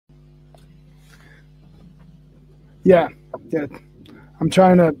Yeah, yeah. I'm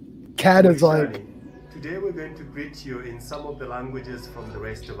trying to. Cat is like. Today we're going to greet you in some of the languages from the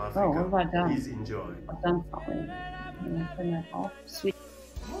rest of Oh, what Africa. have I done? Please enjoy. I've done something. I'm going to turn that off. Switch.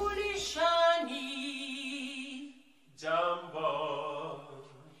 Mulishani Jambo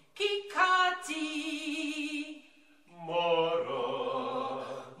Kikati Moro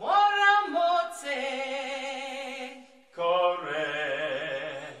Mora Mote Kore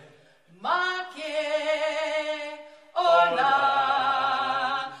Make Ola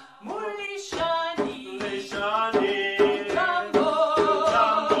Mulishani Jambo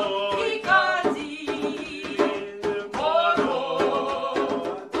Kikati Moro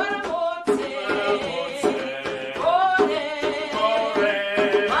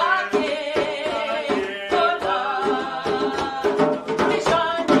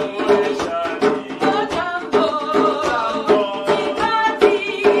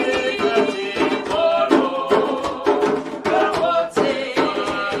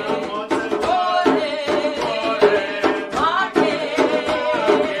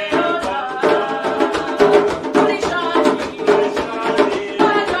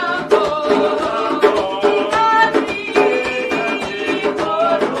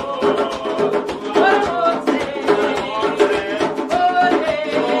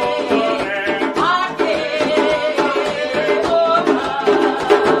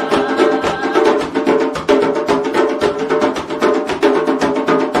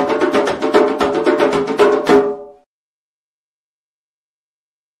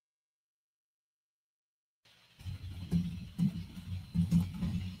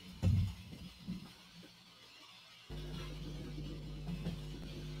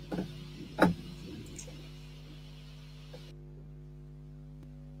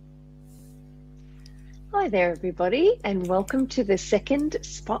Hi there, everybody, and welcome to the second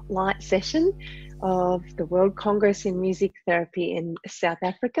spotlight session of the World Congress in Music Therapy in South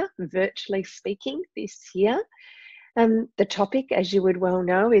Africa, virtually speaking this year. The topic, as you would well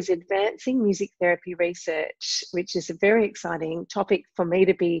know, is advancing music therapy research, which is a very exciting topic for me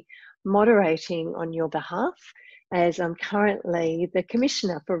to be moderating on your behalf, as I'm currently the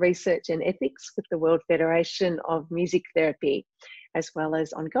Commissioner for Research and Ethics with the World Federation of Music Therapy, as well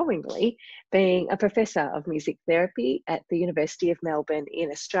as ongoingly being a Professor of Music Therapy at the University of Melbourne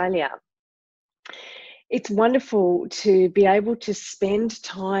in Australia. It's wonderful to be able to spend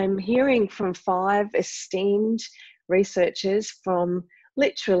time hearing from 5 esteemed researchers from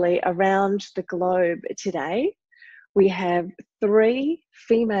literally around the globe today. We have 3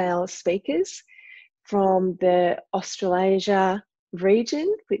 female speakers from the Australasia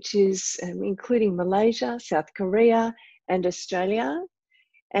region, which is including Malaysia, South Korea, and Australia.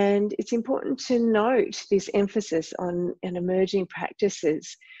 And it's important to note this emphasis on emerging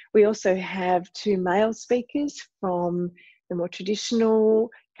practices. We also have 2 male speakers from the more traditional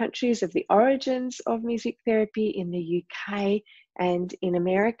countries of the origins of music therapy in the UK and in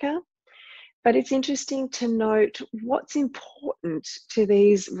America. But it's interesting to note what's important to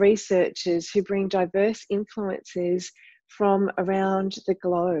these researchers who bring diverse influences from around the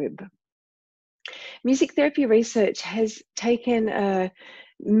globe. Music therapy research has taken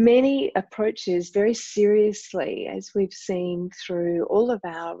many approaches very seriously, as we've seen through all of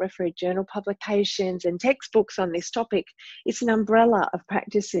our refereed journal publications and textbooks on this topic. It's an umbrella of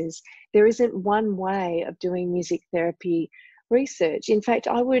practices. There isn't one way of doing music therapy research. In fact,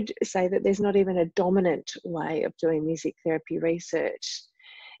 I would say that there's not even a dominant way of doing music therapy research.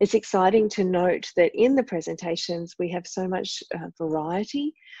 It's exciting to note that in the presentations we have so much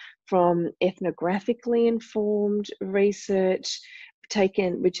variety, from ethnographically informed research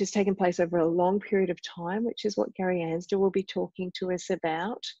which has taken place over a long period of time, which is what Gary Ansder will be talking to us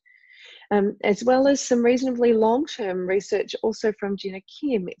about, as well as some reasonably long-term research also from Gina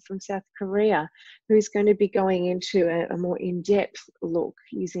Kim from South Korea, who is going to be going into a more in-depth look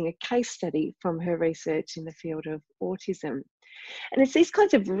using a case study from her research in the field of autism. And it's these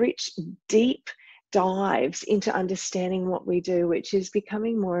kinds of rich, deep dives into understanding what we do, which is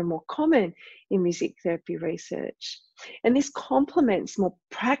becoming more and more common in music therapy research. And this complements more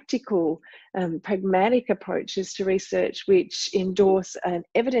practical, pragmatic approaches to research, which endorse an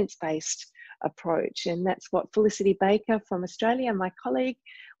evidence-based approach. And that's what Felicity Baker from Australia, my colleague,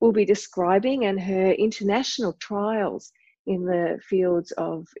 will be describing, and her international trials in the field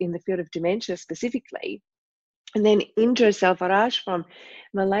of dementia specifically. And then Indra Selvaraj from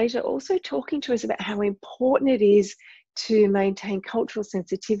Malaysia also talking to us about how important it is to maintain cultural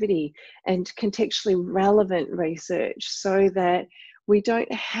sensitivity and contextually relevant research, so that we don't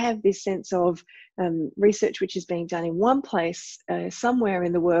have this sense of research which is being done in one place somewhere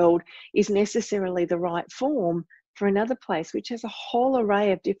in the world is necessarily the right form for another place which has a whole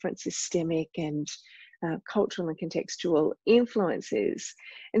array of different systemic and cultural and contextual influences.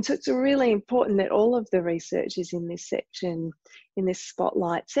 And so it's really important that all of the researchers in this section, in this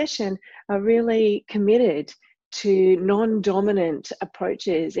spotlight session, are really committed to non-dominant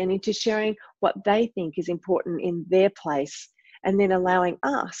approaches and into sharing what they think is important in their place, and then allowing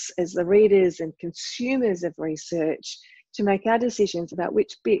us as the readers and consumers of research to make our decisions about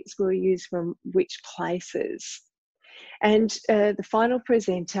which bits we'll use from which places. And the final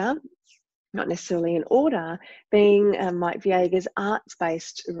presenter, not necessarily in order, being Mike Viega's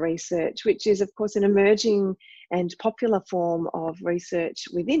arts-based research, which is of course an emerging and popular form of research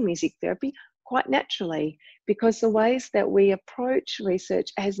within music therapy, quite naturally, because the ways that we approach research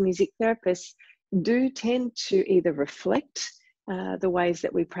as music therapists do tend to either reflect the ways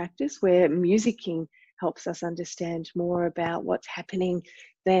that we practice, where musicking helps us understand more about what's happening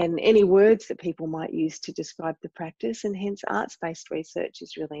than any words that people might use to describe the practice, and hence arts-based research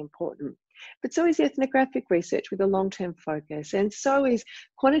is really important. But so is ethnographic research with a long-term focus, and so is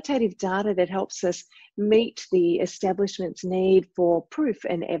quantitative data that helps us meet the establishment's need for proof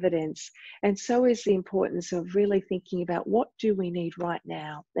and evidence, and so is the importance of really thinking about what do we need right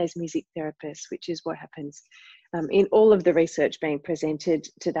now as music therapists, which is what happens in all of the research being presented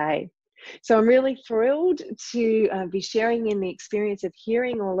today. So I'm really thrilled to be sharing in the experience of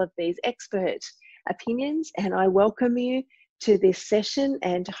hearing all of these expert opinions, and I welcome you to this session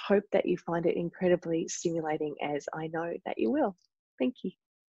and hope that you find it incredibly stimulating, as I know that you will. Thank you.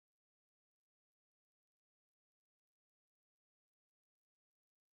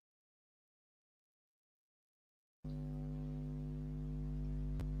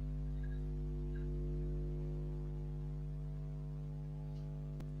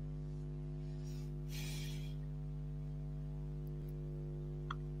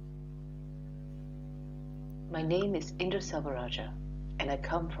 My name is Indra Selvaraja, and I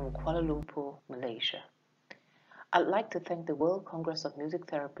come from Kuala Lumpur, Malaysia. I'd like to thank the World Congress of Music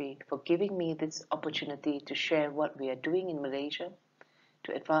Therapy for giving me this opportunity to share what we are doing in Malaysia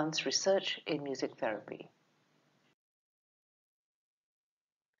to advance research in music therapy.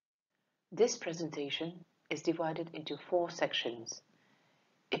 This presentation is divided into 4 sections.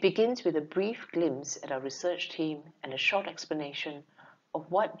 It begins with a brief glimpse at our research team and a short explanation of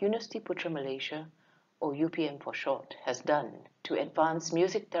what University Putra Malaysia, or UPM for short, has done to advance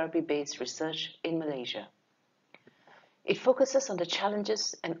music therapy-based research in Malaysia. It focuses on the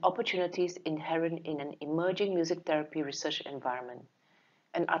challenges and opportunities inherent in an emerging music therapy research environment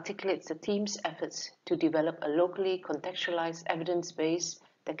and articulates the team's efforts to develop a locally contextualized evidence base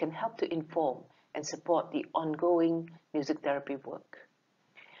that can help to inform and support the ongoing music therapy work.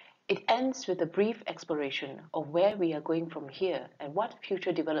 It ends with a brief exploration of where we are going from here and what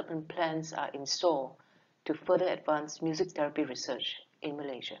future development plans are in store to further advance music therapy research in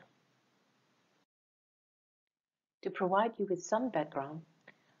Malaysia. To provide you with some background,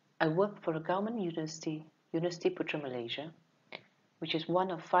 I work for a government university, University Putra Malaysia, which is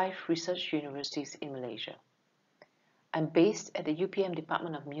one of 5 research universities in Malaysia. I'm based at the UPM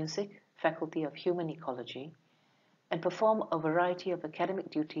Department of Music, Faculty of Human Ecology, and perform a variety of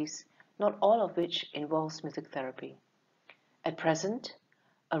academic duties, not all of which involves music therapy. At present,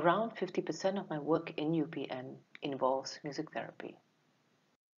 around 50% of my work in UPM involves music therapy.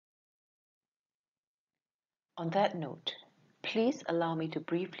 On that note, please allow me to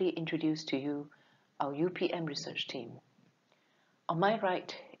briefly introduce to you our UPM research team. On my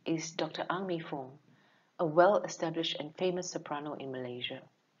right is Dr. Ang Mi Fong, a well-established and famous soprano in Malaysia,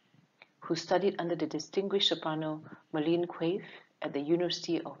 who studied under the distinguished soprano Merlene Quaife at the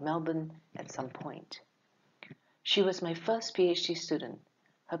University of Melbourne at some point. She was my first PhD student.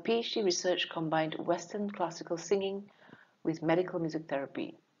 Her PhD research combined Western classical singing with medical music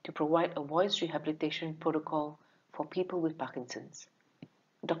therapy to provide a voice rehabilitation protocol for people with Parkinson's.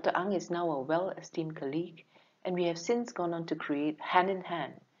 Dr. Ang is now a well-esteemed colleague, and we have since gone on to create Hand in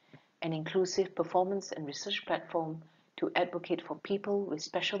Hand, an inclusive performance and research platform to advocate for people with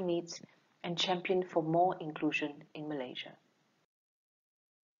special needs and champion for more inclusion in Malaysia.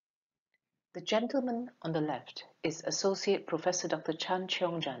 The gentleman on the left is Associate Professor Dr. Chan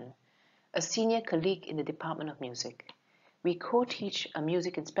Cheong Jan, a senior colleague in the Department of Music. We co-teach a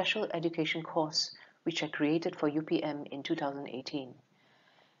music and special education course which I created for UPM in 2018.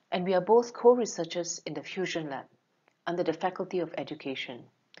 And we are both co-researchers in the Fusion Lab under the Faculty of Education,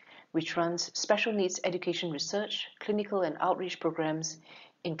 which runs special needs education research, clinical and outreach programs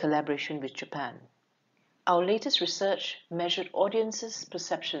in collaboration with Japan. Our latest research measured audiences'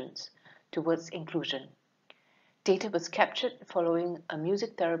 perceptions towards inclusion. Data was captured following a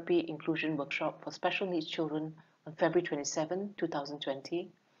music therapy inclusion workshop for special needs children on February 27, 2020,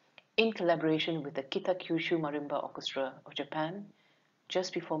 in collaboration with the Kita Kyushu Marimba Orchestra of Japan,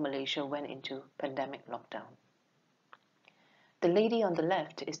 just before Malaysia went into pandemic lockdown. The lady on the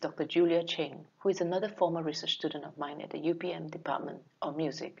left is Dr. Julia Cheng, who is another former research student of mine at the UPM Department of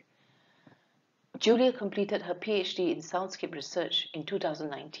Music. Julia completed her PhD in soundscape research in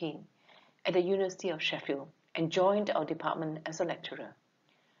 2019 at the University of Sheffield and joined our department as a lecturer.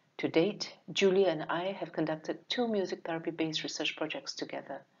 To date, Julia and I have conducted 2 music therapy-based research projects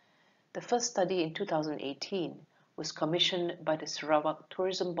together. The first study in 2018 was commissioned by the Sarawak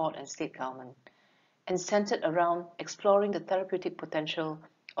Tourism Board and State Government and centered around exploring the therapeutic potential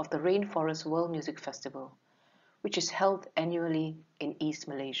of the Rainforest World Music Festival, which is held annually in East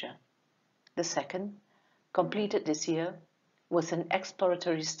Malaysia. The second, completed this year, was an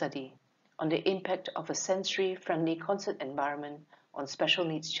exploratory study on the impact of a sensory-friendly concert environment on special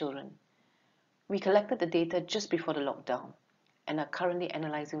needs children. We collected the data just before the lockdown and are currently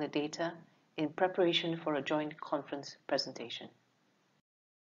analyzing the data in preparation for a joint conference presentation.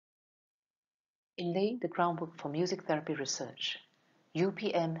 In laying the groundwork for music therapy research,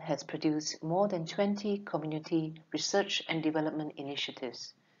 UPM has produced more than 20 community research and development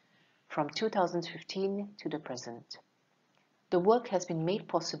initiatives from 2015 to the present. The work has been made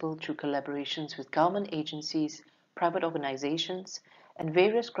possible through collaborations with government agencies, private organizations, and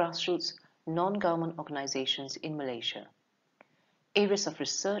various grassroots non-government organizations in Malaysia. Areas of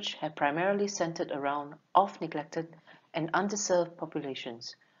research have primarily centered around oft-neglected and underserved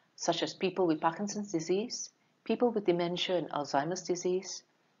populations, such as people with Parkinson's disease, people with dementia and Alzheimer's disease,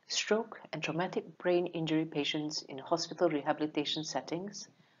 stroke and traumatic brain injury patients in hospital rehabilitation settings,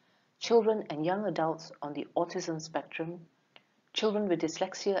 children and young adults on the autism spectrum, children with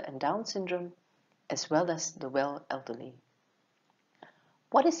dyslexia and Down syndrome, as well as the well elderly.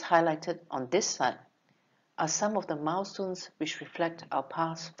 What is highlighted on this slide are some of the milestones which reflect our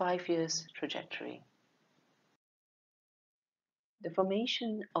past 5 years' trajectory. The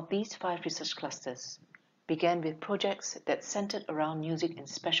formation of these 5 research clusters began with projects that centered around music and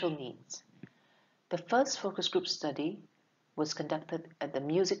special needs. The first focus group study was conducted at the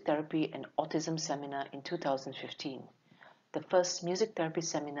Music Therapy and Autism Seminar in 2015, the first music therapy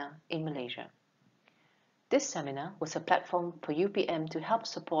seminar in Malaysia. This seminar was a platform for UPM to help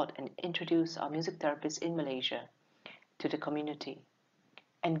support and introduce our music therapists in Malaysia to the community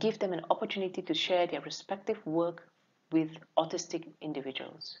and give them an opportunity to share their respective work with autistic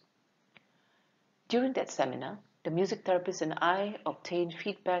individuals. During that seminar, the music therapist and I obtained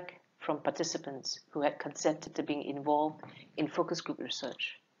feedback from participants who had consented to being involved in focus group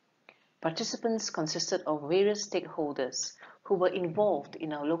research. Participants consisted of various stakeholders who were involved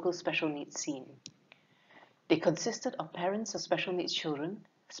in our local special needs scene. They consisted of parents of special needs children,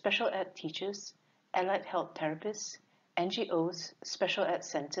 special ed teachers, allied health therapists, NGOs, special ed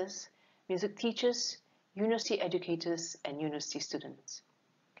centers, music teachers, university educators, and university students.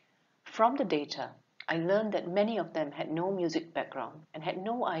 From the data, I learned that many of them had no music background and had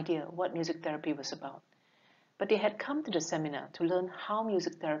no idea what music therapy was about. But they had come to the seminar to learn how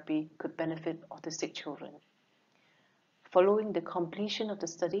music therapy could benefit autistic children. Following the completion of the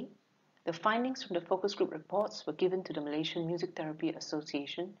study, the findings from the focus group reports were given to the Malaysian Music Therapy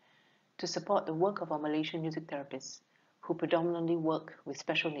Association to support the work of our Malaysian music therapists, who predominantly work with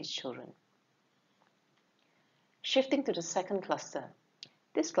special needs children. Shifting to the second cluster,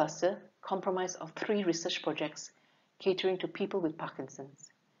 this cluster comprised of 3 research projects catering to people with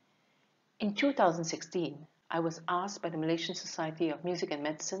Parkinson's. In 2016, I was asked by the Malaysian Society of Music and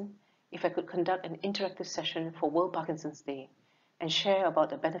Medicine if I could conduct an interactive session for World Parkinson's Day and share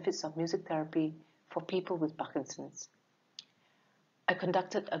about the benefits of music therapy for people with Parkinson's. I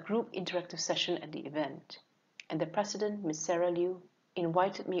conducted a group interactive session at the event, and the president, Ms. Sarah Liu,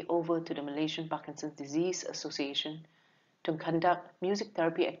 invited me over to the Malaysian Parkinson's Disease Association to conduct music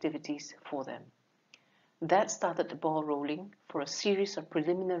therapy activities for them. That started the ball rolling for a series of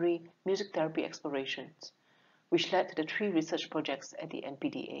preliminary music therapy explorations, which led to the 3 research projects at the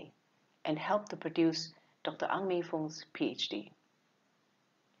NPDA and helped to produce Dr. Ang Mei Fong's PhD.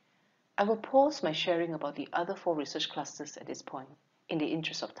 I will pause my sharing about the other 4 research clusters at this point, in the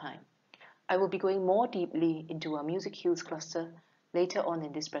interest of time. I will be going more deeply into our Music Heals cluster later on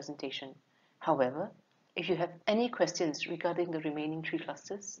in this presentation. However, if you have any questions regarding the remaining 3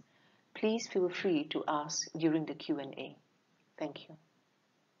 clusters, please feel free to ask during the Q&A. Thank you.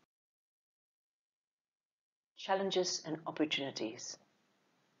 Challenges and opportunities.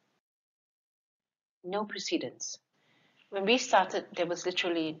 No precedents. When we started, there was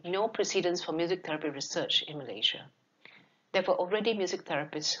literally no precedents for music therapy research in Malaysia. There were already music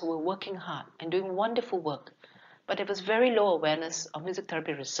therapists who were working hard and doing wonderful work, but there was very low awareness of music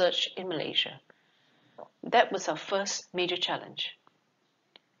therapy research in Malaysia. That was our first major challenge.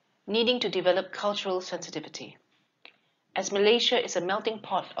 Needing to develop cultural sensitivity. As Malaysia is a melting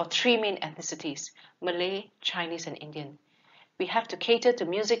pot of three main ethnicities, Malay, Chinese, and Indian, we have to cater to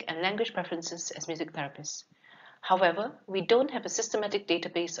music and language preferences as music therapists. However, we don't have a systematic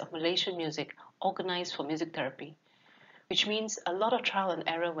database of Malaysian music organized for music therapy, which means a lot of trial and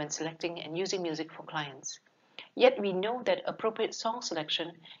error when selecting and using music for clients. Yet we know that appropriate song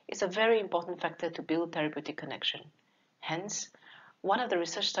selection is a very important factor to build therapeutic connection. Hence, one of the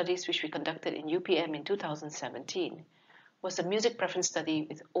research studies which we conducted in UPM in 2017 was a music preference study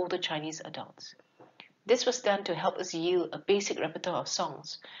with older Chinese adults. This was done to help us yield a basic repertoire of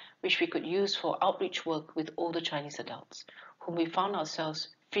songs which we could use for outreach work with older Chinese adults, whom we found ourselves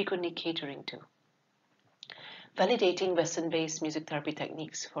frequently catering to. Validating Western-based music therapy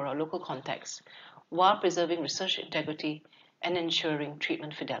techniques for our local context while preserving research integrity and ensuring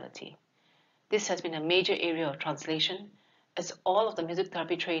treatment fidelity. This has been a major area of translation, as all of the music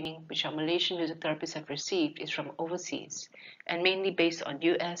therapy training which our Malaysian music therapists have received is from overseas and mainly based on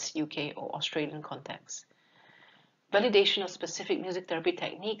US, UK, or Australian contexts. Validation of specific music therapy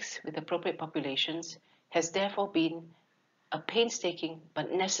techniques with appropriate populations has therefore been a painstaking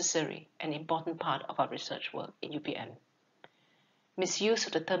but necessary and important part of our research work in UPM. Misuse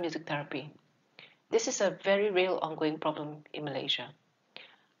of the term music therapy. This is a very real ongoing problem in Malaysia.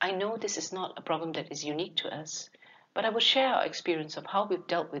 I know this is not a problem that is unique to us, but I will share our experience of how we've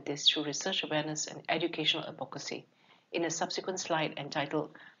dealt with this through research awareness and educational advocacy in a subsequent slide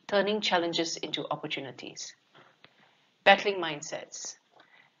entitled Turning Challenges into Opportunities. Battling mindsets.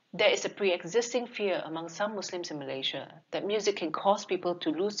 There is a pre-existing fear among some Muslims in Malaysia that music can cause people to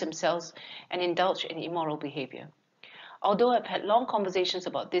lose themselves and indulge in immoral behavior. Although I've had long conversations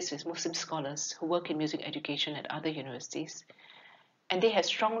about this with Muslim scholars who work in music education at other universities, and they have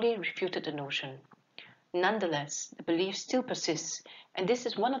strongly refuted the notion. Nonetheless, the belief still persists, and this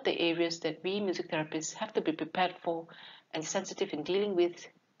is one of the areas that we music therapists have to be prepared for and sensitive in dealing with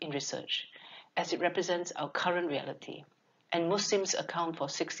in research, as it represents our current reality, and Muslims account for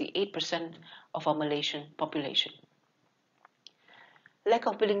 68% of our Malaysian population. Lack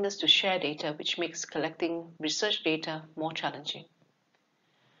of willingness to share data, which makes collecting research data more challenging.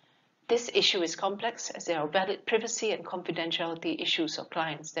 This issue is complex as there are valid privacy and confidentiality issues of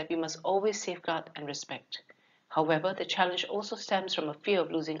clients that we must always safeguard and respect. However, the challenge also stems from a fear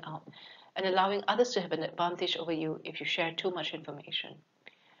of losing out and allowing others to have an advantage over you if you share too much information.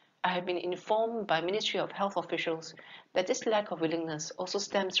 I have been informed by Ministry of Health officials that this lack of willingness also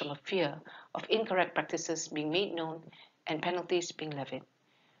stems from a fear of incorrect practices being made known and penalties being levied.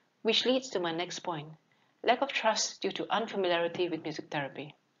 Which leads to my next point, lack of trust due to unfamiliarity with music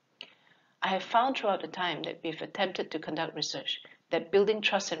therapy. I have found throughout the time that we've attempted to conduct research that building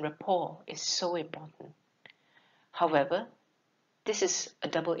trust and rapport is so important. However, this is a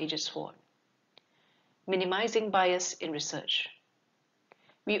double-edged sword. Minimizing bias in research.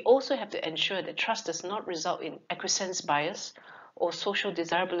 We also have to ensure that trust does not result in acquiescence bias or social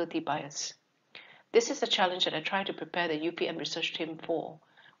desirability bias. This is a challenge that I try to prepare the UPM research team for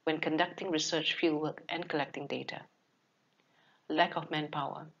when conducting research fieldwork and collecting data. Lack of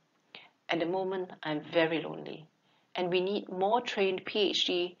manpower. At the moment, I'm very lonely, and we need more trained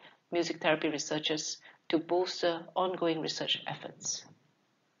PhD music therapy researchers to bolster ongoing research efforts.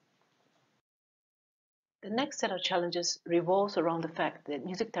 The next set of challenges revolves around the fact that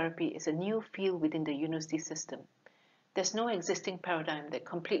music therapy is a new field within the university system. There's no existing paradigm that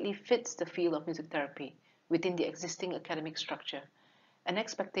completely fits the field of music therapy within the existing academic structure, and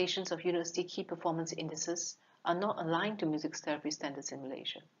expectations of university key performance indices are not aligned to music therapy standards in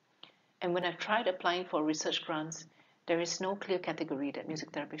Malaysia. And when I've tried applying for research grants, there is no clear category that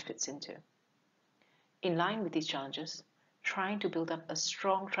music therapy fits into. In line with these challenges, trying to build up a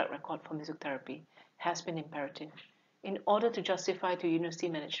strong track record for music therapy has been imperative in order to justify to university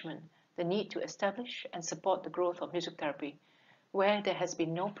management the need to establish and support the growth of music therapy where there has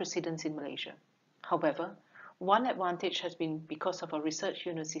been no precedence in Malaysia. However, one advantage has been because of our research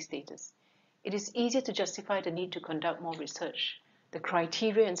university status. It is easier to justify the need to conduct more research. The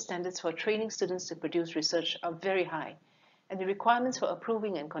criteria and standards for training students to produce research are very high, and the requirements for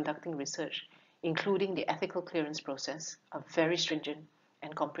approving and conducting research, including the ethical clearance process, are very stringent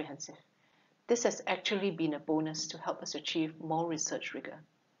and comprehensive. This has actually been a bonus to help us achieve more research rigor.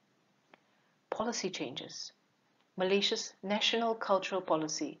 Policy changes. Malaysia's national cultural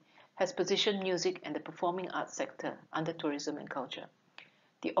policy has positioned music and the performing arts sector under tourism and culture.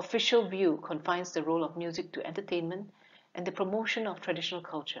 The official view confines the role of music to entertainment and the promotion of traditional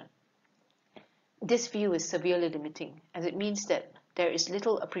culture. This view is severely limiting, as it means that there is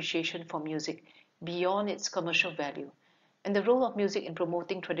little appreciation for music beyond its commercial value and the role of music in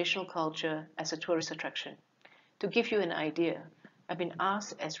promoting traditional culture as a tourist attraction. To give you an idea, I've been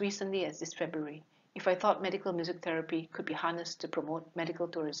asked as recently as this February if I thought medical music therapy could be harnessed to promote medical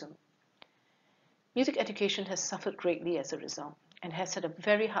tourism. Music education has suffered greatly as a result and has had a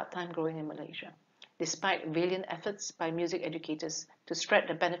very hard time growing in Malaysia, despite valiant efforts by music educators to spread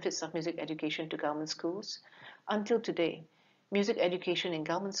the benefits of music education to government schools. Until today, music education in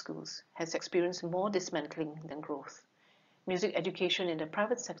government schools has experienced more dismantling than growth. Music education in the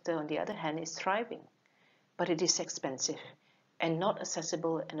private sector, on the other hand, is thriving, but it is expensive and not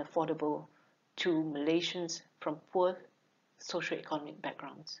accessible and affordable to Malaysians from poor socioeconomic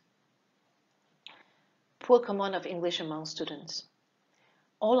backgrounds. Poor command of English among students.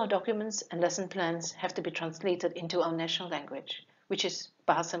 All our documents and lesson plans have to be translated into our national language, which is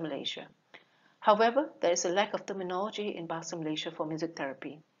Bahasa Malaysia. However, there is a lack of terminology in Bahasa Malaysia for music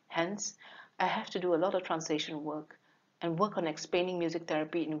therapy. Hence, I have to do a lot of translation work and work on explaining music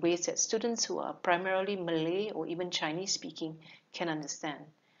therapy in ways that students who are primarily Malay or even Chinese speaking can understand.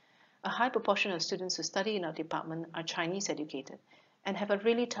 A high proportion of students who study in our department are Chinese educated and have a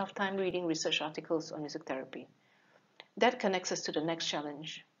really tough time reading research articles on music therapy. That connects us to the next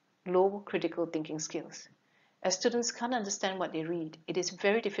challenge, low critical thinking skills. As students can't understand what they read, it is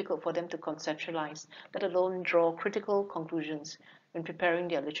very difficult for them to conceptualize, let alone draw critical conclusions when preparing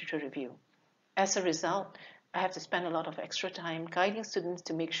their literature review. As a result, I have to spend a lot of extra time guiding students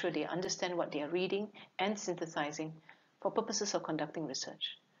to make sure they understand what they are reading and synthesizing for purposes of conducting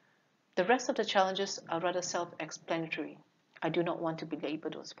research. The rest of the challenges are rather self-explanatory. I do not want to belabor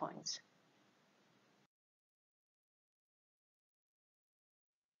those points.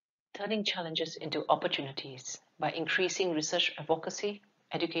 Turning challenges into opportunities by increasing research advocacy,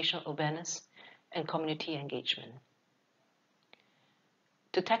 educational awareness, and community engagement.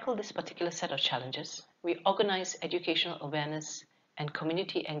 To tackle this particular set of challenges, we organize educational awareness and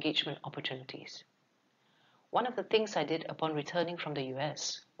community engagement opportunities. One of the things I did upon returning from the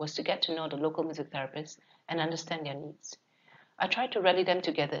US was to get to know the local music therapists and understand their needs. I tried to rally them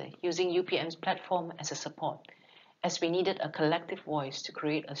together using UPM's platform as a support, as we needed a collective voice to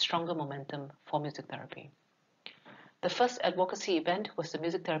create a stronger momentum for music therapy. The first advocacy event was the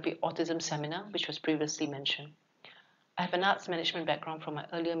Music Therapy Autism Seminar, which was previously mentioned. I have an arts management background from my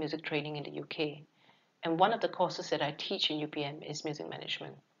earlier music training in the UK, and one of the courses that I teach in UPM is music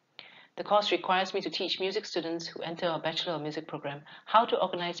management. The course requires me to teach music students who enter our Bachelor of Music program how to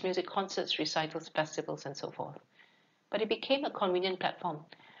organize music concerts, recitals, festivals, and so forth. But it became a convenient platform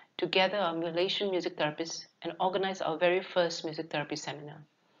to gather our Malaysian music therapists and organize our very first music therapy seminar.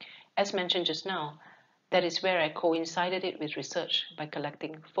 As mentioned just now, that is where I coincided it with research by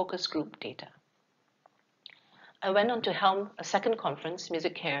collecting focus group data. I went on to helm a second conference,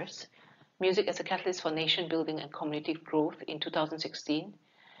 Music Cares, Music as a Catalyst for Nation Building and Community Growth in 2016,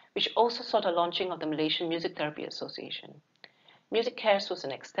 which also saw the launching of the Malaysian Music Therapy Association. Music Cares was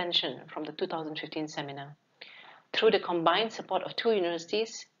an extension from the 2015 seminar. Through the combined support of two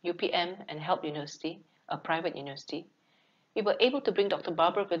universities, UPM and HELP University, a private university, we were able to bring Dr.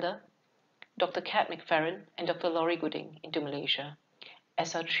 Barbara Villa, Dr. Kat McFerrin, and Dr. Laurie Gooding into Malaysia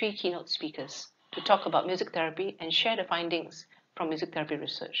as our three keynote speakers to talk about music therapy and share the findings from music therapy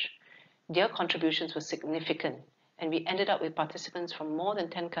research. Their contributions were significant, and we ended up with participants from more than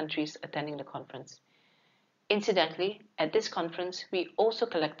 10 countries attending the conference. Incidentally, at this conference, we also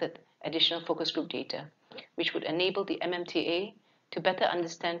collected additional focus group data, which would enable the MMTA to better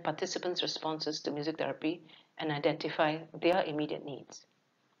understand participants' responses to music therapy and identify their immediate needs.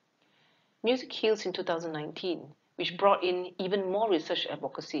 Music Heals in 2019, which brought in even more research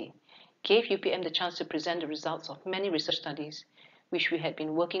advocacy, gave UPM the chance to present the results of many research studies which we had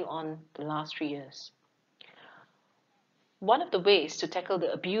been working on the last 3 years. One of the ways to tackle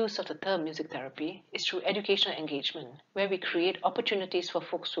the abuse of the term music therapy is through educational engagement, where we create opportunities for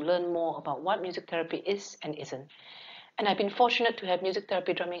folks to learn more about what music therapy is and isn't. And I've been fortunate to have music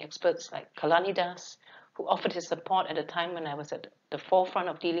therapy drumming experts like Kalani Das, who offered his support at a time when I was at the forefront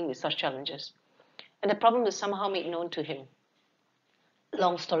of dealing with such challenges. And the problem was somehow made known to him.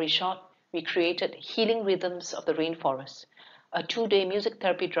 Long story short, we created Healing Rhythms of the Rainforest, a 2-day music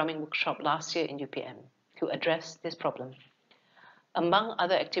therapy drumming workshop last year in UPM to address this problem. Among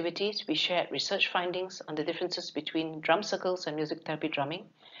other activities, we shared research findings on the differences between drum circles and music therapy drumming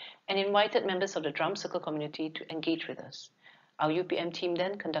and invited members of the drum circle community to engage with us. Our UPM team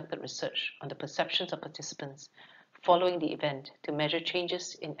then conducted research on the perceptions of participants following the event to measure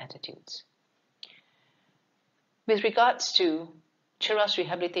changes in attitudes. With regards to Cheras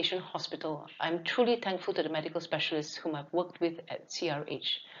Rehabilitation Hospital, I'm truly thankful to the medical specialists whom I've worked with at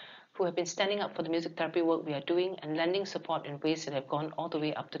CRH, who have been standing up for the music therapy work we are doing and lending support in ways that have gone all the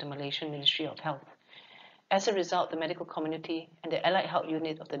way up to the Malaysian Ministry of Health. As a result, the medical community and the allied health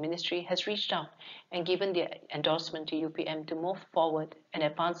unit of the ministry has reached out and given their endorsement to UPM to move forward and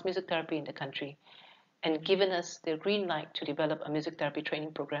advance music therapy in the country, and given us the green light to develop a music therapy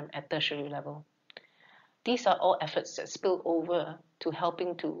training program at tertiary level. These are all efforts that spill over to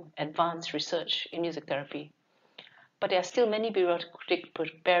helping to advance research in music therapy. But there are still many bureaucratic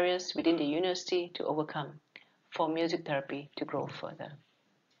barriers within the university to overcome for music therapy to grow further.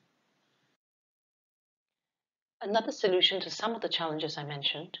 Another solution to some of the challenges I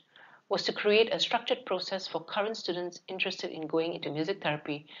mentioned was to create a structured process for current students interested in going into music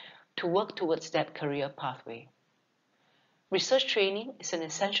therapy to work towards that career pathway. Research training is an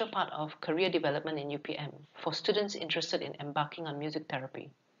essential part of career development in UPM for students interested in embarking on music therapy.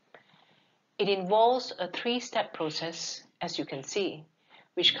 It involves a 3-step process, as you can see,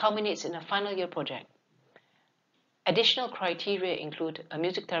 which culminates in a final year project. Additional criteria include a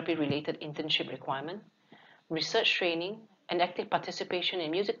music therapy related internship requirement, research training, and active participation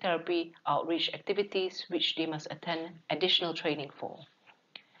in music therapy outreach activities which they must attend additional training for.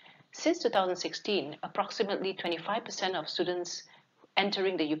 Since 2016, approximately 25% of students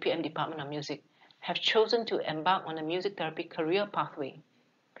entering the UPM Department of Music have chosen to embark on a music therapy career pathway.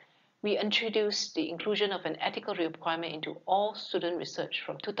 We introduced the inclusion of an ethical requirement into all student research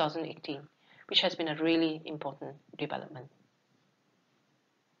from 2018, which has been a really important development.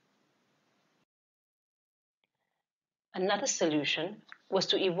 Another solution was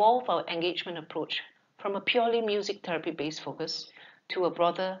to evolve our engagement approach from a purely music therapy-based focus to a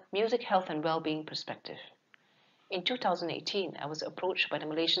broader music health and well-being perspective. In 2018, I was approached by the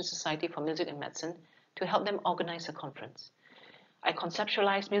Malaysian Society for Music and Medicine to help them organize a conference. I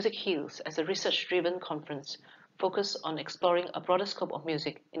conceptualized Music Heals as a research-driven conference focused on exploring a broader scope of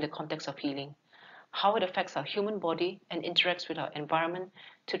music in the context of healing, how it affects our human body and interacts with our environment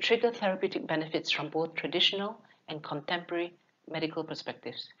to trigger therapeutic benefits from both traditional and contemporary medical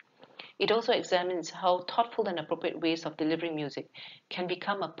perspectives. It also examines how thoughtful and appropriate ways of delivering music can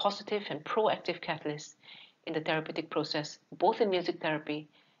become a positive and proactive catalyst in the therapeutic process, both in music therapy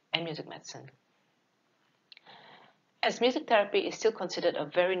and music medicine. As music therapy is still considered a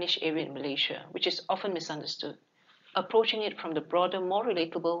very niche area in Malaysia, which is often misunderstood, approaching it from the broader, more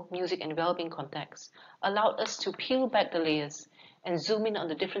relatable music and well-being context allowed us to peel back the layers and zoom in on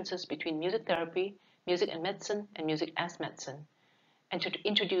the differences between music therapy, music and medicine, and music as medicine, and to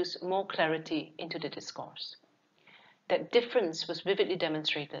introduce more clarity into the discourse. That difference was vividly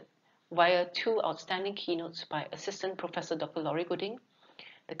demonstrated via 2 outstanding keynotes by Assistant Professor Dr. Laurie Gooding,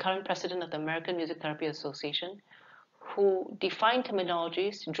 the current president of the American Music Therapy Association, who defined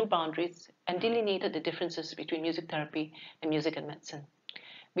terminologies, drew boundaries, and delineated the differences between music therapy and music and medicine.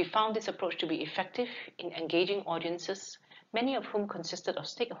 We found this approach to be effective in engaging audiences, many of whom consisted of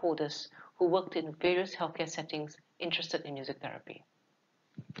stakeholders who worked in various healthcare settings interested in music therapy.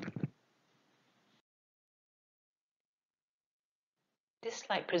 This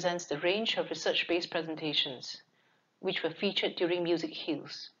slide presents the range of research-based presentations which were featured during Music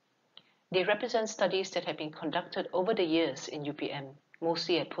Heals. They represent studies that have been conducted over the years in UPM,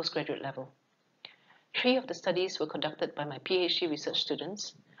 mostly at postgraduate level. 3 of the studies were conducted by my PhD research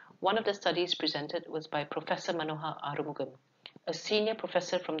students. One of the studies presented was by Professor Manohar Arumugam, a senior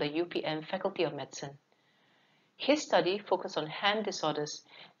professor from the UPM Faculty of Medicine. His study focused on hand disorders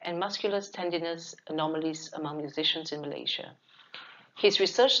and muscular tendinous anomalies among musicians in Malaysia. His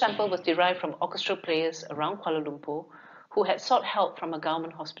research sample was derived from orchestral players around Kuala Lumpur who had sought help from a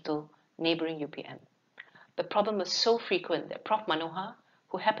government hospital neighbouring UPM. The problem was so frequent that Prof. Manohar,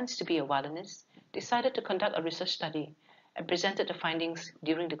 who happens to be a violinist, decided to conduct a research study and presented the findings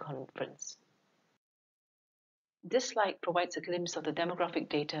during the conference. This slide provides a glimpse of the demographic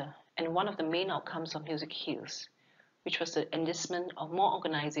data and one of the main outcomes of Music Heals, which was the enlistment of more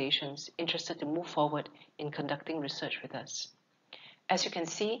organizations interested to move forward in conducting research with us. As you can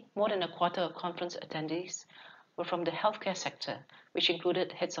see, more than a quarter of conference attendees were from the healthcare sector, which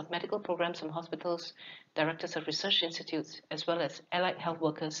included heads of medical programs from hospitals, directors of research institutes, as well as allied health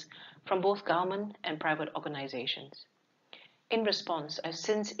workers from both government and private organizations. In response, I've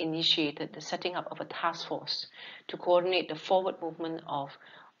since initiated the setting up of a task force to coordinate the forward movement of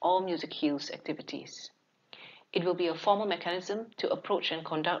all Music Heals activities. It will be a formal mechanism to approach and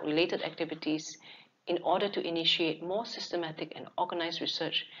conduct related activities in order to initiate more systematic and organized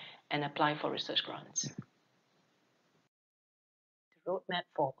research and apply for research grants. The roadmap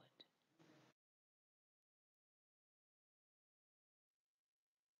forward.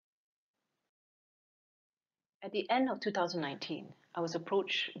 At the end of 2019, I was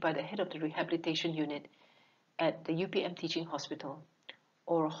approached by the head of the rehabilitation unit at the UPM Teaching Hospital,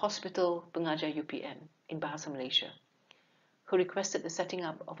 or Hospital Pengajar UPM in Bahasa Malaysia, who requested the setting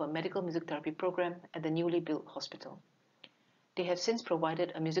up of a medical music therapy program at the newly built hospital. They have since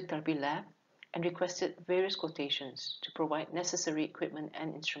provided a music therapy lab and requested various quotations to provide necessary equipment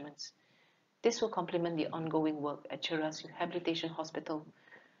and instruments. This will complement the ongoing work at Cheras Rehabilitation Hospital,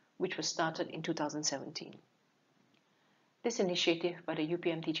 which was started in 2017. This initiative by the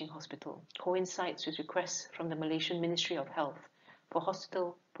UPM Teaching Hospital coincides with requests from the Malaysian Ministry of Health for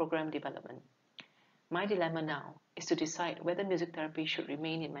hospital program development. My dilemma now is to decide whether music therapy should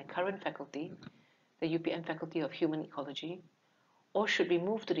remain in my current faculty, the UPM Faculty of Human Ecology, or should be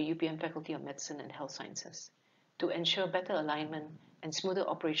moved to the UPM Faculty of Medicine and Health Sciences to ensure better alignment and smoother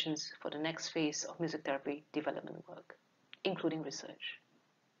operations for the next phase of music therapy development work, including research.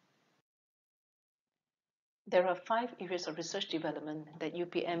 There are 5 areas of research development that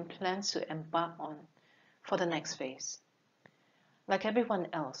UPM plans to embark on for the next phase. Like everyone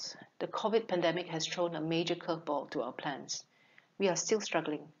else, the COVID pandemic has thrown a major curveball to our plans. We are still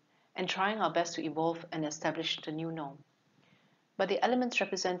struggling and trying our best to evolve and establish the new norm. But the elements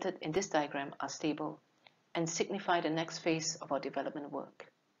represented in this diagram are stable and signify the next phase of our development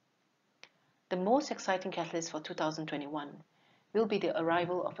work. The most exciting catalyst for 2021 will be the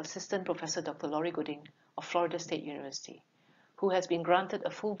arrival of Assistant Professor Dr. Laurie Gooding of Florida State University, who has been granted a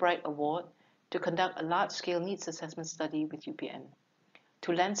Fulbright Award to conduct a large-scale needs assessment study with UPM,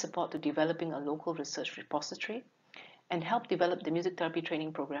 to lend support to developing a local research repository, and help develop the music therapy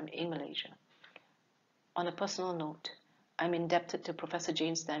training program in Malaysia. On a personal note, I'm indebted to Professor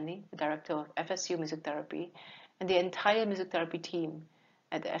Jane Stanley, the Director of FSU Music Therapy, and the entire music therapy team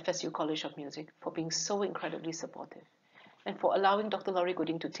at the FSU College of Music for being so incredibly supportive, and for allowing Dr. Laurie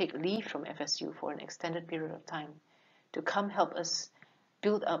Gooding to take leave from FSU for an extended period of time to come help us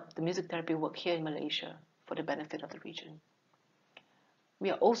build up the music therapy work here in Malaysia for the benefit of the region. We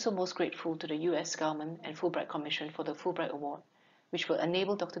are also most grateful to the US government and Fulbright Commission for the Fulbright Award, which will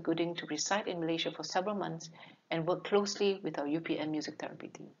enable Dr. Gooding to reside in Malaysia for several months and work closely with our UPM music therapy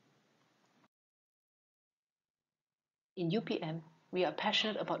team. In UPM, we are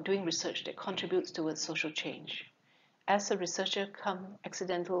passionate about doing research that contributes towards social change. As a researcher come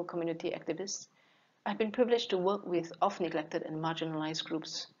accidental community activist, I've been privileged to work with oft-neglected and marginalized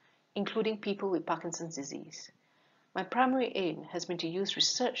groups, including people with Parkinson's disease. My primary aim has been to use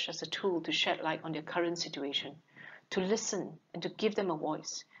research as a tool to shed light on their current situation, to listen and to give them a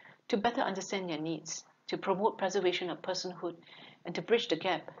voice, to better understand their needs, to promote preservation of personhood, and to bridge the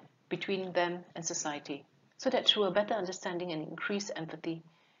gap between them and society, so that through a better understanding and increased empathy,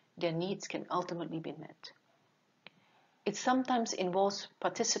 their needs can ultimately be met. It sometimes involves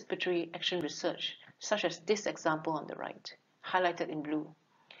participatory action research, such as this example on the right, highlighted in blue,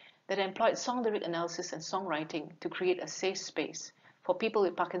 that employed song lyric analysis and songwriting to create a safe space for people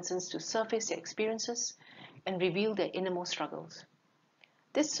with Parkinson's to surface their experiences and reveal their innermost struggles.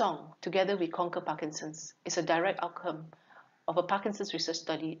 This song, Together We Conquer Parkinson's, is a direct outcome of a Parkinson's research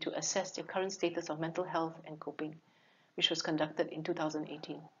study to assess their current status of mental health and coping, which was conducted in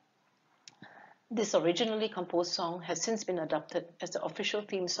 2018. This originally composed song has since been adopted as the official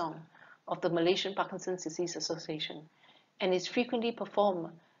theme song of the Malaysian Parkinson's Disease Association and is frequently performed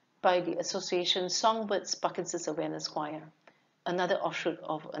by the association's Songbirds Parkinson's Awareness Choir, another offshoot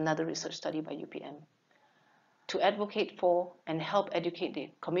of another research study by UPM, to advocate for and help educate the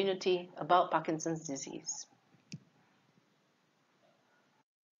community about Parkinson's disease.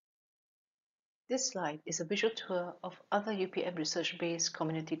 This slide is a visual tour of other UPM research-based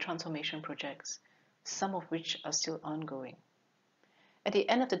community transformation projects, some of which are still ongoing. At the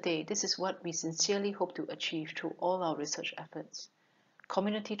end of the day, this is what we sincerely hope to achieve through all our research efforts: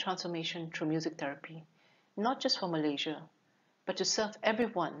 community transformation through music therapy, not just for Malaysia, but to serve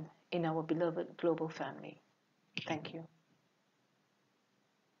everyone in our beloved global family. Thank you.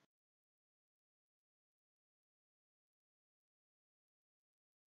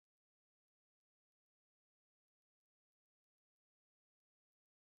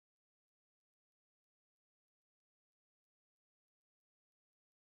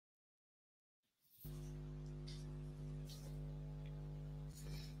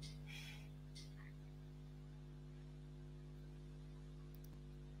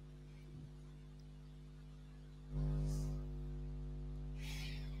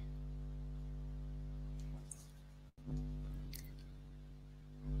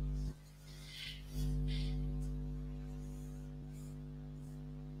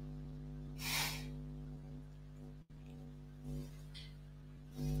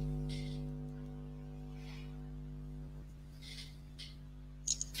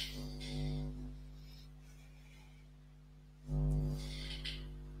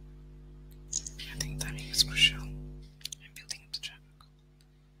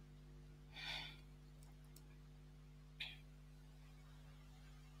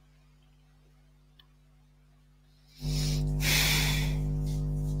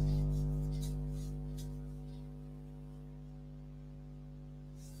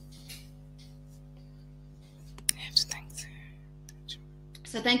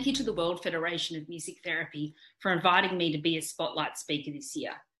 So thank you to the World Federation of Music Therapy for inviting me to be a spotlight speaker this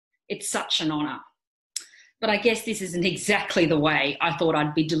year. It's such an honour. But I guess this isn't exactly the way I thought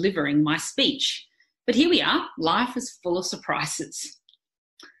I'd be delivering my speech. But here we are, life is full of surprises.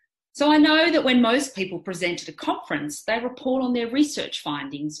 So I know that when most people present at a conference, they report on their research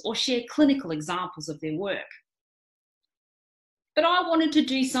findings or share clinical examples of their work. But I wanted to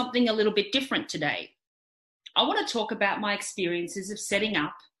do something a little bit different today. I want to talk about my experiences of setting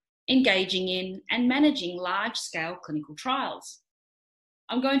up, engaging in, and managing large-scale clinical trials.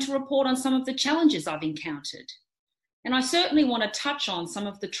 I'm going to report on some of the challenges I've encountered, and I certainly want to touch on some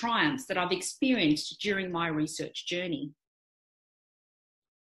of the triumphs that I've experienced during my research journey.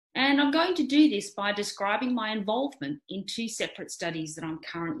 And I'm going to do this by describing my involvement in 2 separate studies that I'm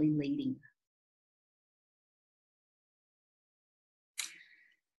currently leading.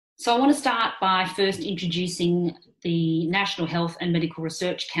 So I want to start by first introducing the National Health and Medical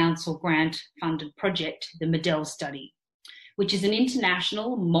Research Council grant-funded project, the MEDEL study, which is an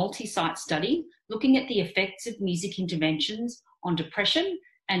international multi-site study looking at the effects of music interventions on depression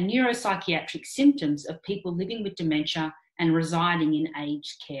and neuropsychiatric symptoms of people living with dementia and residing in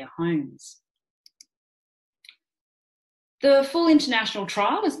aged care homes. The full international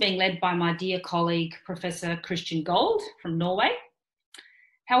trial is being led by my dear colleague, Professor Christian Gold from Norway.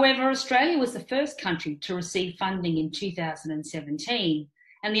 However, Australia was the first country to receive funding in 2017,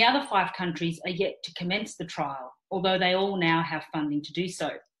 and the other 5 countries are yet to commence the trial, although they all now have funding to do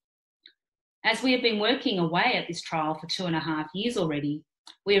so. As we have been working away at this trial for 2.5 years already,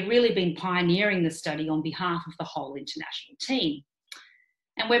 we have really been pioneering the study on behalf of the whole international team.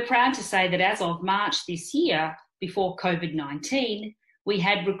 And we're proud to say that as of March this year, before COVID-19, we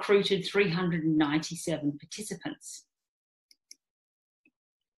had recruited 397 participants.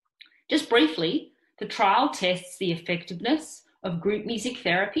 Just briefly, the trial tests the effectiveness of group music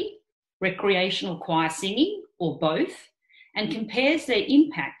therapy, recreational choir singing, or both, and compares their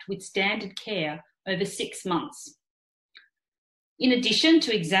impact with standard care over 6 months. In addition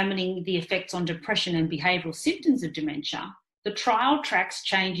to examining the effects on depression and behavioural symptoms of dementia, the trial tracks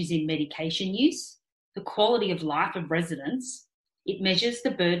changes in medication use, the quality of life of residents, it measures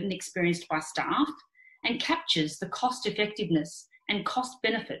the burden experienced by staff, and captures the cost effectiveness and cost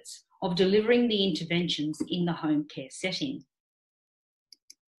benefits of delivering the interventions in the home care setting.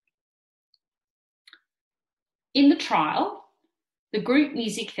 In the trial, the group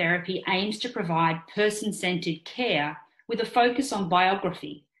music therapy aims to provide person-centred care with a focus on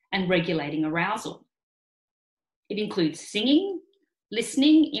biography and regulating arousal. It includes singing,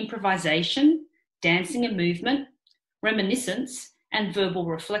 listening, improvisation, dancing and movement, reminiscence, and verbal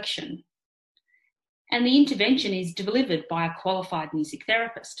reflection. And the intervention is delivered by a qualified music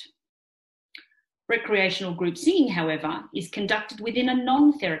therapist. Recreational group singing, however, is conducted within a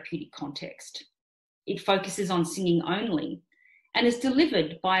non-therapeutic context. It focuses on singing only and is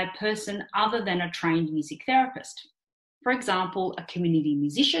delivered by a person other than a trained music therapist, for example, a community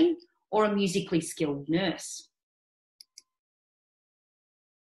musician or a musically skilled nurse.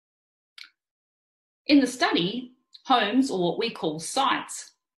 In the study, homes, or what we call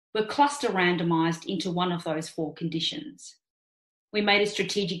sites, were cluster randomised into one of those 4 conditions. We made a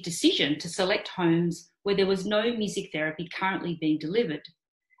strategic decision to select homes where there was no music therapy currently being delivered,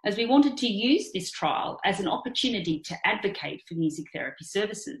 as we wanted to use this trial as an opportunity to advocate for music therapy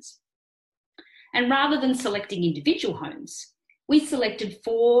services. And rather than selecting individual homes, we selected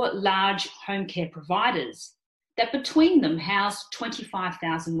 4 large home care providers that between them housed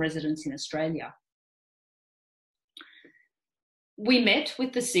 25,000 residents in Australia. We met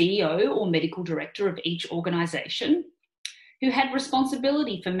with the CEO or medical director of each organisation, who had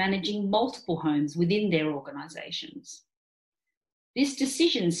responsibility for managing multiple homes within their organisations. This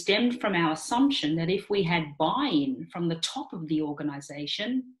decision stemmed from our assumption that if we had buy-in from the top of the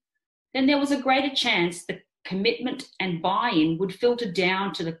organisation, then there was a greater chance the commitment and buy-in would filter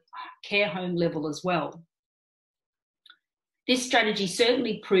down to the care home level as well. This strategy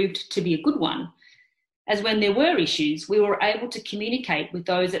certainly proved to be a good one, as when there were issues, we were able to communicate with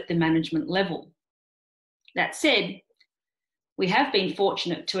those at the management level. That said, we have been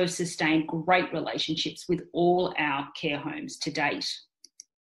fortunate to have sustained great relationships with all our care homes to date.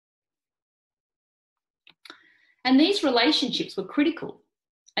 And these relationships were critical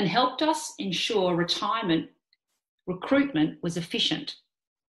and helped us ensure recruitment was efficient.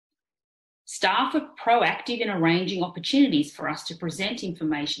 Staff are proactive in arranging opportunities for us to present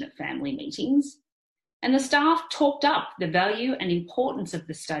information at family meetings, and the staff talked up the value and importance of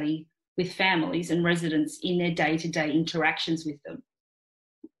the study with families and residents in their day-to-day interactions with them.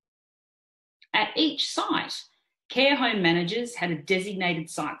 At each site, care home managers had a designated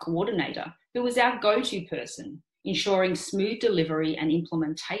site coordinator who was our go-to person, ensuring smooth delivery and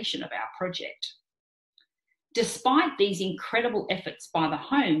implementation of our project. Despite these incredible efforts by the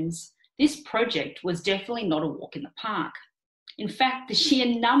homes, this project was definitely not a walk in the park. In fact, the sheer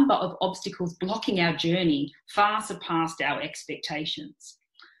number of obstacles blocking our journey far surpassed our expectations.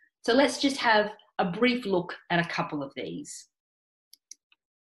 So let's just have a brief look at a couple of these.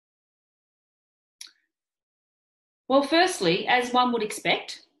 Well, firstly, as one would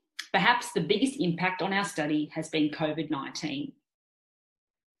expect, perhaps the biggest impact on our study has been COVID-19.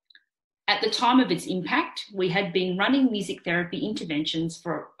 At the time of its impact, we had been running music therapy interventions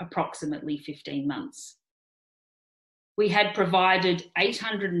for approximately 15 months. We had provided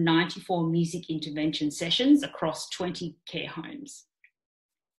 894 music intervention sessions across 20 care homes.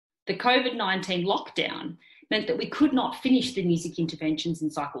 The COVID-19 lockdown meant that we could not finish the music interventions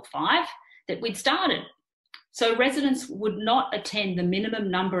in cycle 5 that we'd started. So residents would not attend the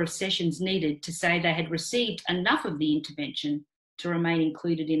minimum number of sessions needed to say they had received enough of the intervention to remain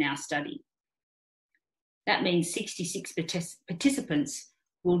included in our study. That means 66 participants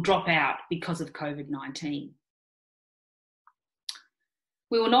will drop out because of COVID-19.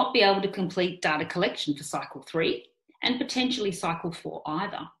 We will not be able to complete data collection for cycle 3 and potentially cycle 4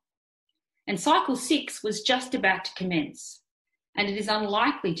 either. And cycle 6 was just about to commence, and it is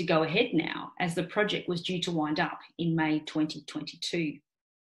unlikely to go ahead now as the project was due to wind up in May 2022.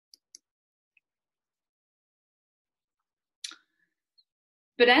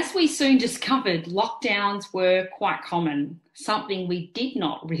 But as we soon discovered, lockdowns were quite common, something we did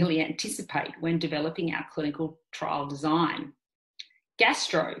not really anticipate when developing our clinical trial design.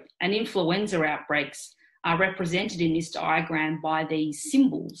 Gastro and influenza outbreaks are represented in this diagram by these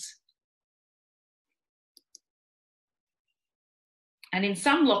symbols. And in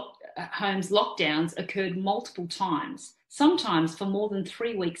some homes, lockdowns occurred multiple times, sometimes for more than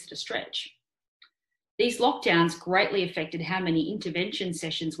 3 weeks at a stretch. These lockdowns greatly affected how many intervention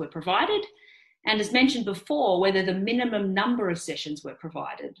sessions were provided, and as mentioned before, whether the minimum number of sessions were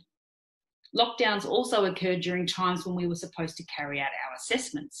provided. Lockdowns also occurred during times when we were supposed to carry out our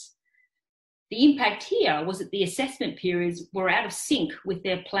assessments. The impact here was that the assessment periods were out of sync with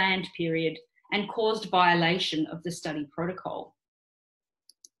their planned period and caused violation of the study protocol.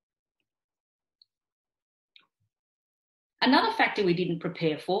 Another factor we didn't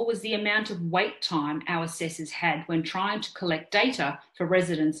prepare for was the amount of wait time our assessors had when trying to collect data for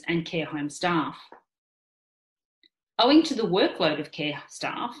residents and care home staff. Owing to the workload of care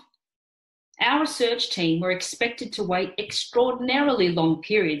staff, our research team were expected to wait extraordinarily long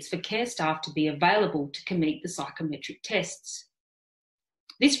periods for care staff to be available to complete the psychometric tests.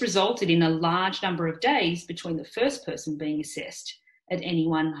 This resulted in a large number of days between the first person being assessed at any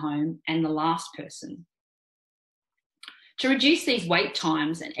one home and the last person. To reduce these wait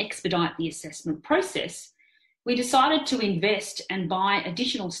times and expedite the assessment process, we decided to invest and buy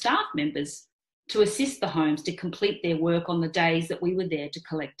additional staff members to assist the homes to complete their work on the days that we were there to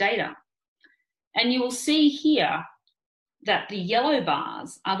collect data. And you will see here that the yellow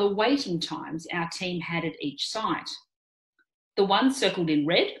bars are the waiting times our team had at each site. The ones circled in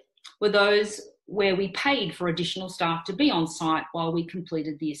red were those where we paid for additional staff to be on site while we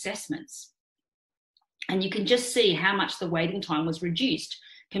completed the assessments. And you can just see how much the waiting time was reduced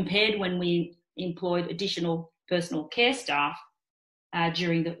compared when we employed additional personal care staff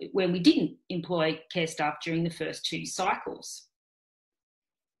when we didn't employ care staff during the first 2 cycles.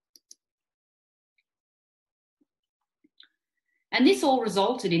 And this all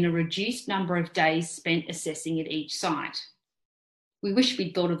resulted in a reduced number of days spent assessing at each site. We wish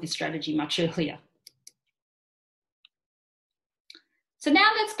we'd thought of this strategy much earlier. So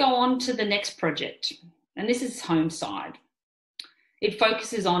now let's go on to the next project, and this is Homeside. It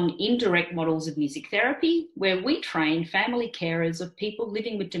focuses on indirect models of music therapy, where we train family carers of people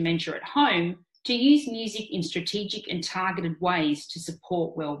living with dementia at home to use music in strategic and targeted ways to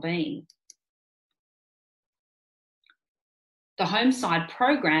support well-being. The Homeside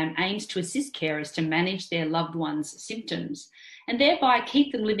program aims to assist carers to manage their loved ones' symptoms and thereby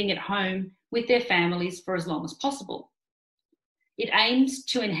keep them living at home with their families for as long as possible. It aims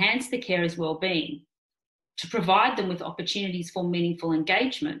to enhance the carers' well-being, to provide them with opportunities for meaningful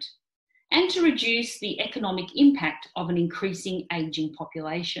engagement, and to reduce the economic impact of an increasing ageing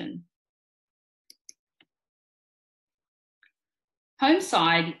population.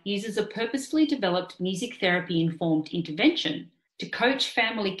 Homeside uses a purposefully developed music therapy-informed intervention to coach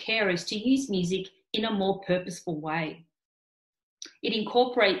family carers to use music in a more purposeful way. It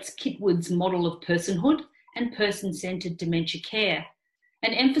incorporates Kit Wood's model of personhood and person-centred dementia care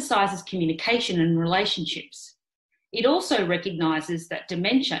and emphasises communication and relationships, It also recognises that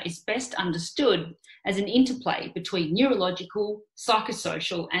dementia is best understood as an interplay between neurological,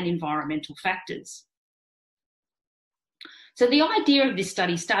 psychosocial and environmental factors. So the idea of this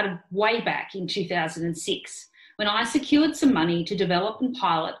study started way back in 2006 when I secured some money to develop and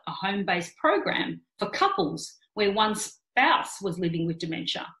pilot a home-based program for couples where one spouse was living with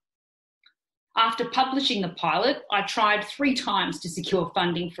dementia. After publishing the pilot, I tried 3 times to secure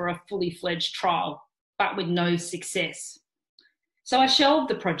funding for a fully fledged trial, but with no success. So I shelved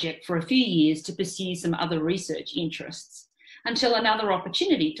the project for a few years to pursue some other research interests until another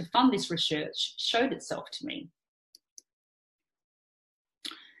opportunity to fund this research showed itself to me.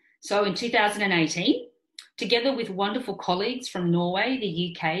 So in 2018, together with wonderful colleagues from Norway,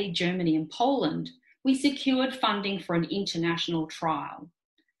 the UK, Germany and Poland, we secured funding for an international trial.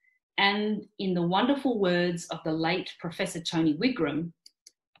 And in the wonderful words of the late Professor Tony Wigram,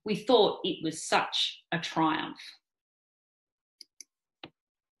 we thought it was such a triumph.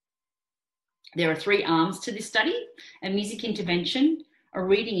 There are 3 arms to this study: a music intervention, a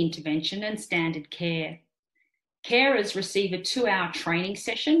reading intervention and standard care. Carers receive a 2-hour training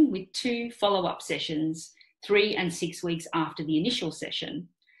session with 2 follow-up sessions 3 and 6 weeks after the initial session.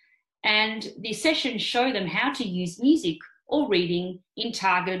 And the sessions show them how to use music or reading in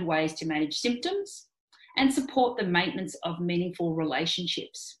targeted ways to manage symptoms and support the maintenance of meaningful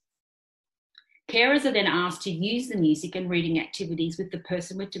relationships. Carers are then asked to use the music and reading activities with the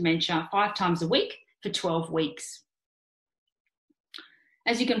person with dementia 5 times a week for 12 weeks.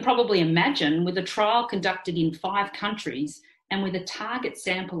 As you can probably imagine, with a trial conducted in 5 countries and with a target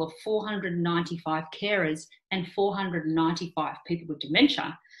sample of 495 carers and 495 people with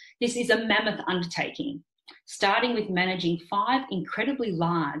dementia, this is a mammoth undertaking, starting with managing 5 incredibly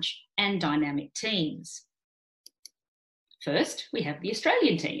large and dynamic teams. First, we have the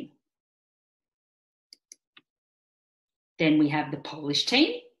Australian team. Then we have the Polish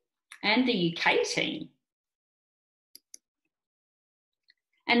team and the UK team.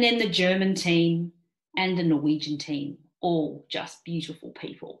 And then the German team and the Norwegian team, all just beautiful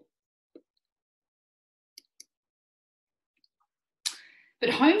people.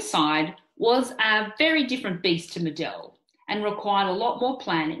 But Homeside was a very different beast to Medell and required a lot more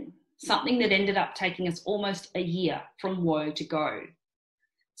planning, something that ended up taking us almost a year from woe to go.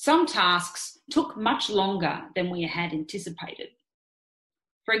 Some tasks took much longer than we had anticipated.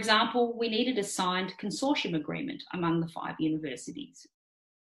 For example, we needed a signed consortium agreement among the 5 universities.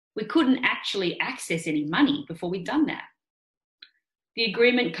 We couldn't actually access any money before we'd done that. The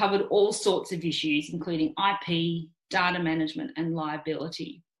agreement covered all sorts of issues, including IP, data management and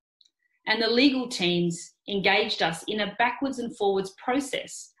liability. And the legal teams engaged us in a backwards and forwards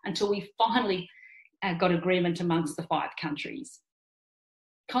process until we finally got agreement amongst the 5 countries.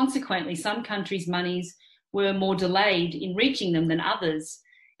 Consequently, some countries' monies were more delayed in reaching them than others,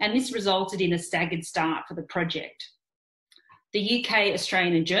 and this resulted in a staggered start for the project. The UK,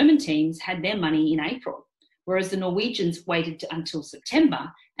 Australian and German teams had their money in April, whereas the Norwegians waited until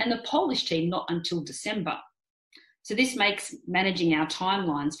September and the Polish team not until December. So this makes managing our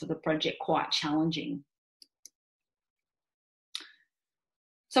timelines for the project quite challenging.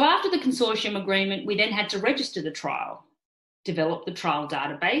 So after the consortium agreement, we then had to register the trial, develop the trial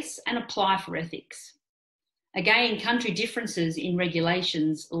database and apply for ethics. Again, country differences in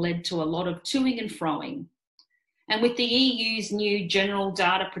regulations led to a lot of toing and froing. And with the EU's new General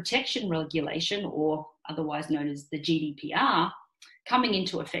Data Protection Regulation, or otherwise known as the GDPR, coming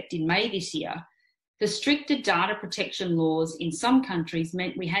into effect in May this year, the stricter data protection laws in some countries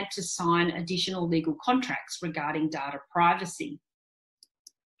meant we had to sign additional legal contracts regarding data privacy.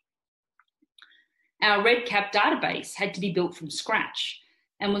 Our REDCap database had to be built from scratch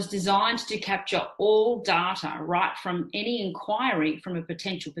and was designed to capture all data right from any inquiry from a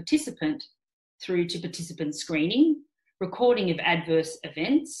potential participant through to participant screening, recording of adverse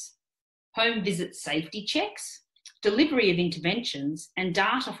events, home visit safety checks, delivery of interventions, and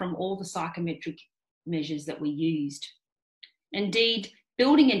data from all the psychometric measures that we used. Indeed,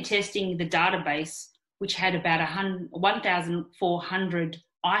 building and testing the database, which had about 1,400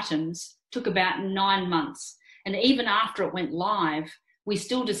 items, took about 9 months. And even after it went live, we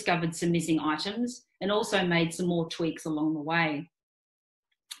still discovered some missing items and also made some more tweaks along the way.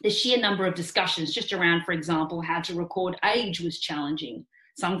 The sheer number of discussions just around, for example, how to record age was challenging.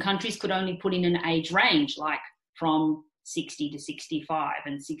 Some countries could only put in an age range, like from 60 to 65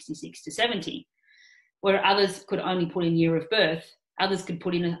 and 66 to 70, where others could only put in year of birth. Others could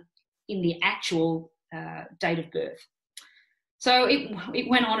put in the actual date of birth. So it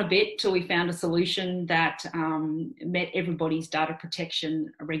went on a bit till we found a solution that met everybody's data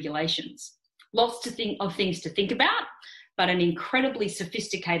protection regulations. Lots of things to think about, but an incredibly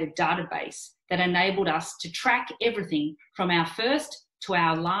sophisticated database that enabled us to track everything from our first to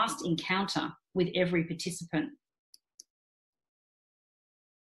our last encounter with every participant.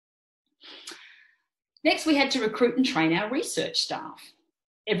 Next, we had to recruit and train our research staff.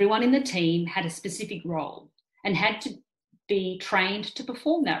 Everyone in the team had a specific role and had to be trained to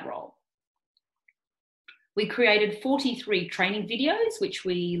perform that role. We created 43 training videos, which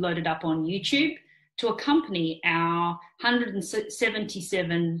we loaded up on YouTube to accompany our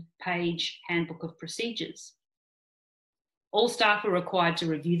 177-page handbook of procedures. All staff were required to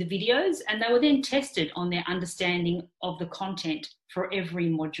review the videos, and they were then tested on their understanding of the content for every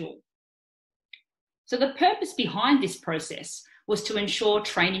module. So the purpose behind this process was to ensure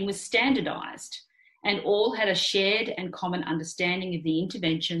training was standardised and all had a shared and common understanding of the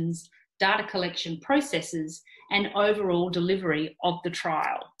interventions, data collection processes, and overall delivery of the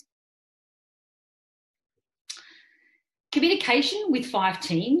trial. Communication with 5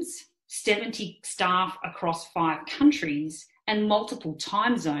 teams, 70 staff across 5 countries, and multiple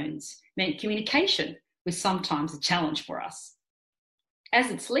time zones meant communication was sometimes a challenge for us. As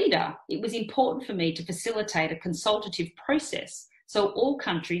its leader, it was important for me to facilitate a consultative process so all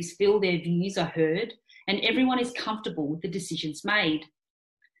countries feel their views are heard and everyone is comfortable with the decisions made.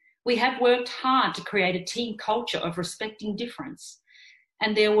 We have worked hard to create a team culture of respecting difference,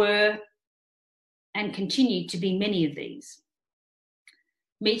 and there were and continue to be many of these.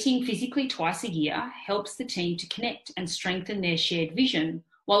 Meeting physically twice a year helps the team to connect and strengthen their shared vision,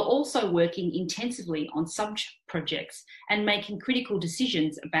 while also working intensively on sub-projects and making critical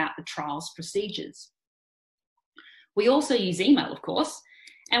decisions about the trial's procedures. We also use email, of course,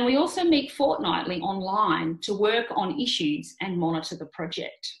 and we also meet fortnightly online to work on issues and monitor the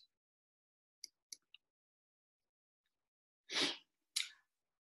project.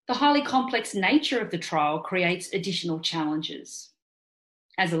 The highly complex nature of the trial creates additional challenges.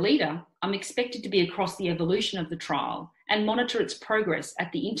 As a leader, I'm expected to be across the evolution of the trial and monitor its progress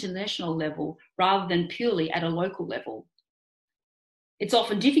at the international level rather than purely at a local level. It's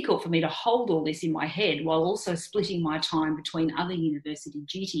often difficult for me to hold all this in my head while also splitting my time between other university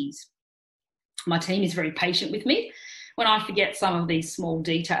duties. My team is very patient with me when I forget some of these small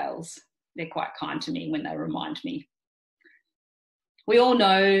details. They're quite kind to me when they remind me. We all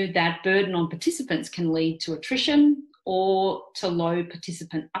know that burden on participants can lead to attrition or to low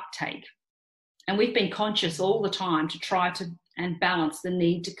participant uptake. And we've been conscious all the time to try to and balance the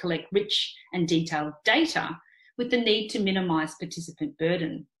need to collect rich and detailed data with the need to minimise participant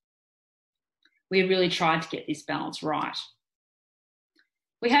burden. We really tried to get this balance right.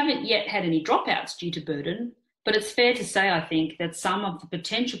 We haven't yet had any dropouts due to burden, but it's fair to say, I think, that some of the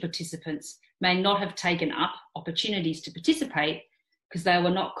potential participants may not have taken up opportunities to participate because they were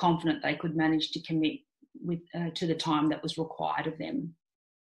not confident they could manage to commit to the time that was required of them.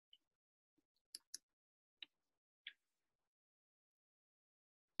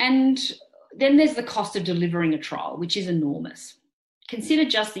 And then there's the cost of delivering a trial, which is enormous. Consider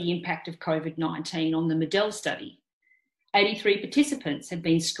just the impact of COVID-19 on the MEDEL study. 83 participants had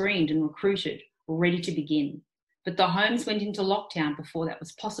been screened and recruited, or ready to begin, but the homes went into lockdown before that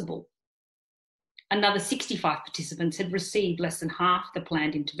was possible. Another 65 participants had received less than half the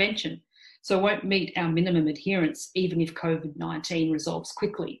planned intervention, so won't meet our minimum adherence even if COVID-19 resolves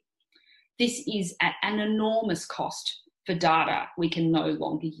quickly. This is at an enormous cost for data we can no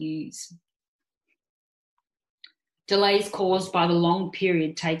longer use. Delays caused by the long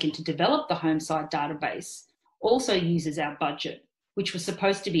period taken to develop the Homeside database also uses our budget, which was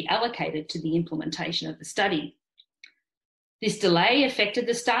supposed to be allocated to the implementation of the study. This delay affected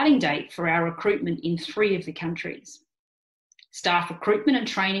the starting date for our recruitment in 3 of the countries. Staff recruitment and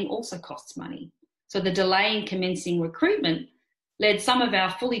training also costs money, so the delay in commencing recruitment led some of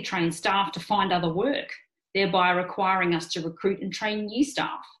our fully trained staff to find other work, thereby requiring us to recruit and train new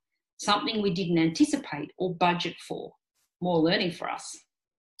staff, something we didn't anticipate or budget for. More learning for us.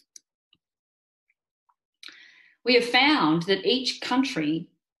 We have found that each country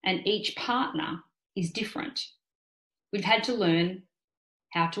and each partner is different. We've had to learn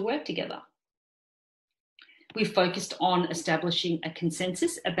how to work together. We've focused on establishing a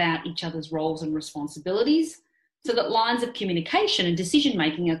consensus about each other's roles and responsibilities so that lines of communication and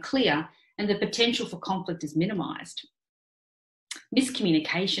decision-making are clear and the potential for conflict is minimised.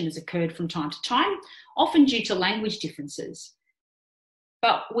 Miscommunication has occurred from time to time, often due to language differences.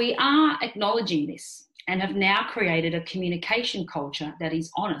 But we are acknowledging this and have now created a communication culture that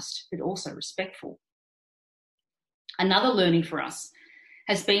is honest but also respectful. Another learning for us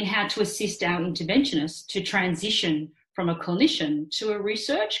has been how to assist our interventionists to transition from a clinician to a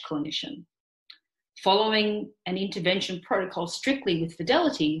research clinician. following an intervention protocol strictly with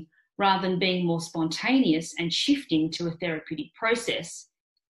fidelity, rather than being more spontaneous and shifting to a therapeutic process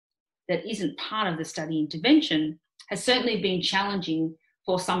that isn't part of the study intervention, has certainly been challenging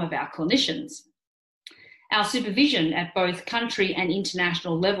for some of our clinicians. Our supervision at both country and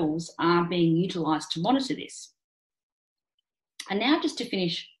international levels are being utilised to monitor this. And now just to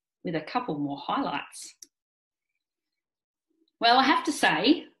finish with a couple more highlights. Well, I have to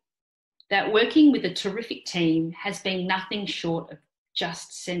say that working with a terrific team has been nothing short of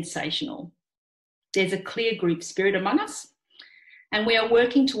just sensational. There's a clear group spirit among us, and we are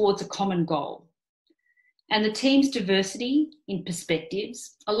working towards a common goal. And the team's diversity in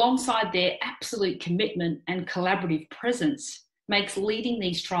perspectives, alongside their absolute commitment and collaborative presence, makes leading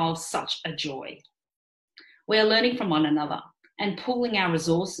these trials such a joy. We are learning from one another and pooling our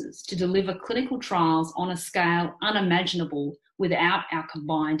resources to deliver clinical trials on a scale unimaginable without our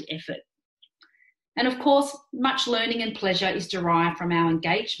combined effort. And of course, much learning and pleasure is derived from our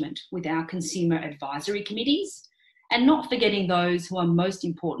engagement with our consumer advisory committees, and not forgetting those who are most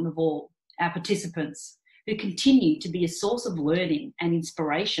important of all, our participants, who continue to be a source of learning and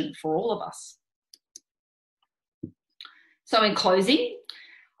inspiration for all of us. So in closing,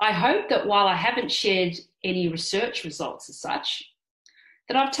 I hope that while I haven't shared any research results as such,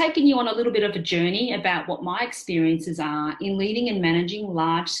 that I've taken you on a little bit of a journey about what my experiences are in leading and managing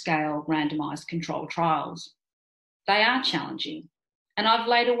large-scale randomised controlled trials. They are challenging, and I've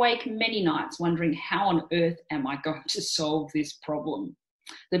laid awake many nights wondering how on earth am I going to solve this problem.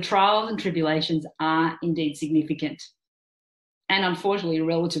 The trials and tribulations are indeed significant and unfortunately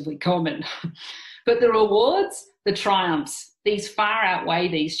relatively common. But the rewards, the triumphs, these far outweigh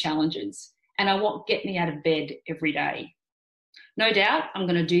these challenges and are what get me out of bed every day. No doubt I'm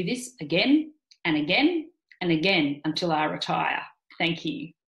going to do this again and again and again until I retire. Thank you.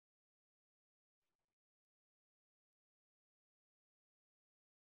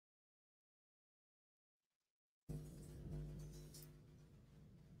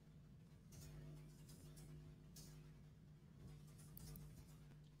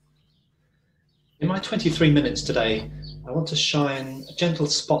 In my 23 minutes today, I want to shine a gentle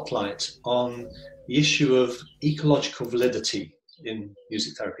spotlight on the issue of ecological validity in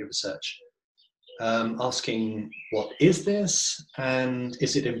music therapy research, asking what is this and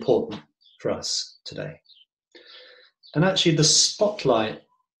is it important for us today? And actually the spotlight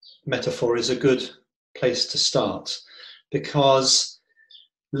metaphor is a good place to start, because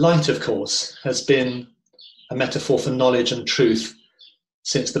light, of course, has been a metaphor for knowledge and truth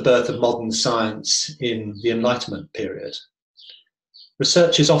since the birth of modern science in the Enlightenment period.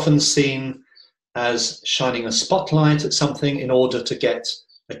 Research is often seen as shining a spotlight at something in order to get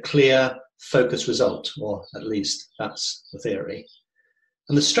a clear, focused result, or at least that's the theory.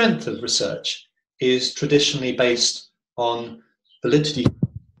 And the strength of research is traditionally based on validity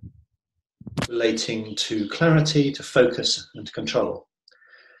relating to clarity, to focus, and to control.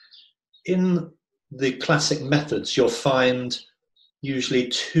 In the classic methods, you'll find usually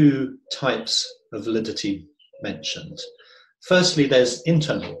two types of validity mentioned. Firstly, there's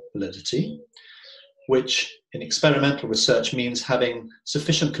internal validity, which in experimental research means having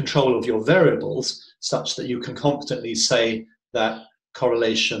sufficient control of your variables such that you can confidently say that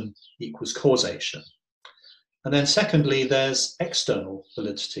correlation equals causation. And then secondly, there's external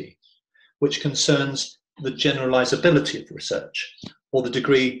validity, which concerns the generalizability of the research, or the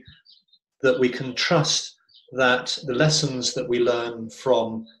degree that we can trust that the lessons that we learn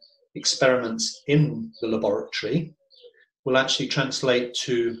from experiments in the laboratory will actually translate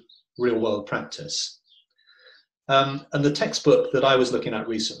to real-world practice. And the textbook that I was looking at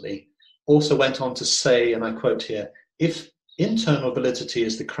recently also went on to say, and I quote here, if internal validity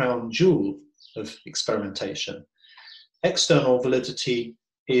is the crown jewel of experimentation, external validity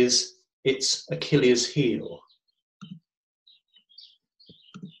is its Achilles heel.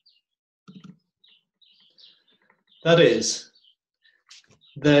 That is,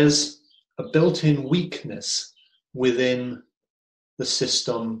 there's a built-in weakness within the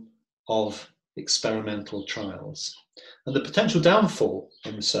system of experimental trials. And the potential downfall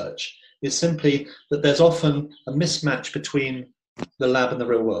in research is simply that there's often a mismatch between the lab and the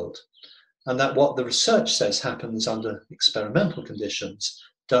real world, and that what the research says happens under experimental conditions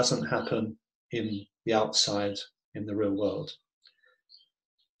doesn't happen in the outside, in the real world.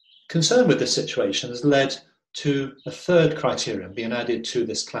 Concern with this situation has led to a third criterion being added to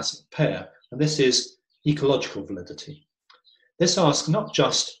this classic pair, and this is ecological validity. This asks not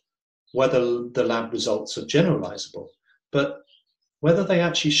just whether the lab results are generalizable, but whether they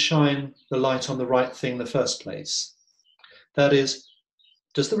actually shine the light on the right thing in the first place. That is,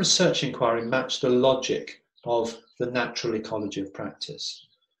 does the research inquiry match the logic of the natural ecology of practice?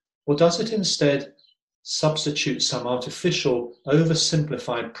 Or does it instead substitute some artificial,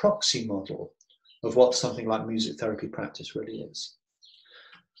 oversimplified proxy model of what something like music therapy practice really is?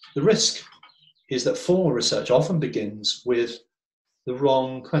 The risk is that formal research often begins with the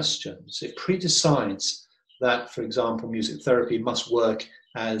wrong questions. It pre-decides that, for example, music therapy must work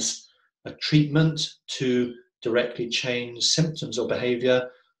as a treatment to directly change symptoms or behavior,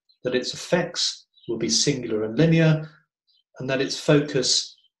 that its effects will be singular and linear, and that its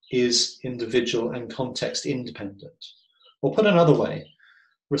focus is individual and context independent. Or put another way,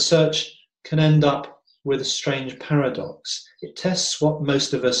 research can end up with a strange paradox. It tests what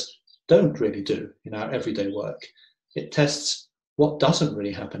most of us don't really do in our everyday work. It tests what doesn't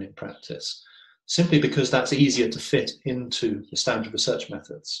really happen in practice, simply because that's easier to fit into the standard research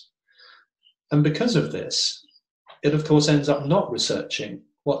methods. And because of this, it of course ends up not researching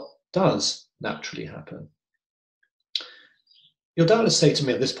what does naturally happen. You'll doubtless say to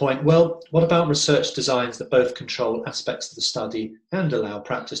me at this point, well, what about research designs that both control aspects of the study and allow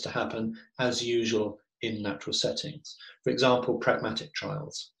practice to happen as usual in natural settings? For example, pragmatic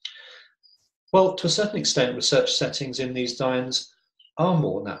trials. Well, to a certain extent, research settings in these designs are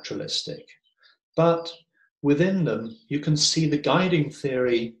more naturalistic, but within them, you can see the guiding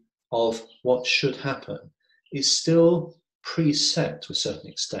theory of what should happen is still preset to a certain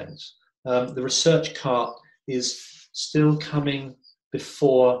extent. The research cart is still coming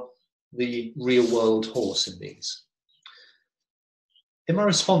before the real world horse in these. In my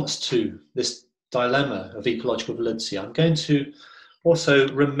response to this dilemma of ecological validity, I'm going to also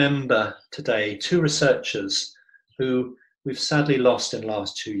remember today two researchers who we've sadly lost in the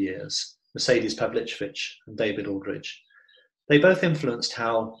last 2 years, Mercedes Pavlicevic and David Aldridge. They both influenced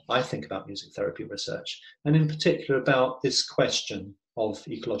how I think about music therapy research, and in particular about this question of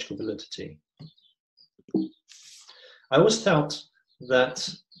ecological validity. I always felt that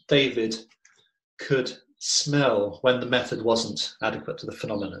David could smell when the method wasn't adequate to the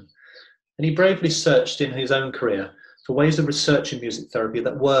phenomenon, and he bravely searched in his own career for ways of researching music therapy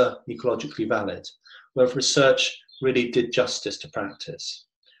that were ecologically valid, where research really did justice to practice.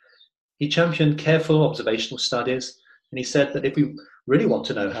 He championed careful observational studies, and he said that if we really want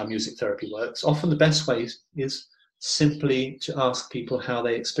to know how music therapy works, often the best way is simply to ask people how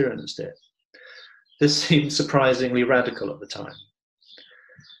they experienced it. This seemed surprisingly radical at the time.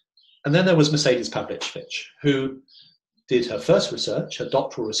 And then there was Mercedes Pavlicevic, who did her first research, her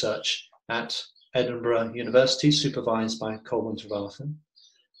doctoral research, at Edinburgh University, supervised by Cole Wintervathen.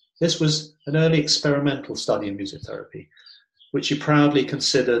 This was an early experimental study in music therapy, which she proudly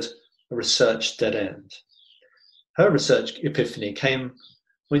considered a research dead end. Her research epiphany came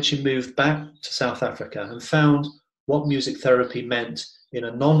when she moved back to South Africa and found what music therapy meant in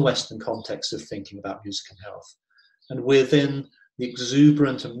a non-Western context of thinking about music and health, and within the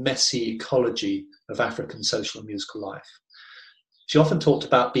exuberant and messy ecology of African social and musical life. She often talked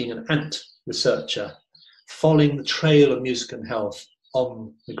about being an ant researcher, following the trail of music and health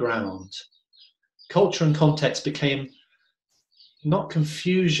on the ground. Culture and context became not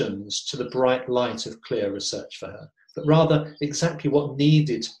confusions to the bright light of clear research for her, but rather exactly what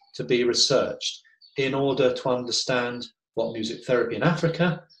needed to be researched in order to understand what music therapy in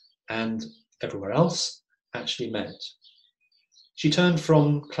Africa and everywhere else actually meant. She turned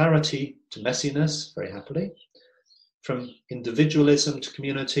from clarity to messiness very happily, from individualism to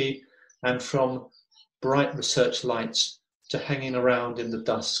community, and from bright research lights to hanging around in the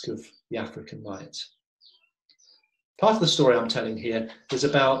dusk of the African night. Part of the story I'm telling here is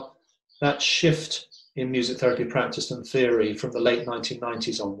about that shift in music therapy practice and theory from the late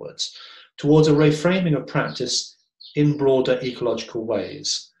 1990s onwards towards a reframing of practice in broader ecological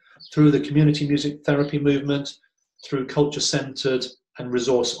ways, through the community music therapy movement, through culture-centered and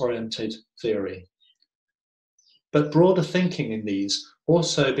resource-oriented theory. But broader thinking in these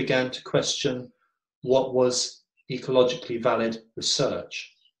also began to question what was ecologically valid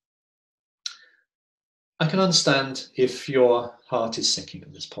research. I can understand if your heart is sinking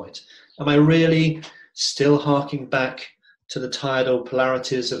at this point. Am I really still harking back to the tired old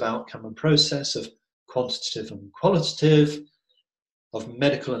polarities of outcome and process, of quantitative and qualitative, of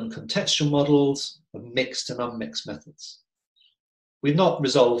medical and contextual models, of mixed and unmixed methods? We've not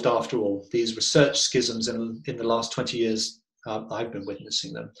resolved, after all, these research schisms in the last 20 years. I've been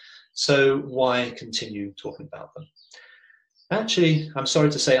witnessing them. So why continue talking about them? Actually, I'm sorry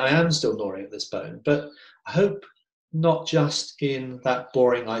to say I am still gnawing at this bone, but I hope not just in that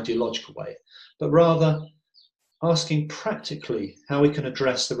boring ideological way, but rather asking practically how we can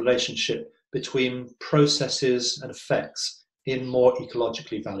address the relationship between processes and effects in more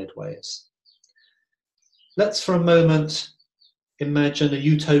ecologically valid ways. Let's for a moment imagine a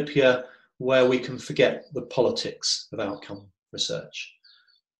utopia where we can forget the politics of outcome research.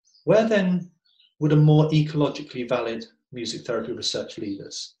 Where then would a more ecologically valid music therapy research lead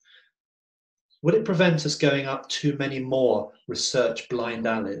us? Would it prevent us going up too many more research blind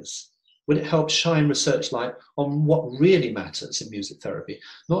alleys? Would it help shine research light on what really matters in music therapy,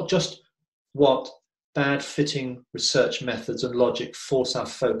 not just what bad fitting research methods and logic force our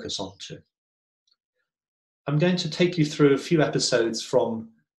focus onto? I'm going to take you through a few episodes from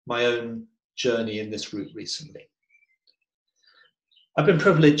my own journey in this route recently. I've been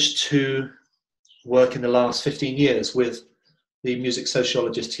privileged to work in the last 15 years with the music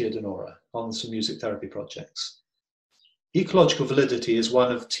sociologist Tia Denora on some music therapy projects. Ecological validity is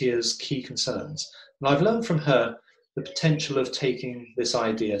one of Tia's key concerns, and I've learned from her the potential of taking this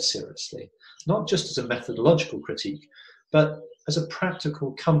idea seriously, not just as a methodological critique, but as a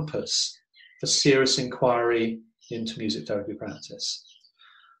practical compass for serious inquiry into music therapy practice.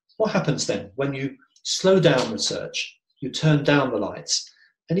 What happens then when you slow down research, you turn down the lights,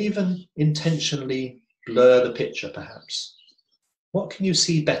 and even intentionally blur the picture perhaps? What can you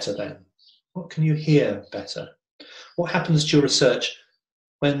see better then? What can you hear better? What happens to your research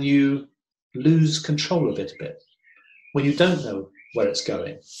when you lose control of it a bit, when you don't know where it's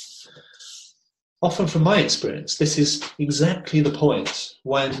going? Often from my experience, this is exactly the point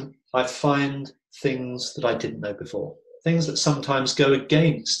when I find things that I didn't know before, things that sometimes go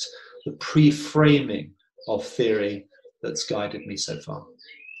against the pre-framing of theory that's guided me so far.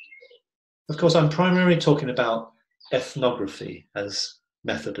 Of course, I'm primarily talking about ethnography as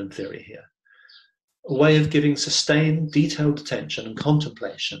method and theory here, a way of giving sustained, detailed attention and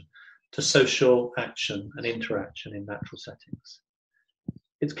contemplation to social action and interaction in natural settings.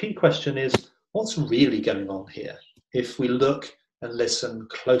 Its key question is, what's really going on here if we look and listen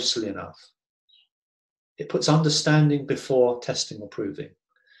closely enough? It puts understanding before testing or proving.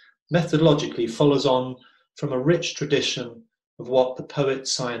 Methodologically follows on from a rich tradition of what the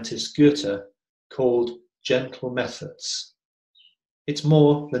poet-scientist Goethe called gentle methods. It's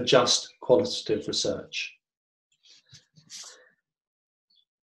more than just qualitative research.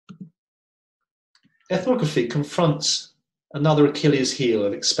 Ethnography confronts another Achilles heel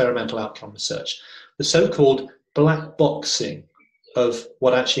of experimental outcome research, the so-called black boxing of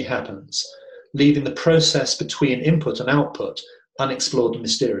what actually happens, leaving the process between input and output unexplored and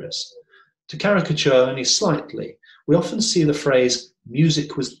mysterious. To caricature only slightly, we often see the phrase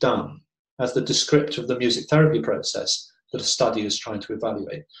 "music was done" as the descriptor of the music therapy process that a study is trying to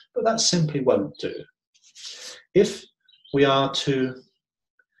evaluate, but that simply won't do. If we are to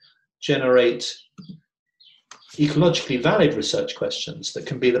generate ecologically valid research questions that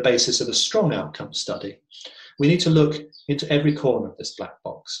can be the basis of a strong outcome study, we need to look into every corner of this black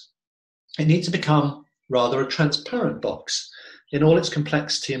box. It needs to become rather a transparent box in all its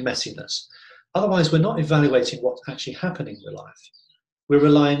complexity and messiness. Otherwise, we're not evaluating what's actually happening in real life. We're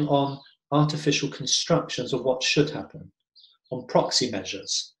relying on artificial constructions of what should happen, on proxy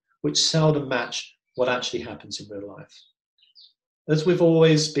measures, which seldom match what actually happens in real life. As we've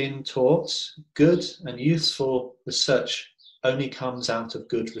always been taught, good and useful research only comes out of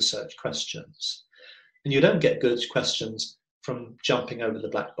good research questions. And you don't get good questions from jumping over the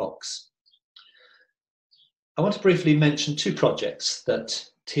black box. I want to briefly mention two projects that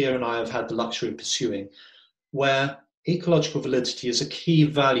Tia and I have had the luxury of pursuing, where ecological validity is a key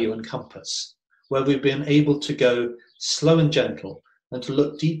value and compass, where we've been able to go slow and gentle and to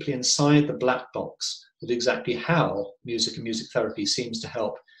look deeply inside the black box of exactly how music and music therapy seems to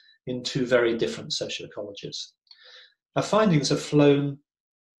help in two very different social ecologies. Our findings have flown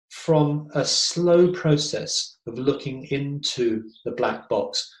from a slow process of looking into the black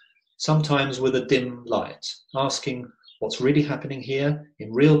box, sometimes with a dim light, asking what's really happening here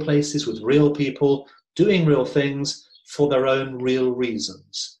in real places with real people, doing real things for their own real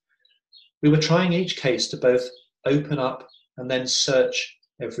reasons. We were trying each case to both open up and then search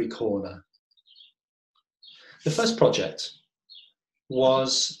every corner. The first project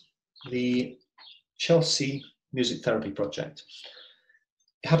was the Chelsea Music Therapy Project.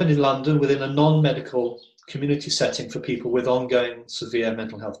 It happened in London within a non-medical community setting for people with ongoing severe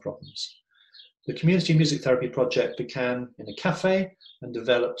mental health problems. The Community Music Therapy Project began in a cafe and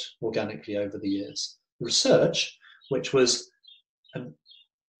developed organically over the years. The research, which was an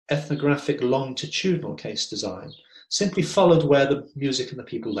ethnographic longitudinal case design, simply followed where the music and the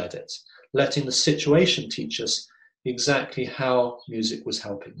people led it, letting the situation teach us exactly how music was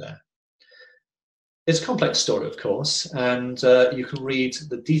helping there. It's a complex story, of course, and you can read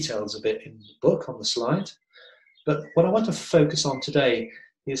the details of it in the book on the slide. But what I want to focus on today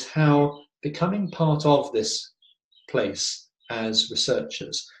is how becoming part of this place as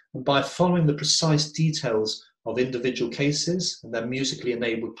researchers, and by following the precise details of individual cases and their musically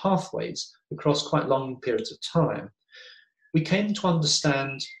enabled pathways across quite long periods of time, we came to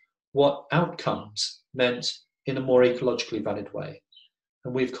understand what outcomes meant in a more ecologically valid way.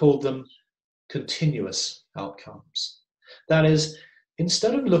 And we've called them continuous outcomes. That is,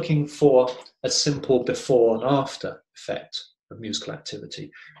 instead of looking for a simple before and after effect of musical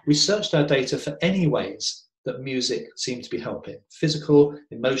activity, we searched our data for any ways that music seemed to be helping: physical,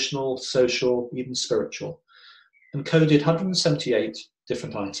 emotional, social, even spiritual, and coded 178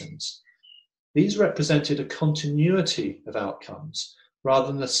 different items. These represented a continuity of outcomes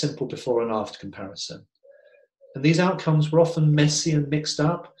rather than a simple before and after comparison. And these outcomes were often messy and mixed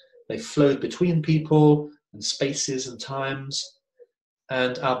up. They flowed between people and spaces and times.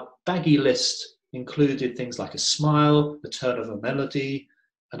 And our baggy list included things like a smile, the turn of a melody,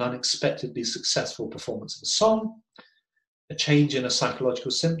 an unexpectedly successful performance of a song, a change in a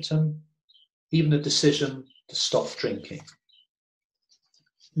psychological symptom, even a decision to stop drinking.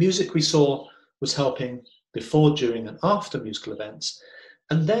 Music, we saw, was helping before, during, and after musical events,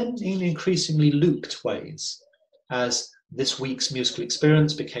 and then in increasingly looped ways, as this week's musical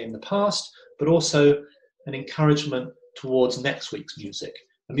experience became the past, but also an encouragement towards next week's music.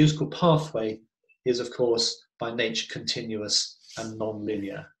 A musical pathway is, of course, by nature continuous and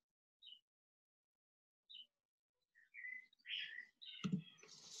non-linear.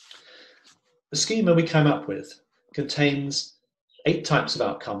 The schema we came up with contains 8 types of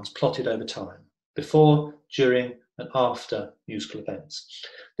outcomes plotted over time: before, during, and after musical events.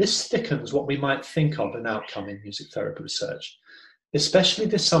 This thickens what we might think of an outcome in music therapy research, especially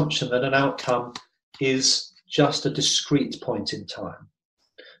the assumption that an outcome is just a discrete point in time,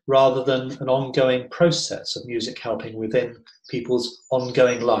 rather than an ongoing process of music helping within people's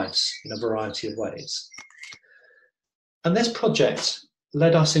ongoing lives in a variety of ways. And this project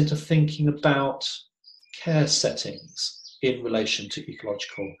led us into thinking about care settings in relation to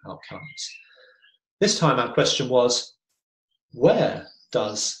ecological outcomes. This time our question was, where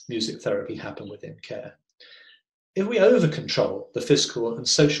does music therapy happen within care? If we over-control the physical and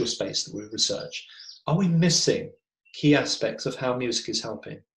social space that we research, are we missing key aspects of how music is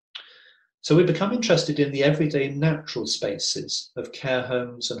helping? So we become interested in the everyday natural spaces of care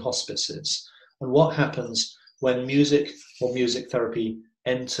homes and hospices, and what happens when music or music therapy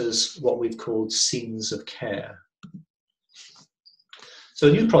enters what we've called scenes of care. So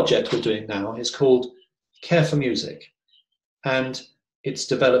a new project we're doing now is called Care for Music, and it's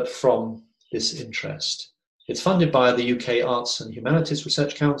developed from this interest. It's funded by the UK Arts and Humanities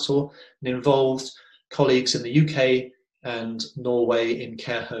Research Council and involves colleagues in the UK and Norway in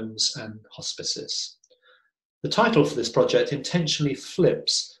care homes and hospices. The title for this project intentionally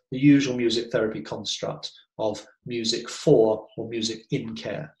flips the usual music therapy construct of music for or music in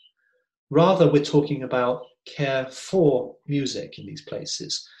care. Rather, we're talking about care for music in these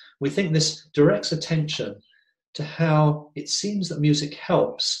places. We think this directs attention to how it seems that music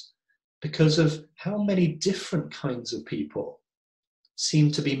helps because of how many different kinds of people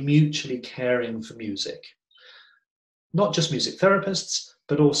seem to be mutually caring for music. Not just music therapists,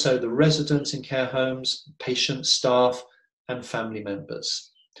 but also the residents in care homes, patients, staff, and family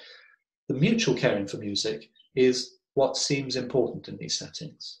members. The mutual caring for music is what seems important in these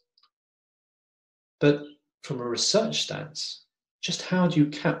settings. But from a research stance, just how do you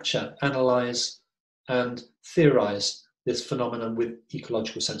capture, analyse, and theorise this phenomenon with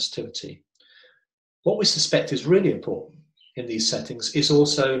ecological sensitivity? What we suspect is really important in these settings is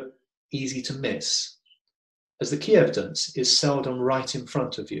also easy to miss, as the key evidence is seldom right in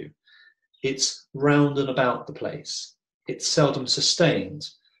front of you. It's round and about the place. It's seldom sustained,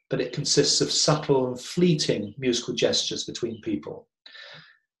 but it consists of subtle and fleeting musical gestures between people.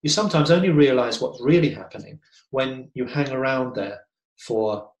 You sometimes only realise what's really happening when you hang around there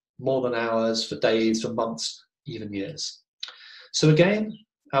for more than hours, for days, for months, even years. So again,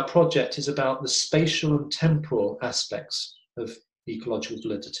 our project is about the spatial and temporal aspects of ecological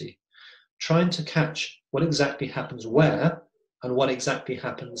validity, trying to catch what exactly happens where and what exactly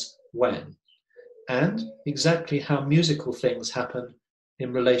happens when, and exactly how musical things happen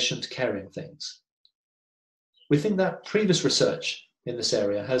in relation to caring things. We think that previous research in this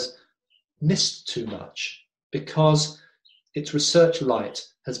area has missed too much because its research light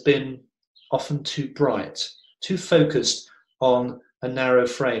has been often too bright, too focused on a narrow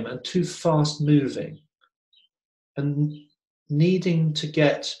frame and too fast moving, and needing to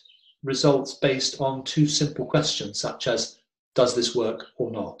get results based on two simple questions such as, does this work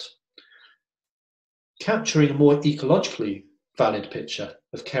or not? capturing a more ecologically valid picture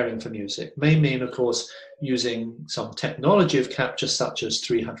of caring for music may mean, of course, using some technology of capture such as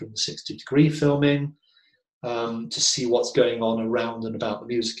 360-degree filming to see what's going on around and about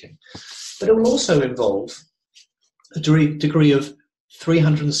the musicking. But it will also involve a degree of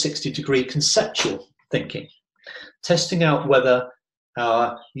 360-degree conceptual thinking, testing out whether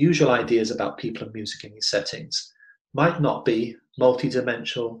our usual ideas about people and music in these settings might not be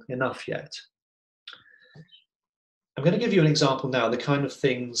multidimensional enough yet. I'm going to give you an example now, the kind of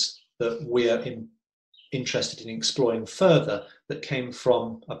things that we're interested in exploring further that came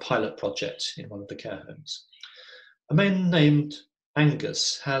from a pilot project in one of the care homes. A man named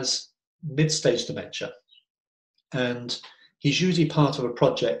Angus has mid-stage dementia, and he's usually part of a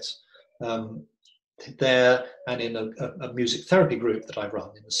project there and in a music therapy group that I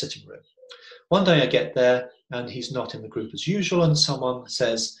run in the sitting room. One day I get there and he's not in the group as usual, and someone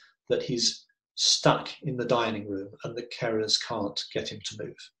says that he's stuck in the dining room and the carers can't get him to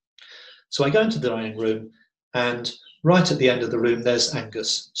move. So I go into the dining room, and right at the end of the room there's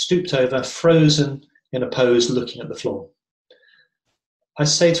Angus, stooped over, frozen in a pose, looking at the floor. I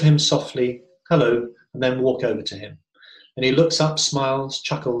say to him softly, "Hello," and then walk over to him. And he looks up, smiles,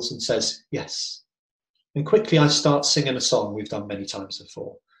 chuckles, and says, "Yes." And quickly I start singing a song we've done many times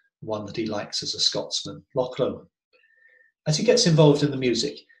before, one that he likes as a Scotsman, Loch Lomond. As he gets involved in the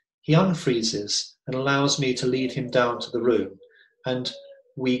music, he unfreezes and allows me to lead him down to the room, and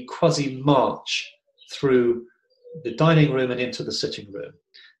we quasi-march through the dining room and into the sitting room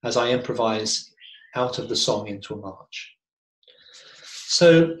as I improvise out of the song into a march.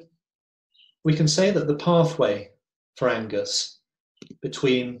 So we can say that the pathway for Angus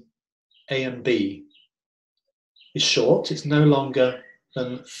between A and B is short. It's no longer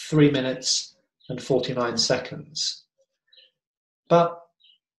than 3 minutes and 49 seconds. But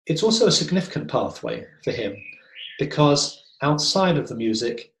it's also a significant pathway for him, because outside of the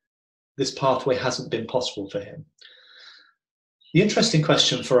music, this pathway hasn't been possible for him. The interesting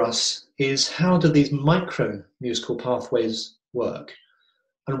question for us is, how do these micro musical pathways work?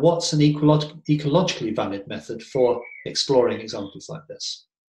 And what's an ecologically valid method for exploring examples like this?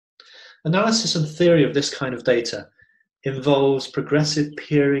 Analysis and theory of this kind of data involves progressive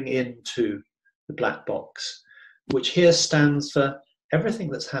peering into the black box, which here stands for everything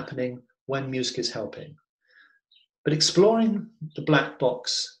that's happening when music is helping. But exploring the black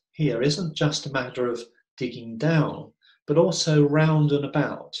box here isn't just a matter of digging down, but also round and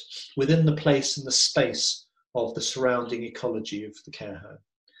about, within the place and the space of the surrounding ecology of the care home.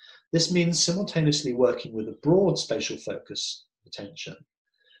 This means simultaneously working with a broad spatial focus of attention,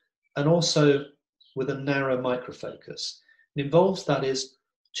 and also with a narrow microfocus. It involves, that is,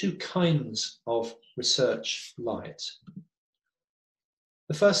 two kinds of research light.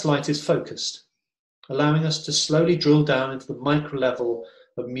 The first light is focused, allowing us to slowly drill down into the micro level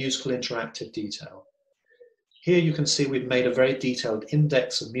of musical interactive detail. Here you can see we've made a very detailed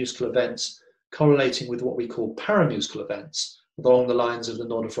index of musical events correlating with what we call paramusical events, along the lines of the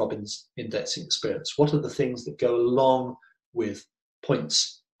Nordoff-Robbins indexing experience. What are the things that go along with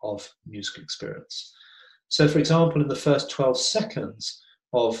points of musical experience? So, for example, in the first 12 seconds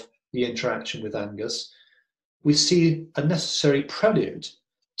of the interaction with Angus, we see a necessary prelude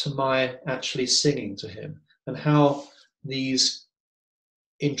to my actually singing to him, and how these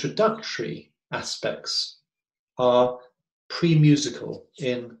introductory aspects are pre-musical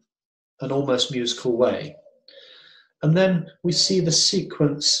in an almost musical way. And then we see the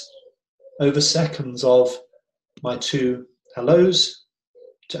sequence over seconds of my two hellos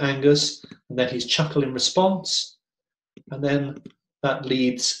to Angus, and then his chuckle in response, and then that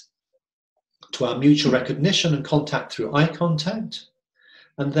leads to our mutual recognition and contact through eye contact,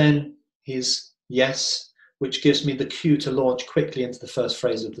 and then his yes, which gives me the cue to launch quickly into the first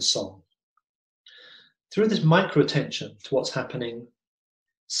phrase of the song. Through this micro attention to what's happening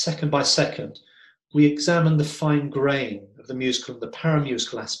second by second, we examine the fine grain of the musical and the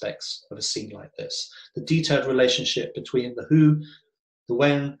paramusical aspects of a scene like this, the detailed relationship between the who, the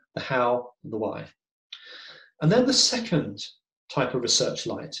when, the how, and the why. And then the second type of research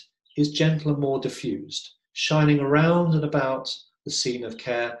light is gentle and more diffused, shining around and about the scene of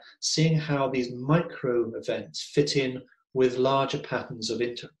care, seeing how these micro events fit in with larger patterns of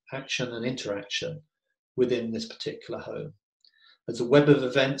action and interaction within this particular home. As the web of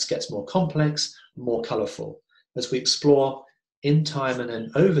events gets more complex and more colourful, as we explore in time and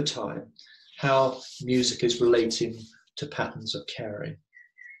then over time how music is relating to patterns of caring.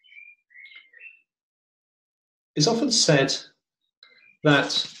 It's often said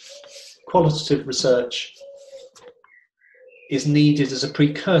that qualitative research is needed as a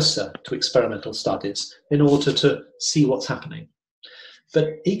precursor to experimental studies in order to see what's happening.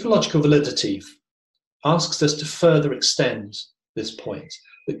 But ecological validity asks us to further extend this point,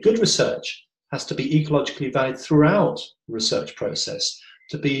 that good research has to be ecologically valid throughout the research process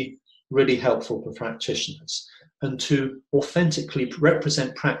to be really helpful for practitioners and to authentically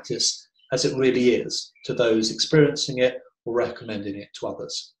represent practice as it really is to those experiencing it or recommending it to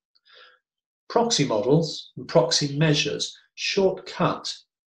others. Proxy models and proxy measures shortcut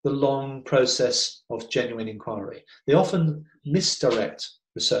the long process of genuine inquiry. They often misdirect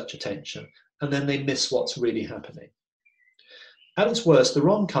research attention and then they miss what's really happening. At its worst, the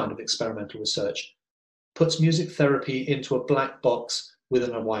wrong kind of experimental research puts music therapy into a black box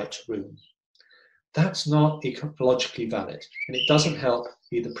within a white room. That's not ecologically valid, and it doesn't help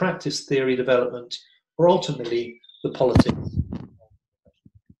either practice theory development or ultimately the politics.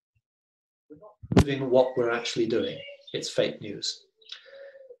 We're not proving what we're actually doing. It's fake news.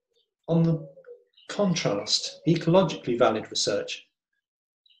 On the contrast, ecologically valid research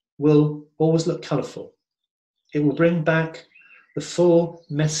will always look colourful. It will bring back the full,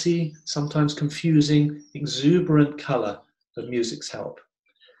 messy, sometimes confusing, exuberant colour of music's help.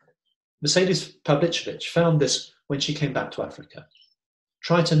 Mercedes Pavlicevic found this when she came back to Africa.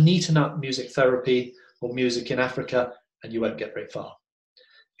 Try to neaten up music therapy or music in Africa and you won't get very far.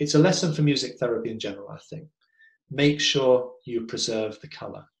 It's a lesson for music therapy in general, I think. Make sure you preserve the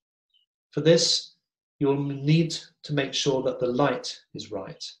colour. For this, you'll need to make sure that the light is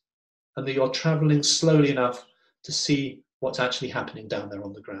right and that you're travelling slowly enough to see what's actually happening down there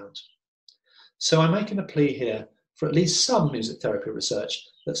on the ground. So I'm making a plea here for at least some music therapy research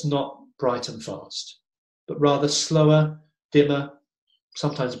that's not bright and fast, but rather slower, dimmer,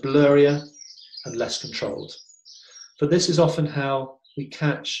 sometimes blurrier, and less controlled. For this is often how we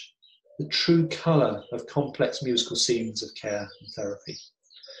catch the true colour of complex musical scenes of care and therapy.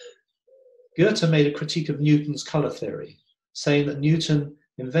 Goethe made a critique of Newton's colour theory, saying that Newton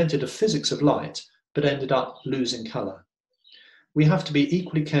invented a physics of light, but ended up losing colour. We have to be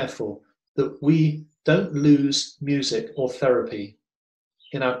equally careful that we don't lose music or therapy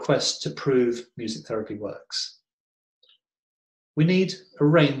in our quest to prove music therapy works. We need a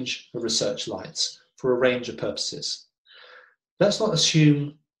range of research lights for a range of purposes. Let's not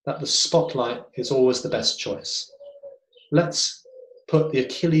assume that the spotlight is always the best choice. Let's put the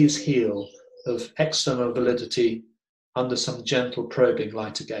Achilles heel of external validity under some gentle probing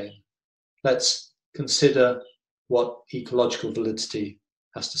light again. Let's consider what ecological validity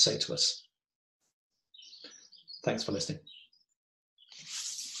has to say to us. Thanks for listening.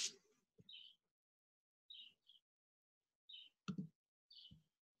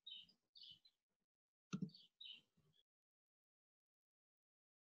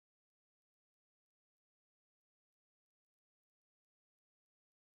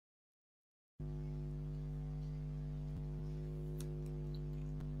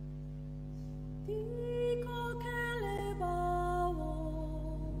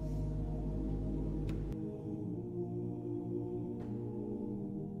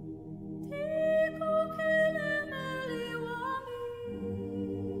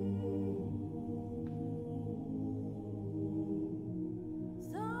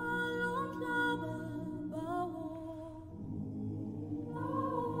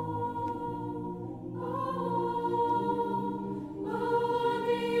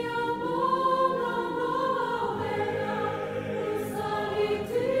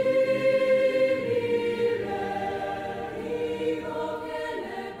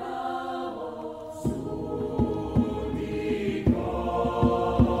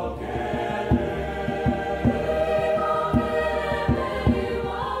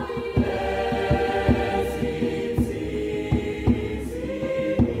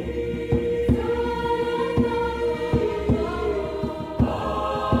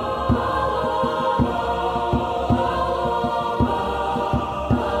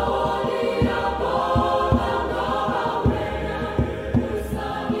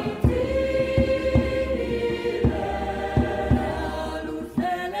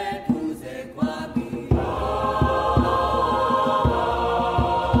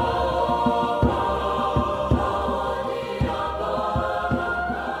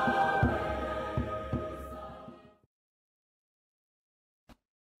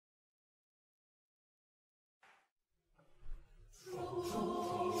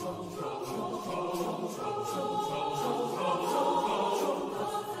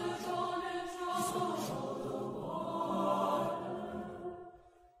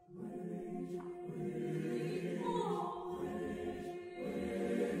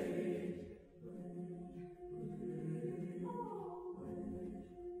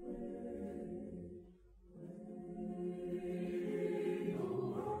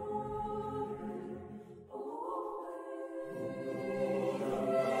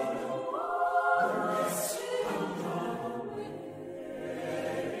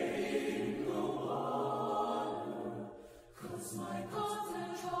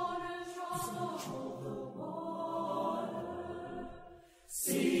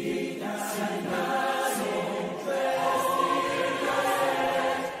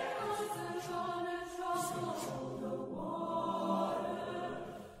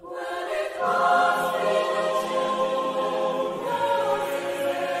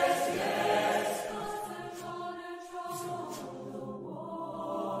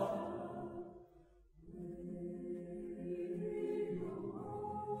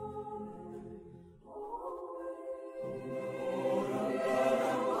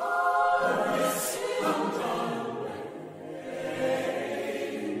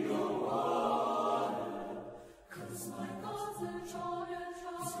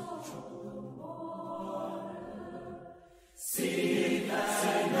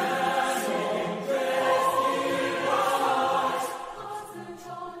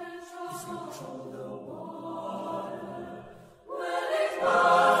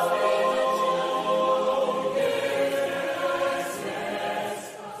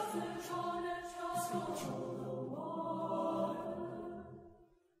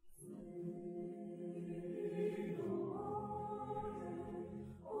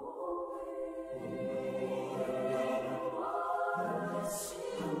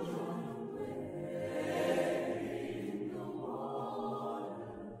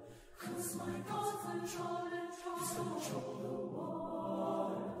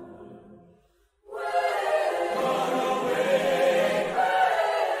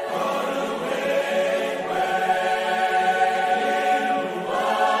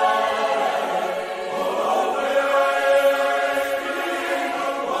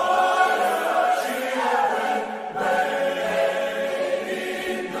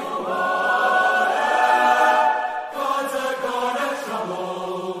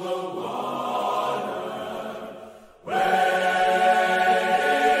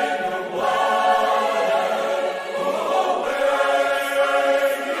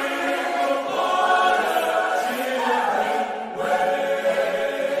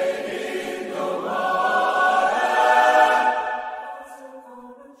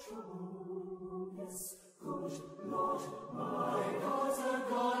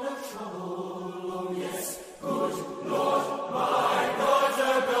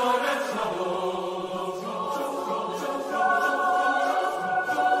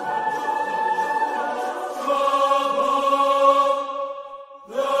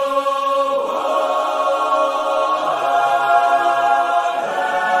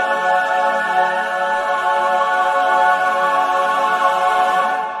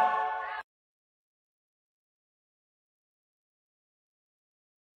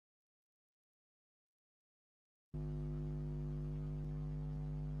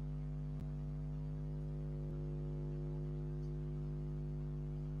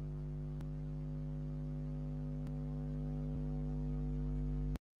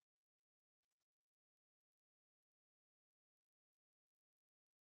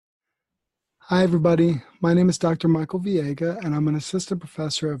 Hi, everybody. My name is Dr. Michael Viega, and I'm an assistant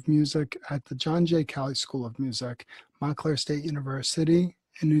professor of music at the John J. Calley School of Music, Montclair State University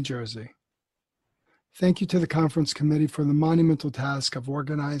in New Jersey. Thank you to the conference committee for the monumental task of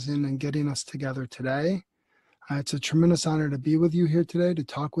organizing and getting us together today. It's a tremendous honor to be with you here today to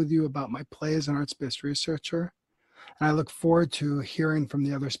talk with you about my play as an arts-based researcher. And I look forward to hearing from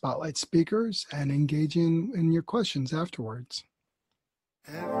the other Spotlight speakers and engaging in your questions afterwards.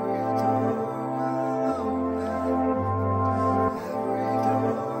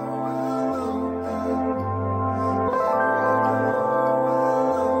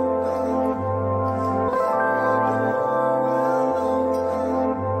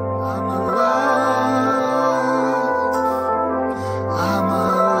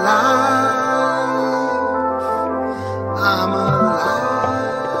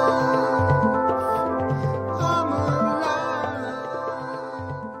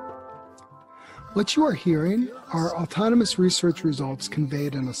 What you are hearing are autonomous research results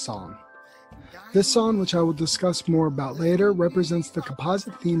conveyed in a song. This song, which I will discuss more about later, represents the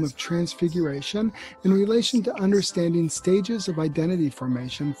composite theme of transfiguration in relation to understanding stages of identity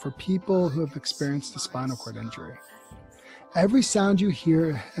formation for people who have experienced a spinal cord injury. Every sound you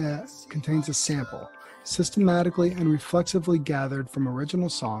hear contains a sample, systematically and reflexively gathered from original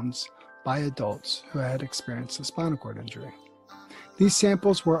songs by adults who had experienced a spinal cord injury. These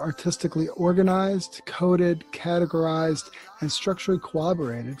samples were artistically organized, coded, categorized, and structurally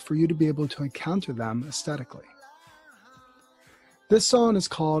corroborated for you to be able to encounter them aesthetically. This song is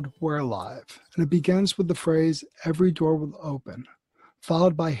called We're Alive, and it begins with the phrase, "Every door will open,"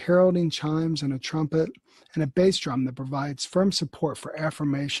 followed by heralding chimes and a trumpet, and a bass drum that provides firm support for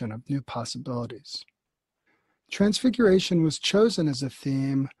affirmation of new possibilities. Transfiguration was chosen as a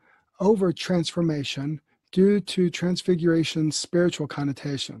theme over transformation due to transfiguration's spiritual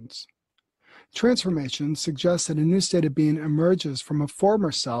connotations. Transformation suggests that a new state of being emerges from a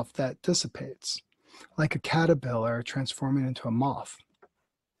former self that dissipates, like a caterpillar transforming into a moth.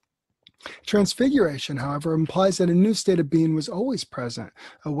 Transfiguration, however, implies that a new state of being was always present,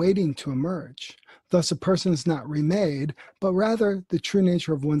 awaiting to emerge. Thus, a person is not remade, but rather the true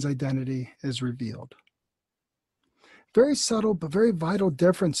nature of one's identity is revealed. Very subtle but very vital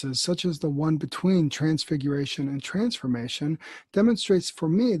differences, such as the one between transfiguration and transformation, demonstrates for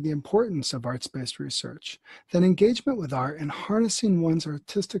me the importance of arts-based research. That engagement with art and harnessing one's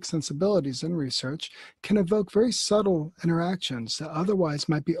artistic sensibilities in research can evoke very subtle interactions that otherwise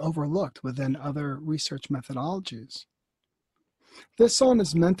might be overlooked within other research methodologies. This song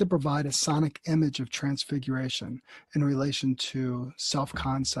is meant to provide a sonic image of transfiguration in relation to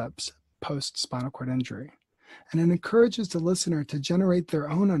self-concepts post-spinal cord injury, and it encourages the listener to generate their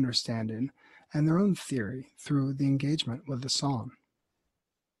own understanding and their own theory through the engagement with the song.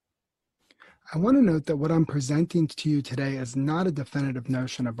 I want to note that what I'm presenting to you today is not a definitive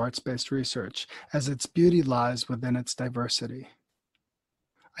notion of arts-based research, as its beauty lies within its diversity.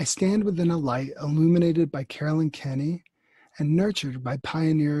 I stand within a light illuminated by Carolyn Kenny and nurtured by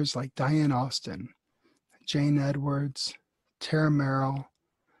pioneers like Diane Austin, Jane Edwards, Tara Merrill,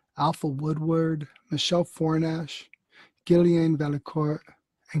 Alpha Woodward, Michelle Fornash, Gillian Valicourt,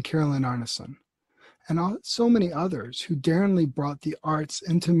 and Carolyn Arneson, and so many others who daringly brought the arts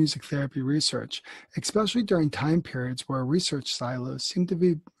into music therapy research, especially during time periods where research silos seem to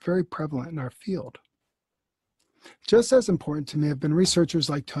be very prevalent in our field. Just as important to me have been researchers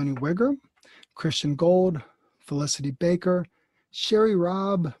like Tony Wigram, Christian Gold, Felicity Baker, Sherry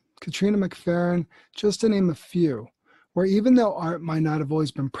Robb, Katrina McFerrin, just to name a few, where even though art might not have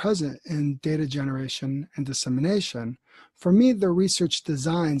always been present in data generation and dissemination, for me, their research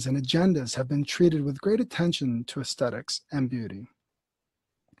designs and agendas have been treated with great attention to aesthetics and beauty.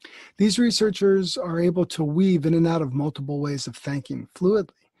 These researchers are able to weave in and out of multiple ways of thinking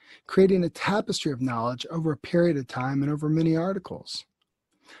fluidly, creating a tapestry of knowledge over a period of time and over many articles.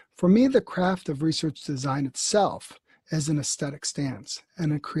 For me, the craft of research design itself is an aesthetic stance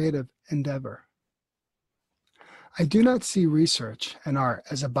and a creative endeavor. I do not see research and art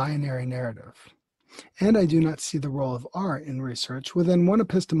as a binary narrative, and I do not see the role of art in research within one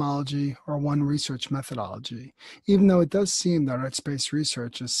epistemology or one research methodology, even though it does seem that arts-based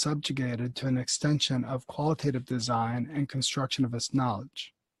research is subjugated to an extension of qualitative design and constructionist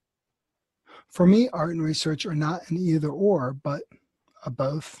knowledge. For me, art and research are not an either-or, but a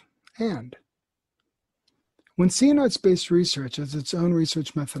both and. When seeing arts-based research as its own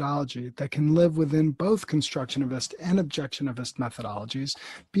research methodology that can live within both constructionist and objectionist methodologies,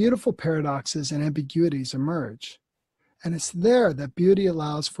 beautiful paradoxes and ambiguities emerge. And it's there that beauty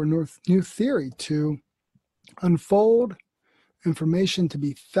allows for new theory to unfold, information to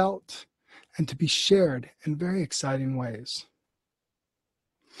be felt, and to be shared in very exciting ways.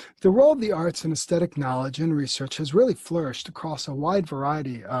 The role of the arts in aesthetic knowledge and research has really flourished across a wide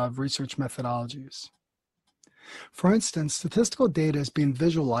variety of research methodologies. For instance, statistical data is being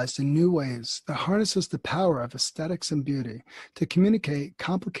visualized in new ways that harnesses the power of aesthetics and beauty to communicate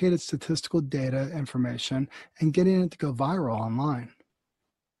complicated statistical data information and getting it to go viral online.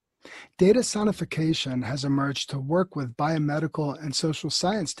 Data sonification has emerged to work with biomedical and social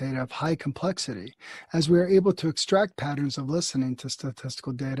science data of high complexity, as we are able to extract patterns of listening to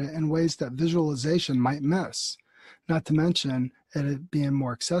statistical data in ways that visualization might miss, not to mention it being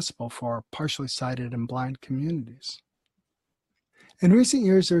more accessible for partially sighted and blind communities. In recent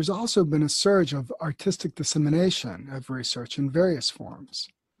years, there's also been a surge of artistic dissemination of research in various forms.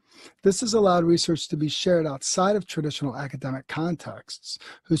 This has allowed research to be shared outside of traditional academic contexts,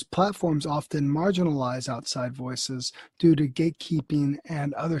 whose platforms often marginalize outside voices due to gatekeeping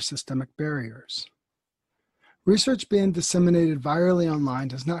and other systemic barriers. Research being disseminated virally online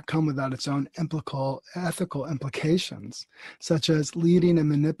does not come without its own ethical implications, such as leading and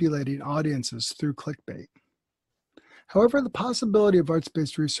manipulating audiences through clickbait. However, the possibility of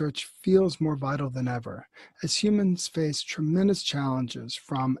arts-based research feels more vital than ever, as humans face tremendous challenges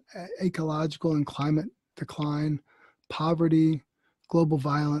from ecological and climate decline, poverty, global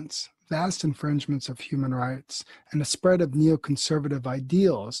violence, vast infringements of human rights, and a spread of neoconservative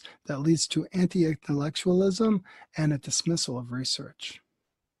ideals that leads to anti-intellectualism and a dismissal of research.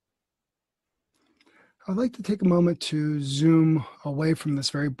 I'd like to take a moment to zoom away from this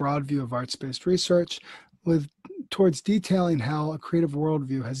very broad view of arts-based research towards detailing how a creative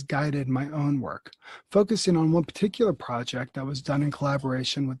worldview has guided my own work, focusing on one particular project that was done in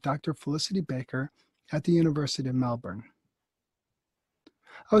collaboration with Dr. Felicity Baker at the University of Melbourne.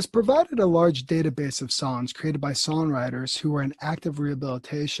 I was provided a large database of songs created by songwriters who were in active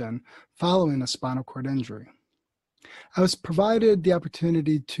rehabilitation following a spinal cord injury. I was provided the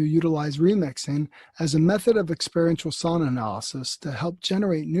opportunity to utilize remixing as a method of experiential song analysis to help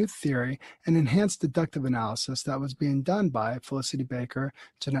generate new theory and enhance deductive analysis that was being done by Felicity Baker,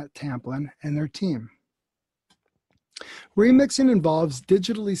 Jeanette Tamplin, and their team. Remixing involves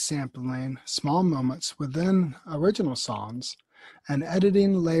digitally sampling small moments within original songs and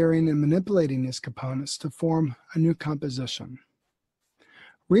editing, layering, and manipulating these components to form a new composition.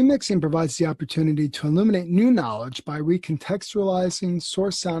 Remixing provides the opportunity to illuminate new knowledge by recontextualizing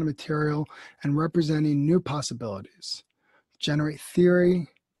source sound material and representing new possibilities, generate theory,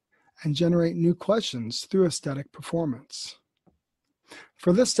 and generate new questions through aesthetic performance.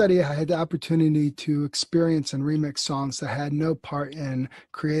 For this study, I had the opportunity to experience and remix songs that I had no part in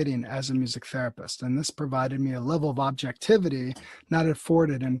creating as a music therapist, and this provided me a level of objectivity not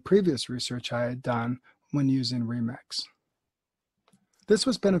afforded in previous research I had done when using remix. This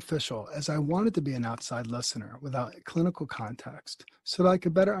was beneficial as I wanted to be an outside listener without clinical context so that I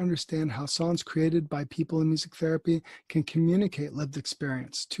could better understand how songs created by people in music therapy can communicate lived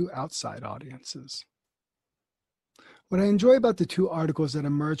experience to outside audiences. What I enjoy about the two articles that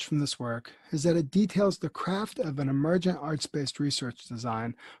emerged from this work is that it details the craft of an emergent arts-based research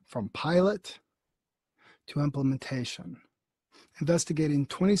design from pilot to implementation, investigating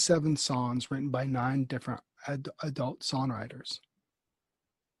 27 songs written by 9 different adult songwriters.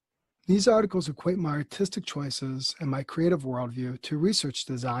 These articles equate my artistic choices and my creative worldview to research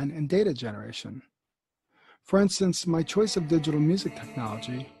design and data generation. For instance, my choice of digital music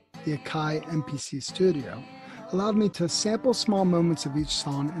technology, the Akai MPC Studio, allowed me to sample small moments of each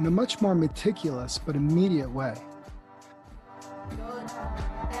song in a much more meticulous but immediate way.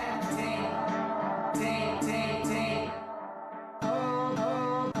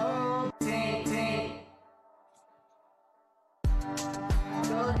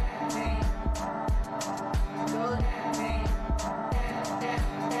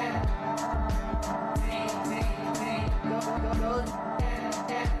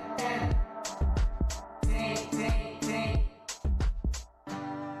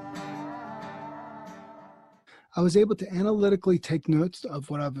 I was able to analytically take notes of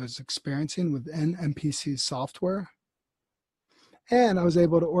what I was experiencing within MPC's software, and I was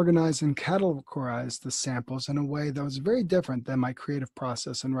able to organize and categorize the samples in a way that was very different than my creative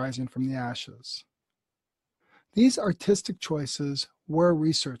process in Rising from the Ashes. These artistic choices were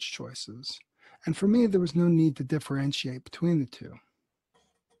research choices, and for me, there was no need to differentiate between the two.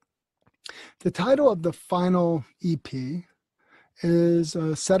 The title of the final EP is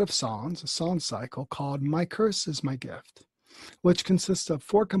a set of songs, a song cycle called My Curse is My Gift, which consists of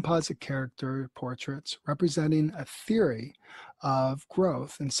 4 composite character portraits representing a theory of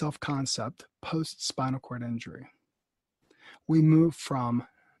growth and self-concept post-spinal cord injury. We move from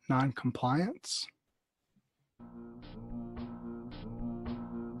non-compliance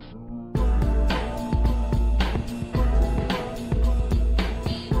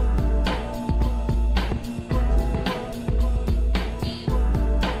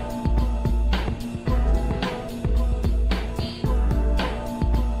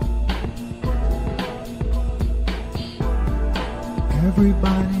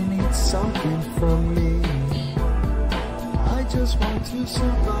Everybody needs something from me. I just want to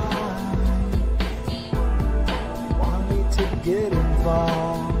survive. Want me to get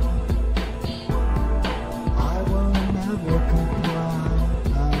involved. I will never comply.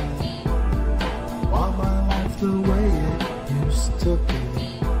 Want my life the way it used to be.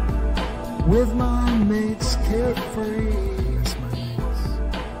 With my mates carefree.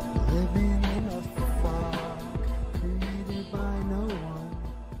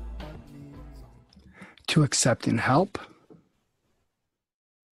 To accepting help.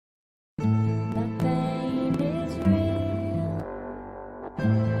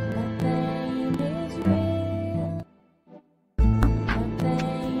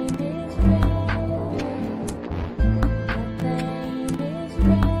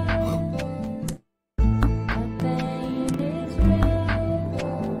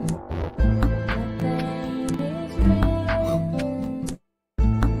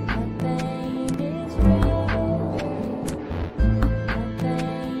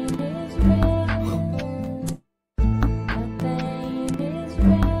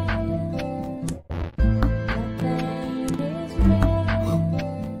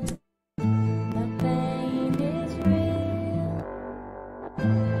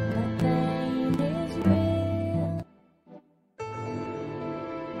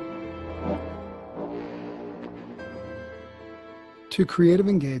 To creative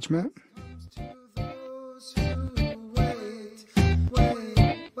engagement.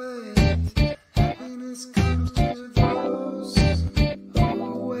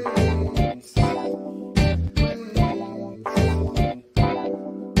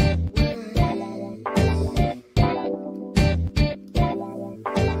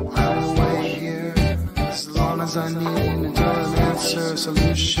 I need answer,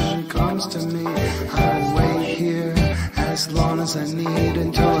 solution comes to me. I will wait here as long as I need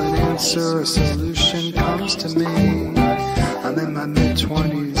until an answer, a solution comes to me. I'm in my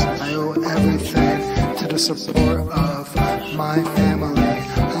mid-20s, I owe everything to the support of my family.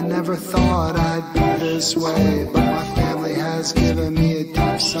 I never thought I'd be this way, but my family has given me a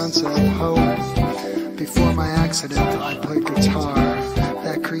deep sense of hope. Before my accident, I played guitar.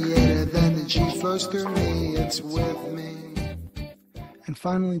 That creative energy flows through me, it's with me. And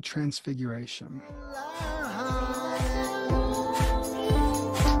finally, transfiguration.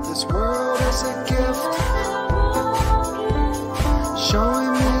 This world is a gift,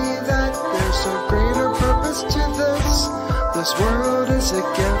 showing me that there's a greater purpose to this. This world is a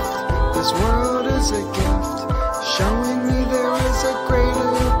gift, this world is a gift, showing me there is a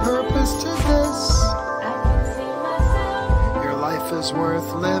greater purpose to this. Your life is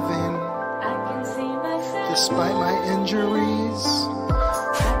worth living, despite my injuries.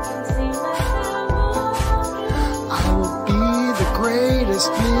 I will be the greatest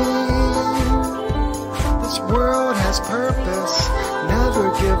me. This world has purpose,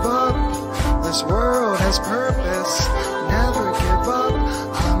 never give up. This world has purpose, never give up.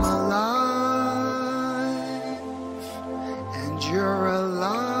 I'm alive, and you're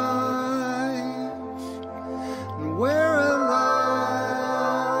alive, and we're alive.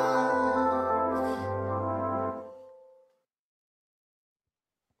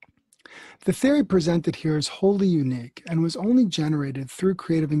 The theory presented here is wholly unique and was only generated through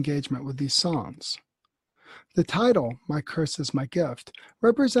creative engagement with these songs. The title, My Curse is My Gift,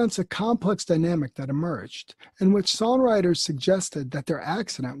 represents a complex dynamic that emerged, in which songwriters suggested that their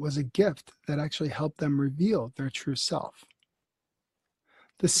accident was a gift that actually helped them reveal their true self.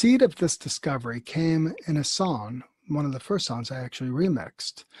 The seed of this discovery came in a song, one of the first songs I actually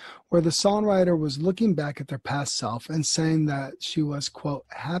remixed, where the songwriter was looking back at their past self and saying that she was, quote,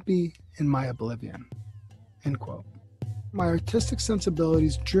 happy in my oblivion, end quote. My artistic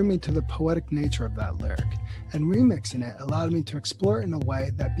sensibilities drew me to the poetic nature of that lyric, and remixing it allowed me to explore it in a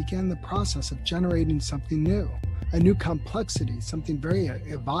way that began the process of generating something new, a new complexity, something very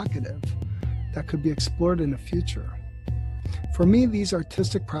evocative that could be explored in the future. For me, these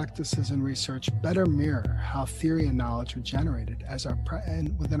artistic practices and research better mirror how theory and knowledge are generated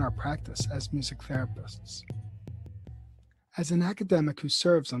within our practice as music therapists. As an academic who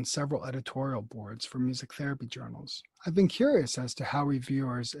serves on several editorial boards for music therapy journals, I've been curious as to how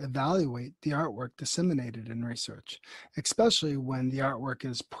reviewers evaluate the artwork disseminated in research, especially when the artwork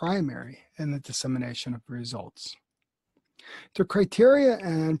is primary in the dissemination of results. The criteria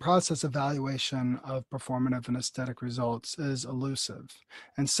and process evaluation of performative and aesthetic results is elusive,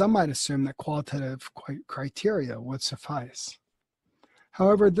 and some might assume that qualitative criteria would suffice.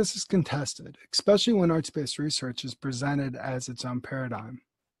 However, this is contested, especially when arts-based research is presented as its own paradigm.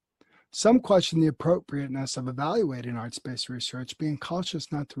 Some question the appropriateness of evaluating arts-based research, being cautious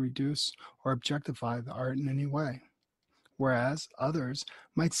not to reduce or objectify the art in any way, whereas others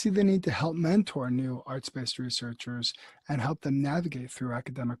might see the need to help mentor new arts-based researchers and help them navigate through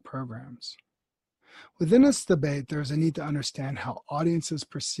academic programs. Within this debate, there is a need to understand how audiences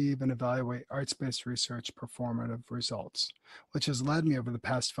perceive and evaluate arts-based research performative results, which has led me over the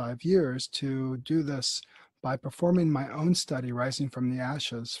past 5 years to do this by performing my own study, Rising from the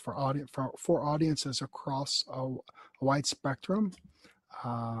Ashes, for audiences across a wide spectrum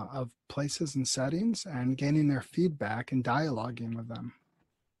of places and settings, and gaining their feedback and dialoguing with them.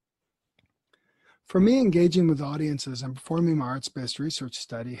 For me, engaging with audiences and performing my arts-based research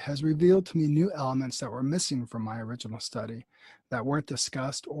study has revealed to me new elements that were missing from my original study, that weren't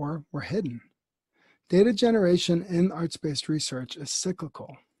discussed or were hidden. Data generation in arts-based research is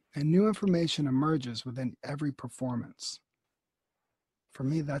cyclical, and new information emerges within every performance. For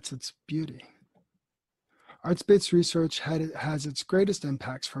me, that's its beauty. Arts-based research has its greatest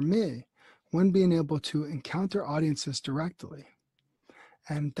impacts for me when being able to encounter audiences directly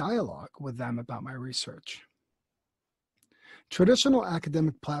and dialogue with them about my research. Traditional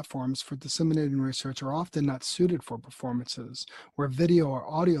academic platforms for disseminating research are often not suited for performances where video or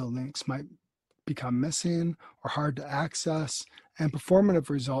audio links might become missing or hard to access, and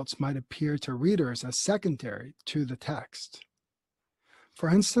performative results might appear to readers as secondary to the text. For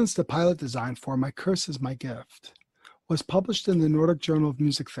instance, the pilot design for My Curse is My Gift was published in the Nordic Journal of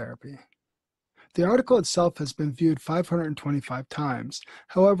Music Therapy. The article itself has been viewed 525 times.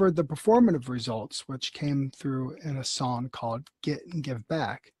 However, the performative results, which came through in a song called Get and Give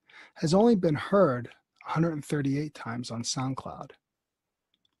Back, has only been heard 138 times on SoundCloud.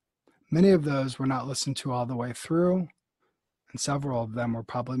 Many of those were not listened to all the way through, and several of them were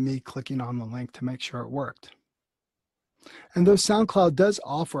probably me clicking on the link to make sure it worked. And though SoundCloud does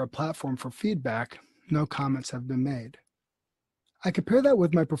offer a platform for feedback, no comments have been made. I compare that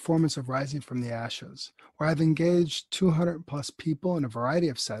with my performance of Rising from the Ashes, where I've engaged 200 plus people in a variety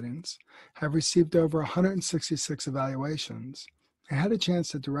of settings, have received over 166 evaluations, and had a chance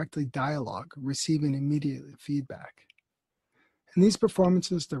to directly dialogue, receiving immediate feedback. In these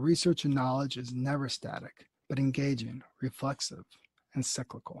performances, the research and knowledge is never static, but engaging, reflexive, and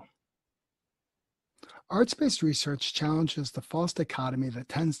cyclical. Arts-based research challenges the false dichotomy that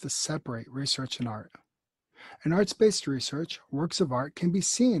tends to separate research and art. In arts-based research, works of art can be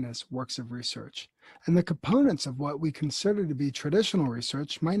seen as works of research, and the components of what we consider to be traditional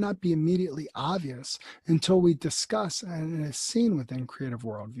research might not be immediately obvious until we discuss and it is seen within creative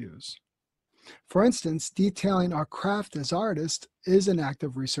worldviews. For instance, detailing our craft as artists is an act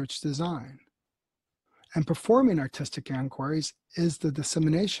of research design, and performing artistic inquiries is the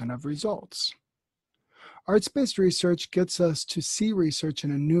dissemination of results. Arts-based research gets us to see research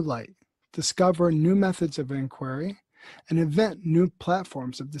in a new light, discover new methods of inquiry, and invent new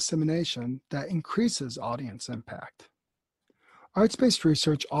platforms of dissemination that increases audience impact. Arts-based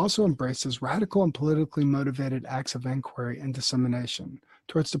research also embraces radical and politically motivated acts of inquiry and dissemination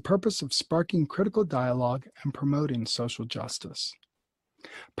towards the purpose of sparking critical dialogue and promoting social justice.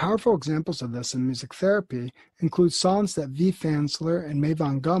 Powerful examples of this in music therapy include songs that V. Fansler and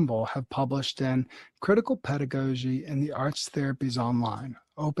Mayvon Gumbel have published in Critical Pedagogy in the Arts Therapies Online,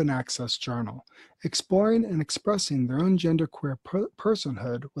 open access journal, exploring and expressing their own genderqueer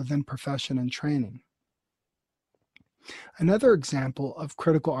personhood within profession and training. Another example of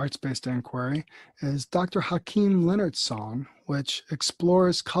critical arts-based inquiry is Dr. Hakeem Leonard's song, which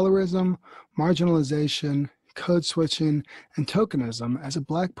explores colorism, marginalization, code switching, and tokenism as a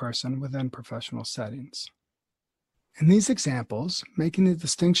Black person within professional settings. In these examples, making the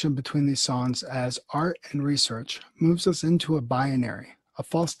distinction between these songs as art and research moves us into a binary, a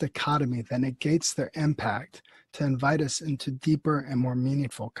false dichotomy that negates their impact to invite us into deeper and more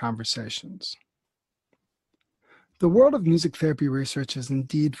meaningful conversations. The world of music therapy research is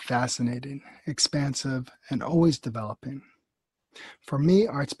indeed fascinating, expansive, and always developing. For me,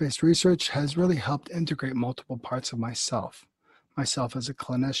 arts-based research has really helped integrate multiple parts of myself as a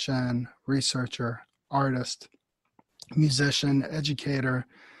clinician, researcher, artist, musician, educator,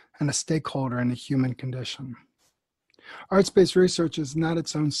 and a stakeholder in the human condition. Arts-based research is not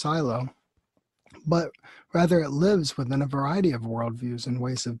its own silo, but rather it lives within a variety of worldviews and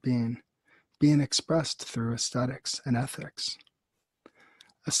ways of being expressed through aesthetics and ethics.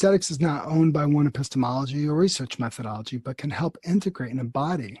 Aesthetics is not owned by one epistemology or research methodology, but can help integrate and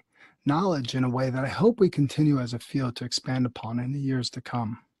embody knowledge in a way that I hope we continue as a field to expand upon in the years to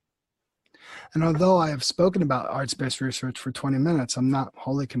come. And although I have spoken about arts-based research for 20 minutes, I'm not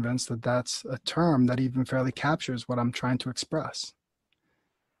wholly convinced that that's a term that even fairly captures what I'm trying to express.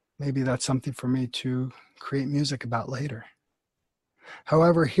 Maybe that's something for me to create music about later.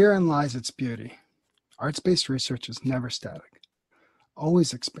 However, herein lies its beauty. Arts-based research is never static,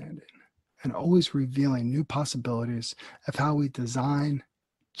 always expanding, and always revealing new possibilities of how we design,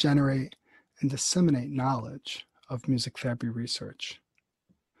 generate, and disseminate knowledge of music therapy research.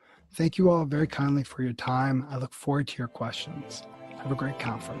 Thank you all very kindly for your time. I look forward to your questions. Have a great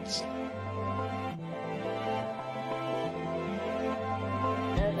conference.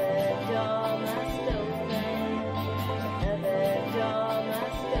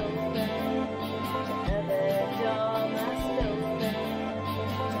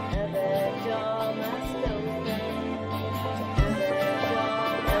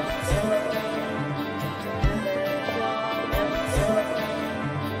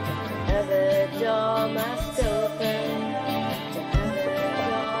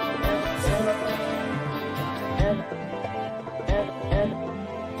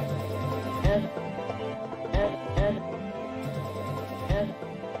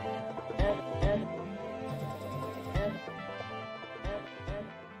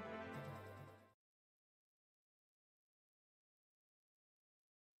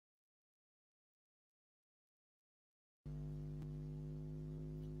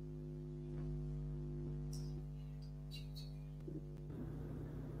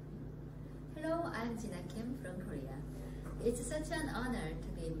 Hello, I'm Jina Kim from Korea. It's such an honor to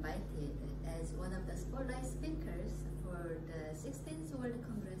be invited as one of the spotlight speakers for the 16th World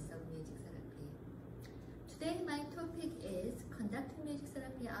Congress of Music Therapy. Today my topic is conducting music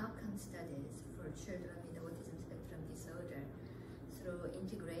therapy outcome studies for children with autism spectrum disorder through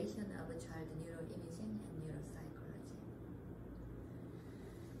integration of child neuroimaging and neuropsychology.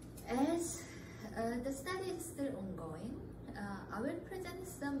 As the study is still ongoing, I will present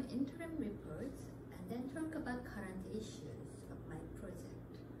some interim reports and then talk about current issues of my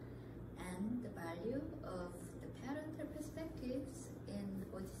project and the value of the parental perspectives in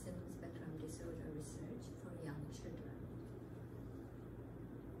autism spectrum disorder research for young children.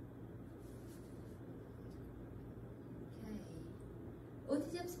 Okay.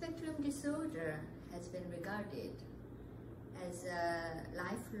 Autism spectrum disorder has been regarded as a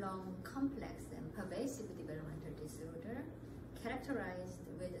lifelong, complex and pervasive developmental disorder characterized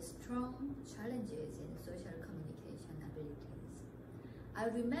with strong challenges in social communication abilities. I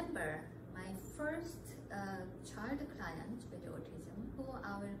remember my first child client with autism, who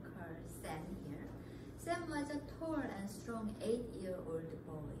I will call Sam here. Sam was a tall and strong 8-year-old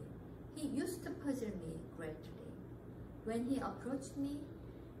boy. He used to puzzle me greatly. When he approached me,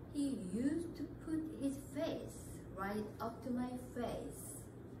 he used to put his face right up to my face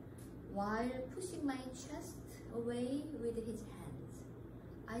while pushing my chest away with his hands.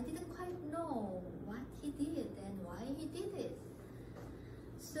 I didn't quite know what he did and why he did it.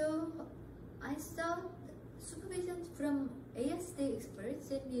 So I sought supervision from ASD experts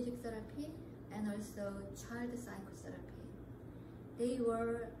in music therapy and also child psychotherapy. They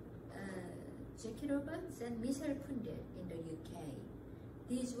were Jackie Roberts and Michelle Pundit in the UK.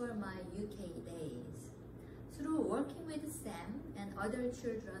 These were my UK days. Through working with Sam and other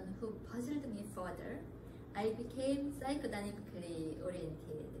children who puzzled me further, I became psychodynamically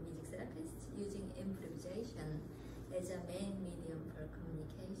oriented music therapist using improvisation as a main medium for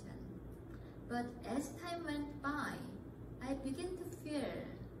communication. But as time went by, I began to fear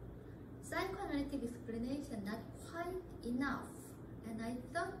psychoanalytic explanation not quite enough, and I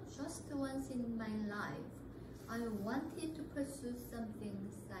thought just once in my life I wanted to pursue something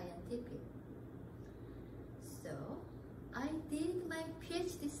scientific. So I did my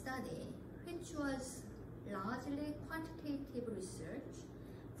PhD study, which was largely quantitative research,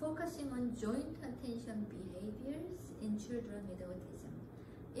 focusing on joint attention behaviors in children with autism.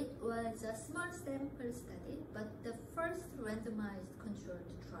 It was a small sample study, but the first randomized controlled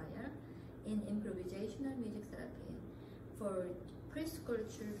trial in improvisational music therapy for preschool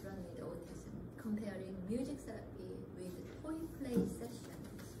children with autism, comparing music therapy with toy play sessions.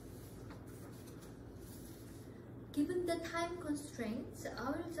 Given the time constraints,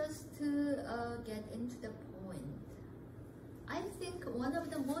 I will just get into the point. I think one of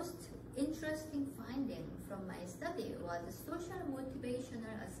the most interesting findings from my study was the social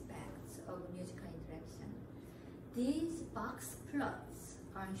motivational aspects of musical interaction. These box plots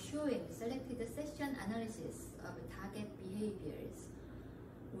are showing selected session analysis of target behaviors,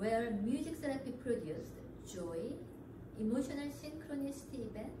 where music therapy produced joy, emotional synchronicity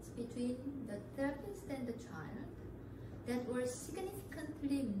events between the therapist and the child that were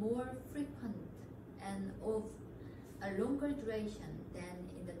significantly more frequent and of a longer duration than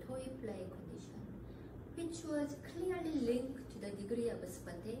in the toy play condition, which was clearly linked to the degree of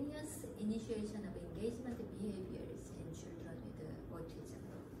spontaneous initiation of engagement behaviors in children with autism.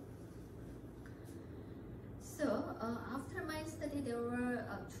 So after my study, there were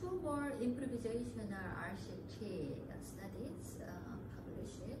 2 more improvisational RCT studies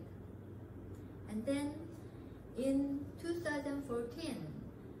published. And then in 2014,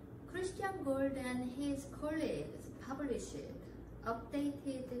 Christian Gold and his colleagues published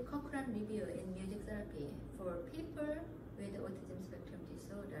updated Cochrane Review in Music Therapy for people with autism spectrum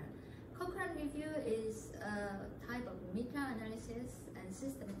disorder. Cochrane Review is a type of meta-analysis and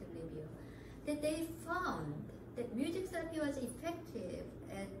systematic review that they found that music therapy was effective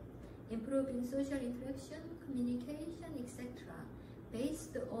at improving social interaction, communication, etc.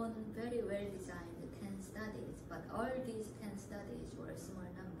 based on very well-designed 10 studies, but all these 10 studies were small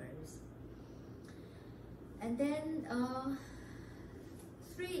numbers. And then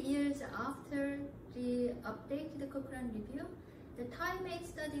 3 years after the updated Cochrane Review, the TIME-8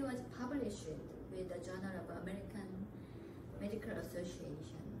 study was published with the Journal of American Medical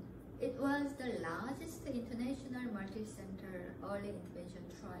Association. It was the largest international multi-center early intervention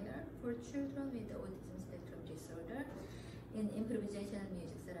trial for children with autism spectrum disorder in improvisational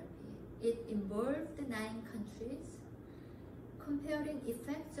music therapy. It involved 9 countries, comparing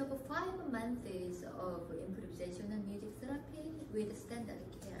effects of 5 months of improvisational music therapy with standard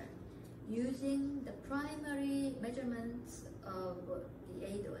care, using the primary measurements of the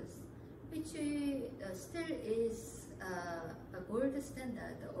ADOS, which still is a gold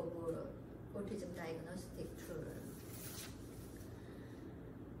standard of autism diagnostic tool.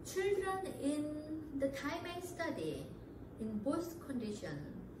 Children in the TIME-8 study in both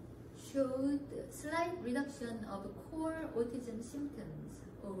conditions showed slight reduction of core autism symptoms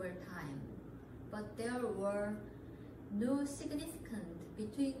over time, but there were no significant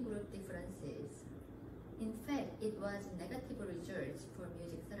between group differences. In fact, it was negative results for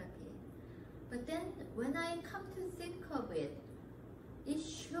music therapy. But then when I come to think of it, it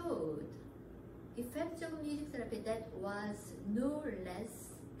showed effects of music therapy that was no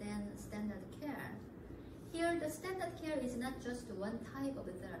less than standard care. Here, the standard care is not just one type of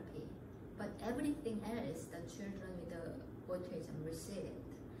therapy, but everything else that children with autism received.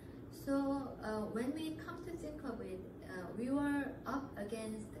 So when we come to think of it, we were up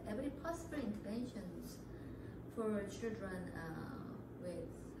against every possible interventions for children with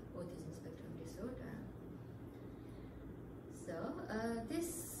autism spectrum disorder. So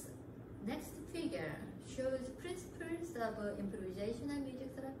this next figure shows principles of improvisational music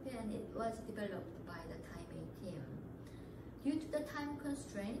therapy, and it was developed by the Time-A team. Due to the time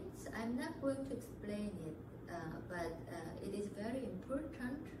constraints, I'm not going to explain it, but it is very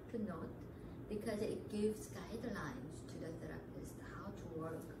important to note because it gives guidelines to the therapist how to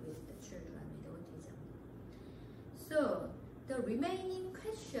work with the children with autism. So the remaining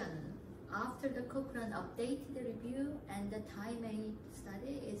question after the Cochrane updated review and the Time-A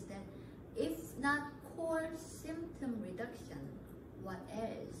study is that if not core symptom reduction, what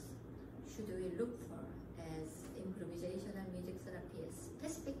else should we look for as improvisational music therapy's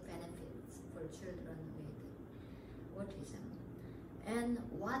specific benefits for children with autism? And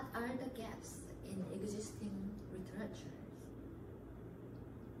what are the gaps in existing literature?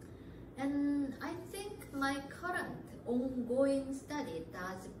 And I think my current ongoing study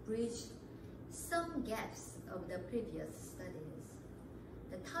does bridge some gaps of the previous studies.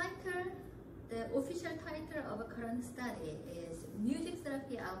 The title, the official title of a current study is Music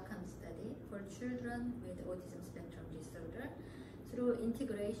Therapy Outcome Study for Children with Autism Spectrum Disorder through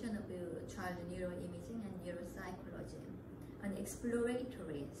Integration of Child Neuroimaging and Neuropsychology, an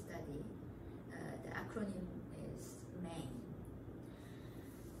exploratory study. The acronym is MAIN.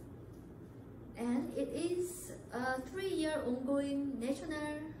 And it is a 3-year ongoing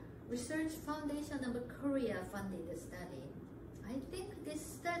National Research Foundation of Korea funded study. I think this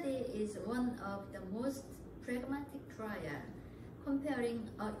study is one of the most pragmatic trial comparing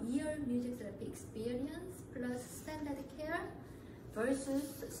a year music therapy experience plus standard care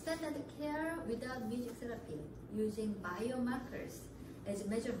versus standard care without music therapy using biomarkers as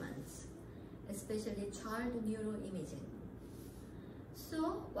measurements, especially child neuroimaging.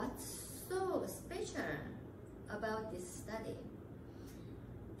 So what's so special about this study?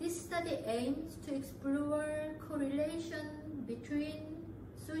 This study aims to explore correlation between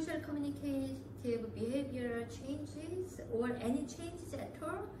social communicative behavioral changes or any changes at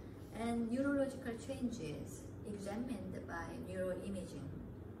all and neurological changes examined by neuroimaging.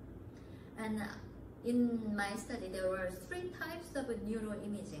 And in my study, there were 3 types of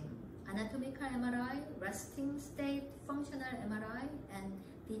neuroimaging: anatomical MRI, resting state functional MRI, and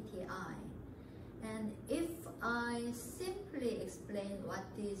DTI. And if I simply explain what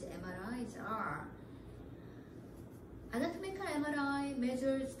these MRIs are, anatomical MRI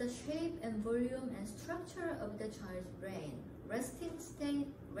measures the shape and volume and structure of the child's brain. Resting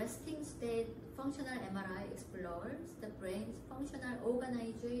state functional MRI explores the brain's functional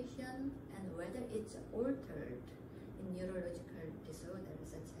organization and whether it's altered in neurological disorders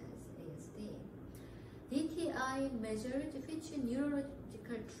such as ASD. DTI measures which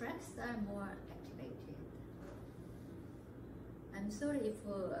neurological tracts are more activated. I'm sorry if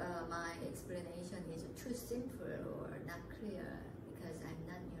my explanation is too simple or not clear because I'm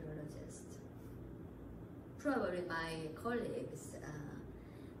not a neurologist. Probably my colleagues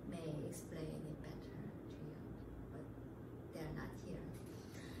may explain it better to you, but they're not here.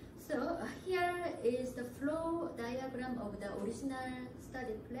 So here is the flow diagram of the original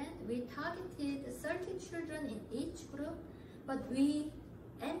study plan. We targeted 30 children in each group, but we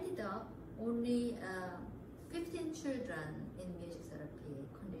ended up only 15 children in music therapy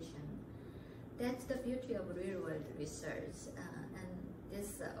condition. That's the beauty of real-world research, and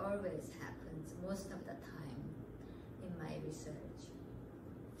this always happens most of the time in my research.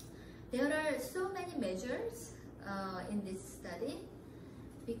 There are so many measures in this study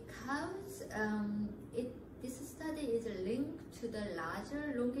because this study is linked to the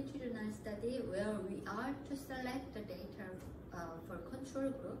larger longitudinal study where we are to select the data for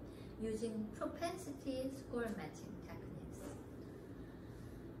control group using propensity score matching techniques.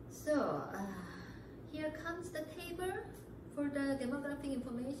 So here comes the table for the demographic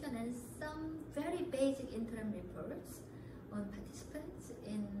information and some very basic interim reports on participants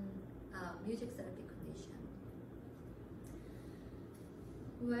in music therapy condition.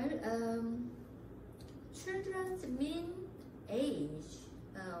 Well, children's mean age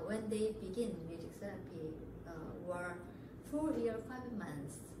when they begin music therapy were 4 years 5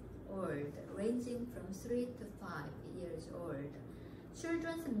 months old, ranging from 3 to 5 years old.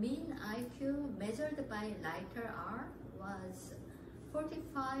 Children's mean IQ measured by LITER-R was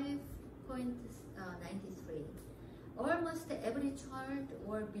 45.93. Almost every child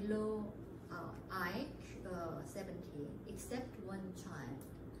were below IQ 70, except one child.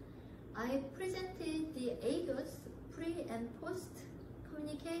 I presented the AGOS pre and post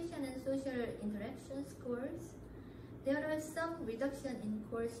communication and social interaction scores. There are some reduction in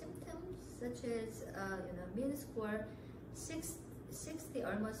core symptoms, such as mean score 60,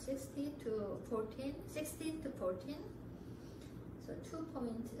 almost 60 to 14, 16 to 14. So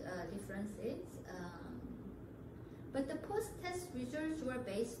 2-point differences. But the post-test results were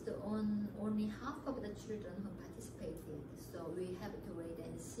based on only half of the children who participated. So we have to wait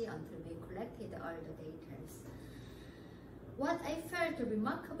and see until we collected all the data. What I felt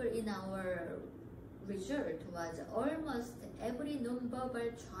remarkable in our result was almost every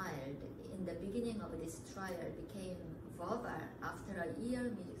non-verbal child in the beginning of this trial became verbal after a year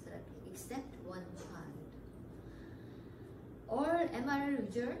music therapy, except one child. All MRI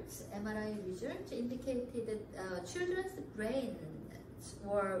results indicated that children's brains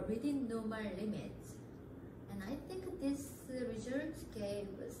were within normal limits. And I think these results gave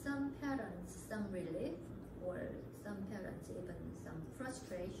some parents some relief, or some parents even some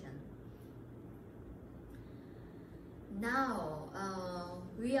frustration. Now,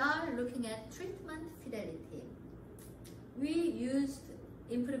 we are looking at treatment fidelity. We used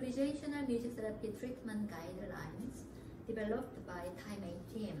improvisational music therapy treatment guidelines developed by Time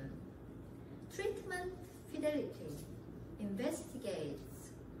 18. Treatment fidelity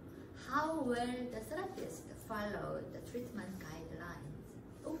investigates how well the therapist followed the treatment guidelines.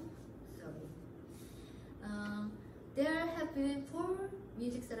 Oh, sorry. There have been 4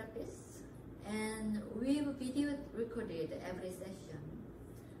 music therapists, and we've video recorded every session.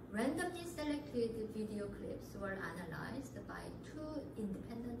 Randomly selected video clips were analyzed by 2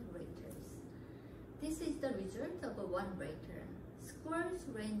 independent raters. This is the result of one rater. Scores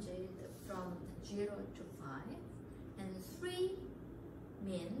ranged from 0 to 5, and 3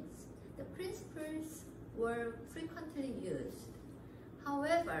 means the principles were frequently used.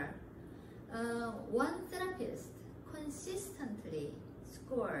 However, one therapist consistently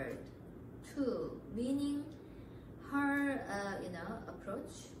scored 2, meaning her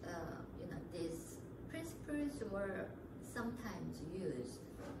approach, these principles were sometimes used.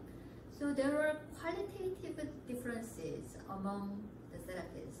 So there were qualitative differences among the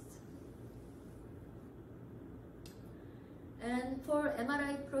therapists. And for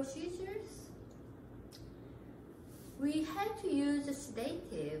MRI procedures, we had to use a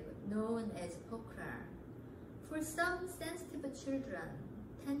sedative known as Pocra. For some sensitive children,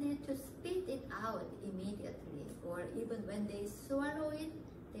 tended to spit it out immediately, or even when they swallow it,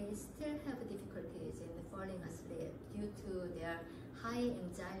 they still have difficulties in falling asleep due to their high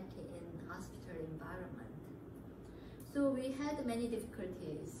anxiety in hospital environment. So we had many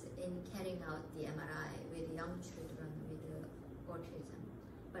difficulties in carrying out the MRI with young children with autism,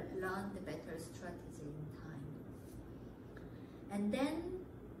 but learned better strategy in time. And then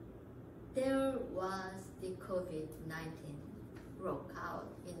there was the COVID-19 broke out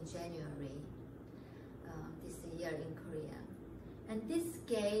in January this year in Korea. And this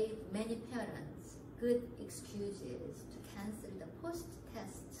gave many parents good excuses to cancel the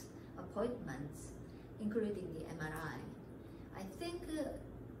post-test appointments, including the MRI. I think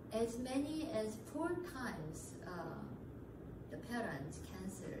as many as 4 times the parents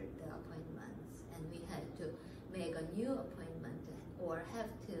canceled the appointments, and we had to make a new appointment or have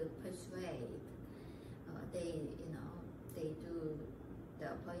to persuade they do the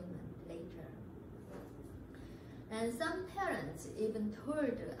appointment later. And some parents even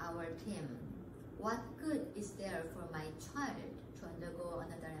told our team, what good is there for my child to undergo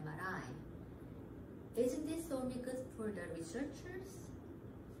another MRI? Isn't this only good for the researchers?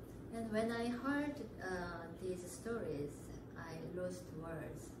 And when I heard these stories, I lost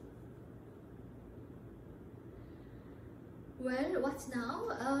words. Well, what now?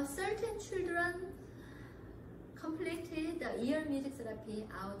 Certain children completed the ear music therapy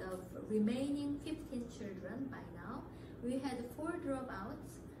out of remaining 15 children by now. We had 4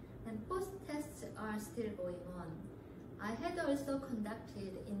 dropouts, and post-tests are still going on. I had also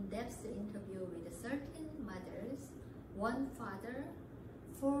conducted in-depth interview with 13 mothers, 1 father,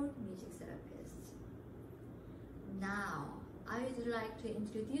 4 music therapists. Now, I would like to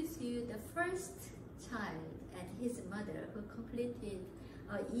introduce you the first child and his mother who completed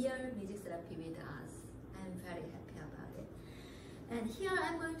ear music therapy with us. I'm very happy about it. And here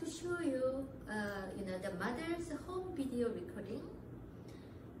I'm going to show you, the mother's home video recording.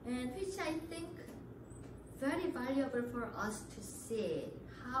 and which I think very valuable for us to see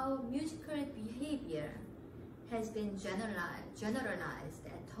how musical behavior has been generalized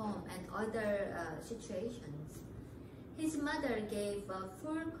at home and other situations. His mother gave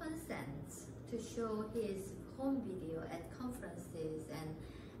full consent to show his home video at conferences and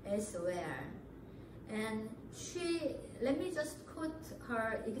elsewhere. And let me just quote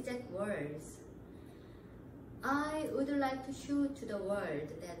her exact words. "I would like to show to the world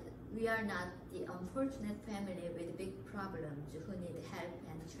that we are not the unfortunate family with big problems who need help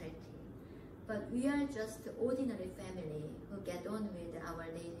and charity, but we are just ordinary family who get on with our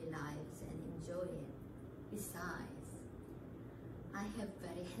daily lives and enjoy it. Besides, I have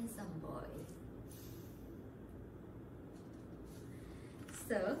very handsome boy."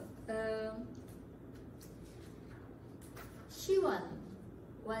 So, Siwon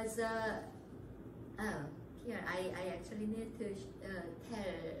was here I actually need to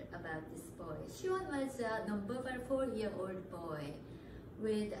tell about this boy. Siwon was a non-verbal 4-year-old boy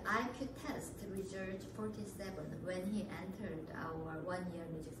with IQ test result 47 when he entered our 1-year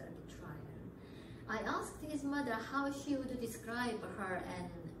music therapy trial. I asked his mother how she would describe her and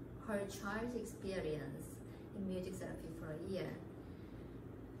her child's experience in music therapy for a year.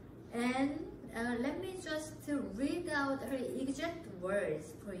 And let me just read out her exact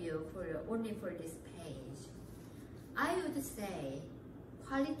words for you, only for this page. "I would say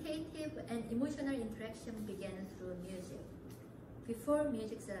qualitative and emotional interaction began through music. Before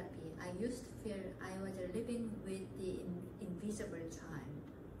music therapy, I used to feel I was living with the invisible child.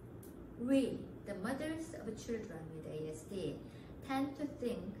 We, the mothers of children with ASD, tend to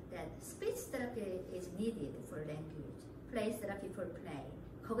think that speech therapy is needed for language, play therapy for play,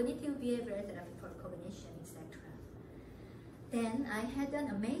 cognitive behavioral therapy for cognition, etc. Then I had an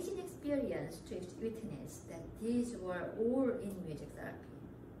amazing experience to witness that these were all in music therapy.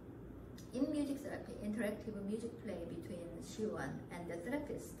 In music therapy, interactive music play between Siwon and the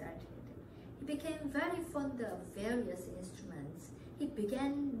therapist started. He became very fond of various instruments. He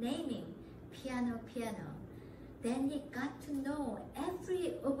began naming piano. Then he got to know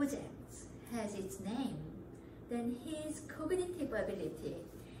every object has its name. Then his cognitive ability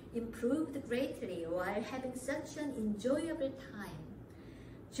improved greatly while having such an enjoyable time.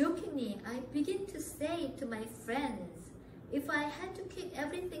 Jokingly, I begin to say to my friends, if I had to keep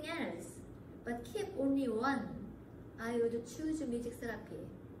everything else, but keep only one, I would choose music therapy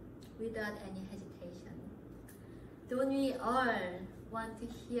without any hesitation." Don't we all want to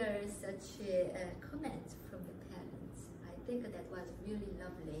hear such comments from the parents? I think that was really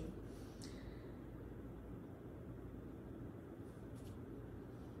lovely.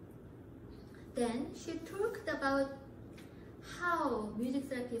 Then she talked about how music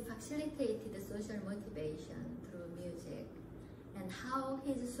therapy facilitated social motivation through music and how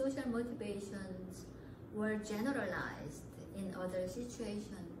his social motivations were generalized in other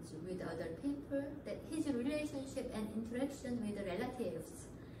situations with other people, that his relationship and interaction with relatives,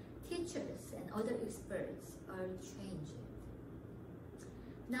 teachers, and other experts are changing.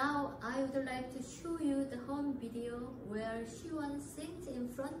 Now I would like to show you the home video where Siwon sings in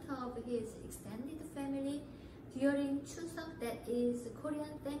front of his extended family during Chuseok, that is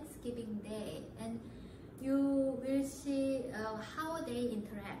Korean Thanksgiving Day, and you will see how they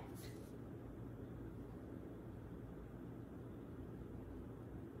interact.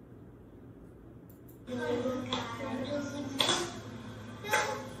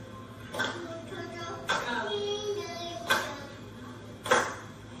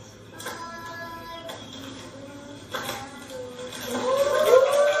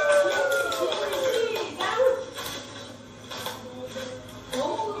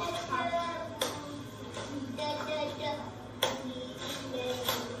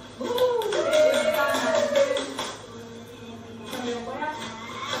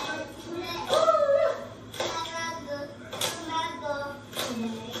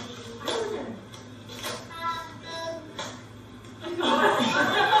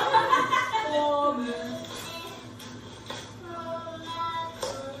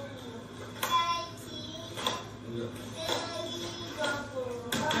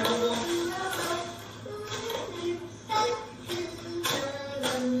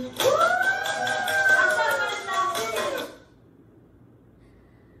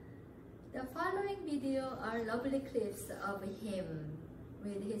 Lovely clips of him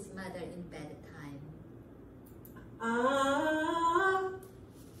with his mother in bedtime.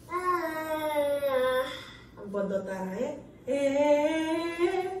 한 번 더 따라해.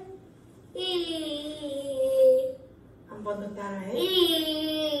 한 번 더 따라해.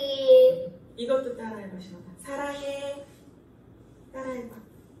 이것도 따라해봐, 시원아. 사랑해. 따라해봐.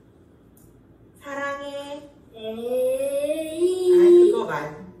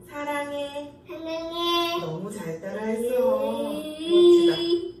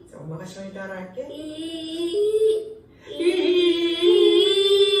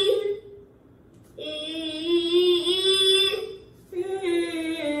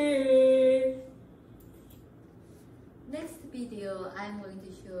 video I'm going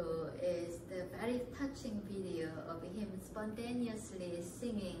to show is the very touching video of him spontaneously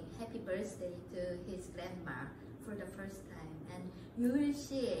singing Happy Birthday to his grandma for the first time. And you will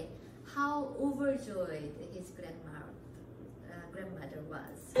see how overjoyed his grandmother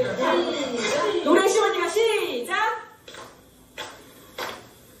was. 노래 시원이가 시작!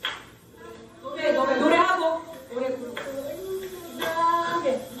 노래하고 노래 부르고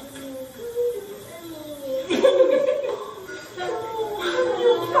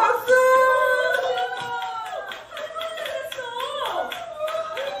박수!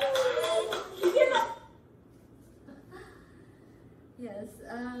 Yes.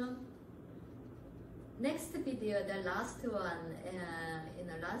 Next video, the last one, in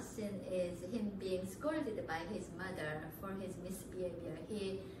the last scene is him being scolded by his mother for his misbehavior.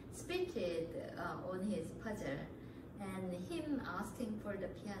 He spitted on his puzzle and him asking for the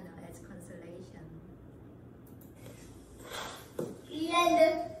piano as consolation.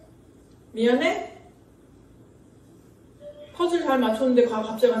 미안해? 퍼즐 잘 맞췄는데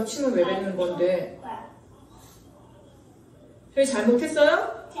갑자기 가서 치면 왜 되는 건데? 저희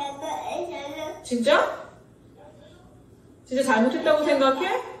잘못했어요? 진짜? 진짜 잘못했다고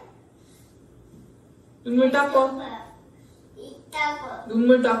생각해? 눈물 닦어.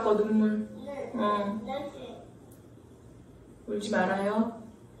 눈물 닦어, 눈물. 울지 말아요.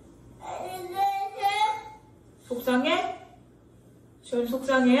 속상해? 시원이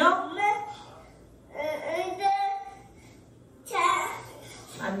속상해요?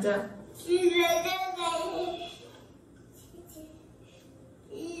 앉아.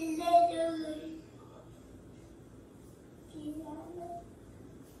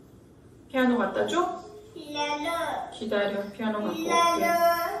 피아노 갖다 줘? 기다려. 피아노 갖고 올게.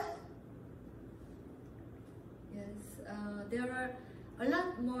 Yes, there are a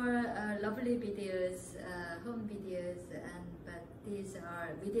lot more lovely videos, home videos, but these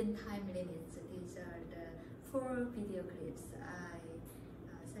are within time limits. These are the 4 video clips I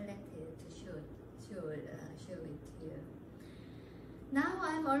selected to show it to you. Now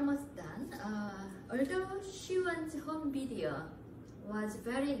I'm almost done. Although Siwon's home video was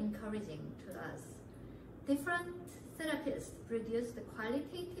very encouraging to us, different therapists produced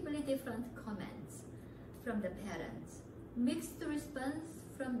qualitatively different comments from the parents. Mixed response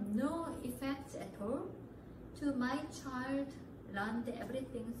from no effects at all to my child learned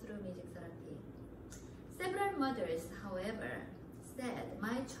everything through music therapy. Several mothers, however, said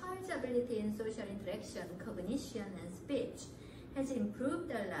my child's ability in social interaction, cognition, and speech has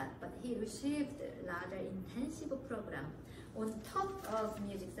improved a lot, but he received a rather intensive program on top of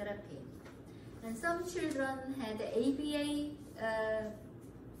music therapy. And some children had ABA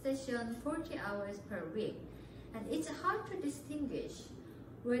session 40 hours per week. And it's hard to distinguish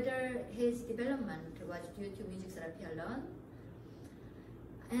whether his development was due to music therapy alone.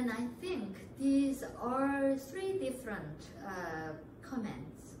 And I think these are 3 different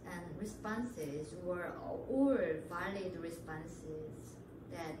comments and responses were all valid responses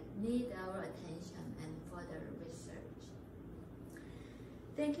that need our attention and further research.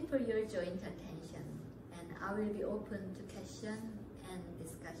 Thank you for your joint attention, and I will be open to question and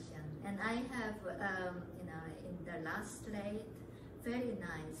discussion. And I have, in the last slide, very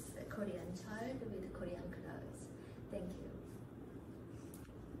nice Korean child with Korean clothes. Thank you.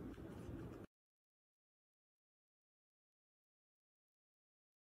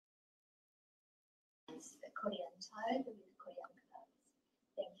 Korean child with Korean clothes.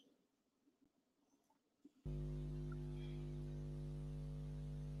 Thank you.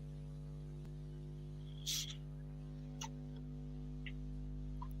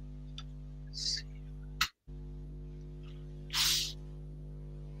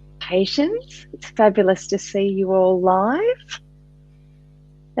 Patience. It's fabulous to see you all live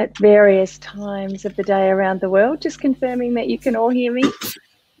at various times of the day around the world. Just confirming that you can all hear me.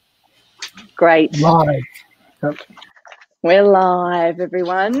 Great. Live. Yep. We're live,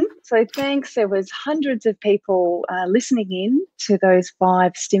 everyone. So thanks. There was hundreds of people listening in to those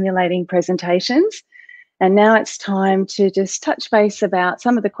 5 stimulating presentations. And now it's time to just touch base about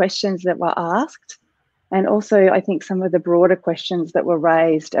some of the questions that were asked, and also I think some of the broader questions that were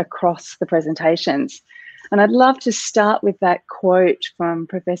raised across the presentations. And I'd love to start with that quote from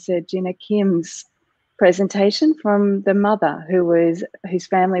Professor Gina Kim's presentation from the mother whose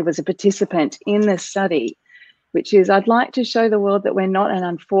family was a participant in this study, which is, I'd like to show the world that we're not an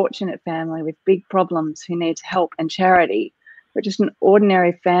unfortunate family with big problems who need help and charity. We're just an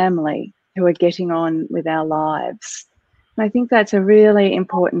ordinary family who are getting on with our lives. And I think that's a really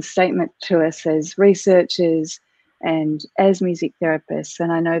important statement to us as researchers and as music therapists.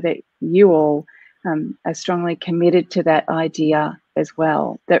 And I know that you all are strongly committed to that idea as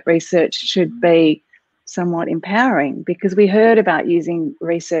well, that research should be somewhat empowering, because we heard about using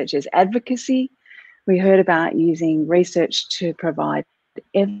research as advocacy. We heard about using research to provide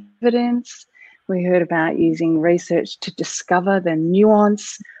evidence. We heard about using research to discover the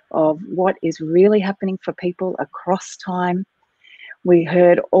nuance of what is really happening for people across time. We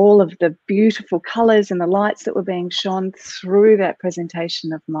heard all of the beautiful colours and the lights that were being shone through that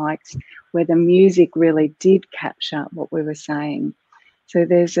presentation of Mike's, where the music really did capture what we were saying. So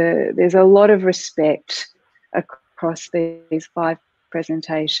there's a lot of respect across these 5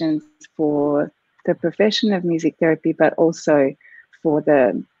 presentations for the profession of music therapy, but also for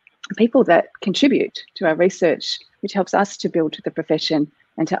the people that contribute to our research, which helps us to build the profession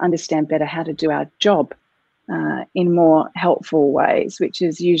and to understand better how to do our job in more helpful ways, which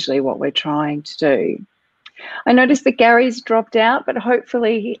is usually what we're trying to do. I noticed that Gary's dropped out, but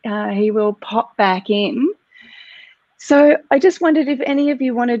hopefully he will pop back in. So I just wondered if any of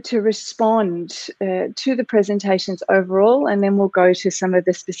you wanted to respond to the presentations overall, and then we'll go to some of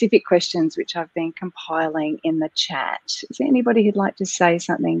the specific questions which I've been compiling in the chat. Is there anybody who'd like to say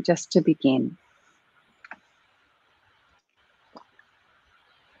something just to begin?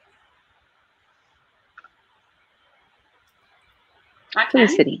 Okay.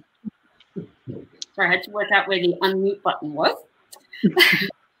 Felicity. Sorry, I had to work out where the unmute button was.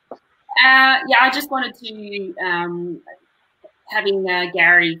 Yeah, I just wanted to, having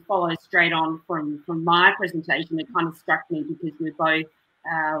Gary follow straight on from my presentation, it kind of struck me because we both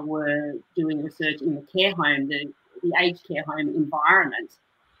were doing research in the care home, the aged care home environment,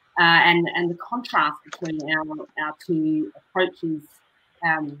 and the contrast between our 2 approaches.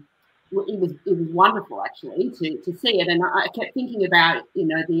 It was wonderful actually to see it, and I kept thinking about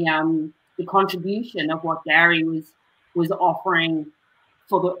the contribution of what Gary was offering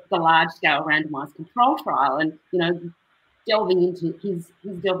for the large scale randomized control trial, and delving into he's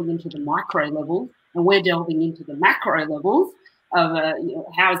delving into the micro levels, and we're delving into the macro levels of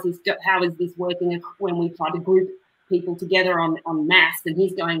how is this working when we try to group people together on mass, and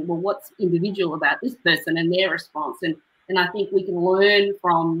he's going, well, what's individual about this person and their response, and I think we can learn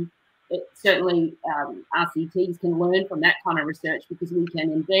from it. Certainly RCTs can learn from that kind of research, because we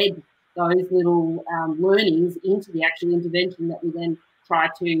can embed those little learnings into the actual intervention that we then try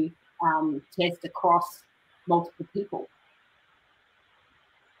to test across multiple people.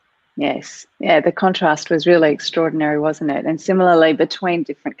 Yes, yeah, the contrast was really extraordinary, wasn't it? And similarly between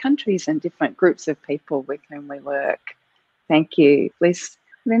different countries and different groups of people with whom we work. Thank you. Please,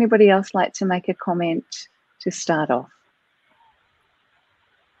 would anybody else like to make a comment to start off?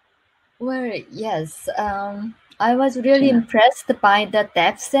 Well, yes. I was really impressed by the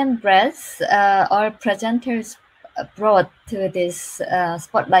depth and breadth our presenters brought to this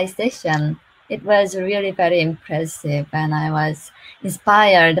spotlight session. It was really very impressive, and I was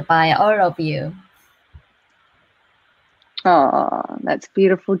inspired by all of you. Oh, that's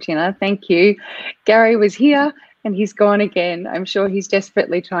beautiful, Gina. Thank you. Gary was here and he's gone again. I'm sure he's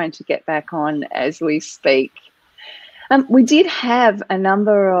desperately trying to get back on as we speak. We did have a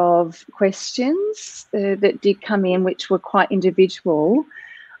number of questions that did come in, which were quite individual.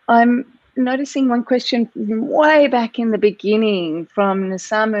 I'm noticing one question from way back in the beginning from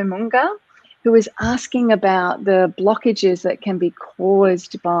Nasamu Munga, who was asking about the blockages that can be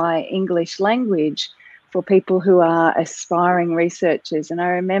caused by English language for people who are aspiring researchers. And I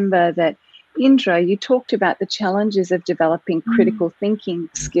remember that, Indra, you talked about the challenges of developing critical thinking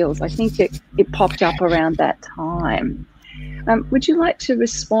skills. I think it popped up around that time. Would you like to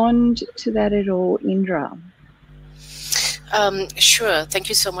respond to that at all, Indra? Sure. Thank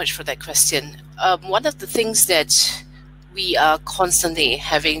you so much for that question. One of the things that we are constantly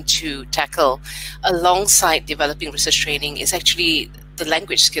having to tackle alongside developing research training is actually the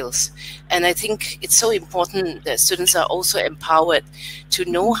language skills. And I think it's so important that students are also empowered to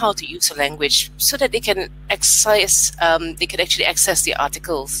know how to use the language so that they can actually access the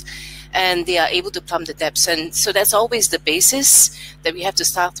articles and they are able to plumb the depths. And so that's always the basis that we have to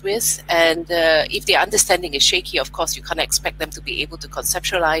start with. And if their understanding is shaky, of course, you can't expect them to be able to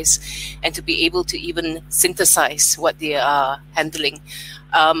conceptualize and to be able to even synthesize what they are handling.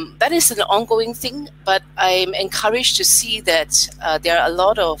 That is an ongoing thing, but I'm encouraged to see that there are a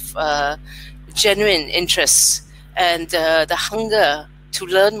lot of genuine interests and the hunger to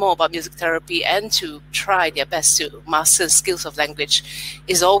learn more about music therapy and to try their best to master skills of language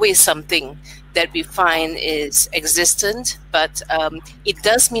is always something that we find is existent, but it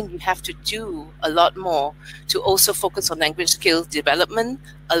does mean you have to do a lot more to also focus on language skill development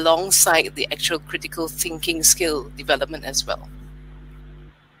alongside the actual critical thinking skill development as well.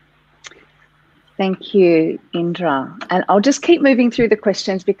 Thank you, Indra. And I'll just keep moving through the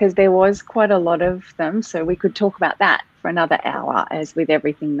questions because there was quite a lot of them. So we could talk about that for another hour, as with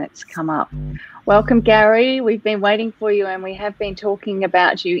everything that's come up. Welcome, Gary. We've been waiting for you, and we have been talking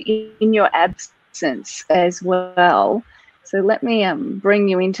about you in your absence as well. So let me bring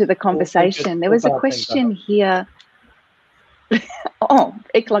you into the conversation. There was a question here. Oh,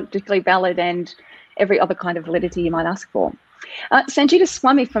 ecologically valid and every other kind of validity you might ask for. Sanjita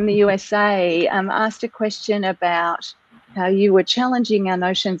Swami from the USA asked a question about how you were challenging our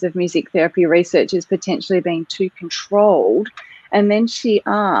notions of music therapy research as potentially being too controlled. And then she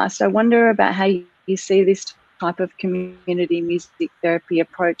asked, I wonder about how you see this type of community music therapy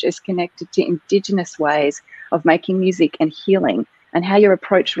approach as connected to Indigenous ways of making music and healing, and how your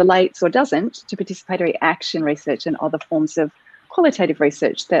approach relates or doesn't to participatory action research and other forms of qualitative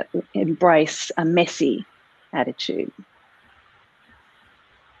research that embrace a messy attitude.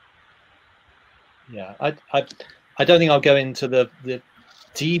 Yeah, I don't think I'll go into the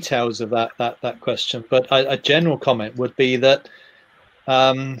details of that question, but a general comment would be that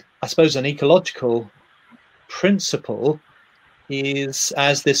I suppose an ecological principle is,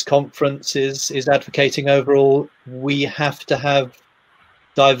 as this conference is advocating overall, we have to have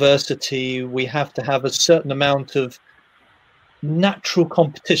diversity, we have to have a certain amount of natural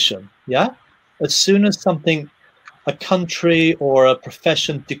competition. Yeah, as soon as a country or a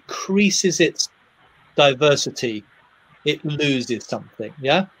profession decreases its diversity, it loses something.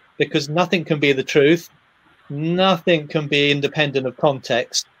 Yeah, because nothing can be the truth, nothing can be independent of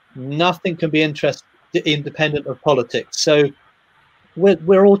context, nothing can be independent of politics. So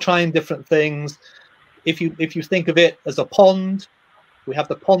we're all trying different things. If you think of it as a pond, we have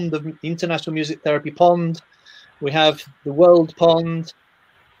the pond of International Music Therapy pond, we have the world pond.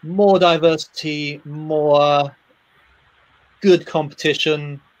 More diversity, more good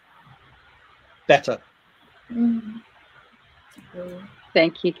competition, better.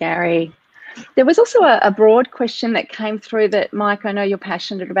 Thank you, Gary. There was also a broad question that came through that, Mike, I know you're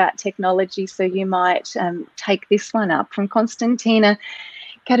passionate about technology, so you might take this one up, from Konstantina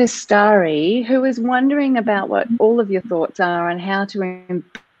Kadastari, who is wondering about what all of your thoughts are on how to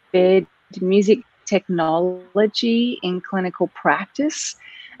embed music technology in clinical practice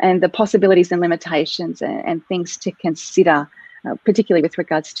and the possibilities and limitations and things to consider, particularly with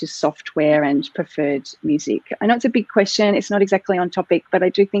regards to software and preferred music. I know it's a big question, it's not exactly on topic, but I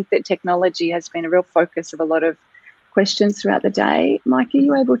do think that technology has been a real focus of a lot of questions throughout the day. Mike, are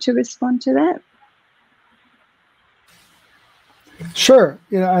you able to respond to that? Sure.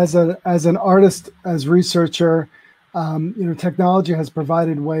 As an artist, as researcher, technology has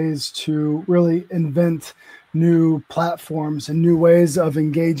provided ways to really invent new platforms and new ways of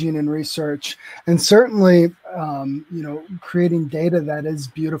engaging in research, and certainly, creating data that is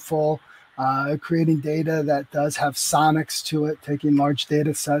beautiful, creating data that does have sonics to it, taking large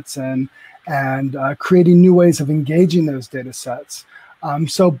data sets and creating new ways of engaging those data sets.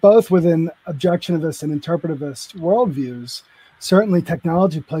 So both within objectivist and interpretivist worldviews, certainly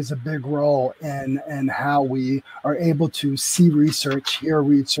technology plays a big role in how we are able to see research, hear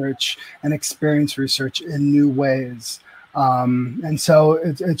research, and experience research in new ways. And so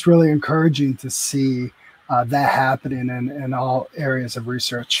it's really encouraging to see that happening in all areas of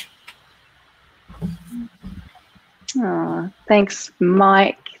research. Oh, thanks,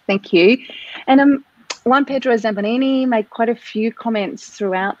 Mike. Thank you. And Juan Pedro Zambanini made quite a few comments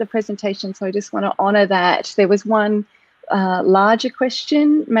throughout the presentation, so I just want to honour that. There was one larger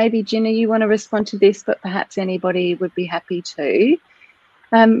question. Maybe, Gina, you want to respond to this, but perhaps anybody would be happy to.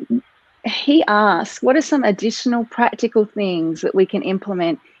 He asked, what are some additional practical things that we can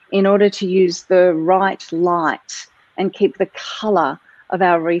implement in order to use the right light and keep the colour of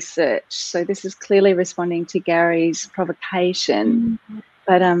our research? So this is clearly responding to Gary's provocation.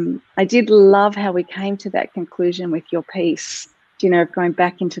 But I did love how we came to that conclusion with your piece, going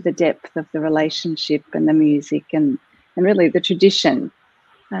back into the depth of the relationship and the music and really the tradition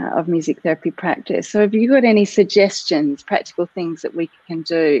of music therapy practice. So have you got any suggestions, practical things that we can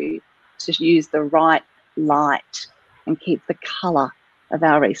do to use the right light and keep the colour of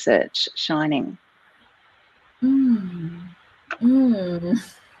our research shining?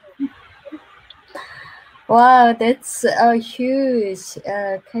 Wow, that's a huge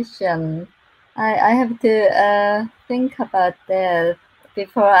question. I have to think about that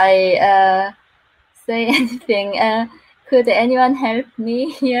before I say anything. Could anyone help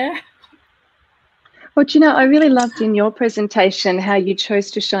me here? Well, I really loved in your presentation how you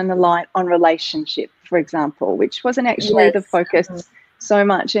chose to shine the light on relationship, for example, which wasn't actually the focus so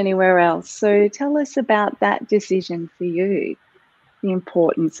much anywhere else. So tell us about that decision for you. the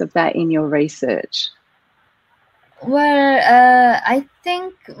importance of that in your research? Well, I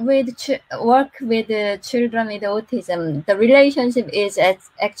think with work with children with autism, the relationship is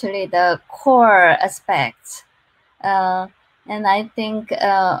actually the core aspect, and I think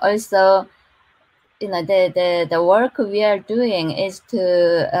also, the work we are doing is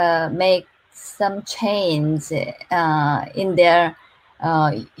to make some change in their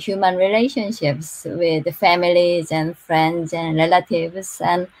human relationships with the families and friends and relatives,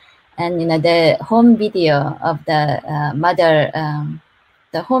 and the home video of the mother,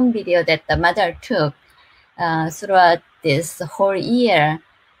 the home video that the mother took throughout this whole year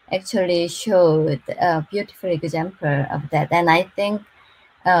actually showed a beautiful example of that. And I think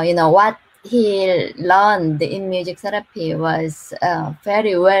what he learned in music therapy was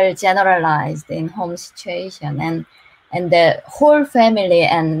very well generalized in home situation, and the whole family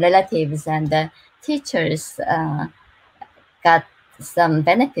and relatives and the teachers got some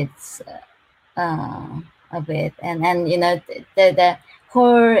benefits of it, and the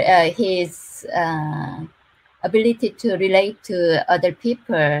whole his ability to relate to other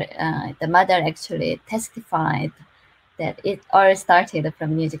people. The mother actually testified that it all started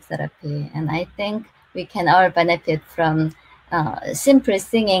from music therapy, and I think we can all benefit from simple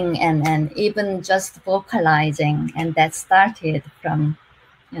singing and even just vocalizing, and that started from,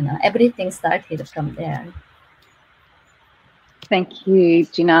 everything started from there. Thank you,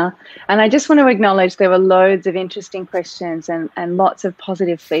 Gina. And I just want to acknowledge there were loads of interesting questions and lots of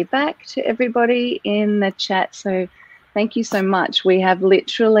positive feedback to everybody in the chat. So thank you so much. We have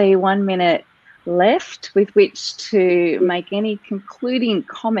literally 1 minute left with which to make any concluding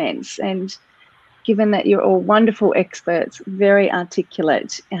comments. And given that you're all wonderful experts, very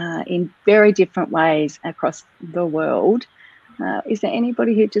articulate in very different ways across the world, is there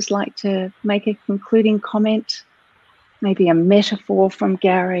anybody who'd just like to make a concluding comment? Maybe a metaphor from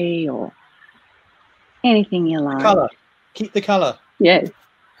Gary or anything you like. Colour. Keep the colour. Yes.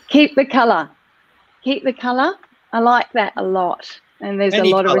 Keep the colour. Keep the colour. I like that a lot. And there's a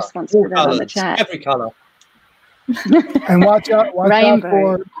lot of response to that on the chat. Every colour. And watch out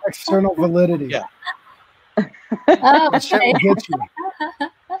for external validity. Yeah. That shit will hit you.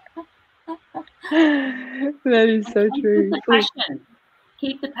 That is so true. Passion.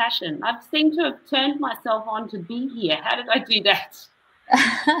 Keep the passion. I seem to have turned myself on to be here. How did I do that?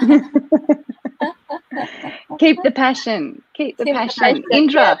 Keep the passion. Keep the passion.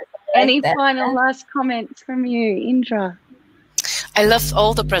 Indra, any final last comments from you, Indra? I loved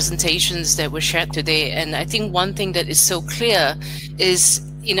all the presentations that were shared today, and I think one thing that is so clear is,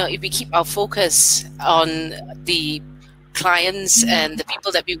 if we keep our focus on the clients and the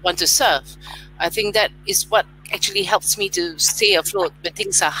people that we want to serve, I think that is what actually helps me to stay afloat when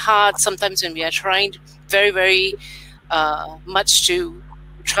things are hard. Sometimes when we are trying very, very much to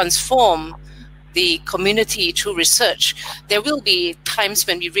transform the community through research, there will be times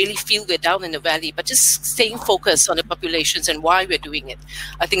when we really feel we're down in the valley, but just staying focused on the populations and why we're doing it,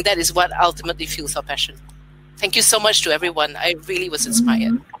 I think that is what ultimately fuels our passion. Thank you so much to everyone. I really was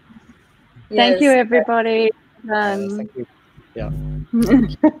inspired. Thank you, everybody. Thank you. Yeah.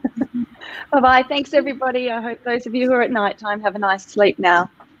 Bye-bye. Thanks, everybody. I hope those of you who are at night time have a nice sleep now.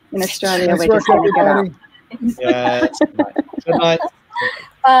 In Australia, Nice we're work, just going to get up. everybody. Yeah. Good night.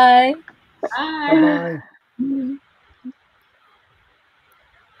 Bye. Bye. Bye-bye.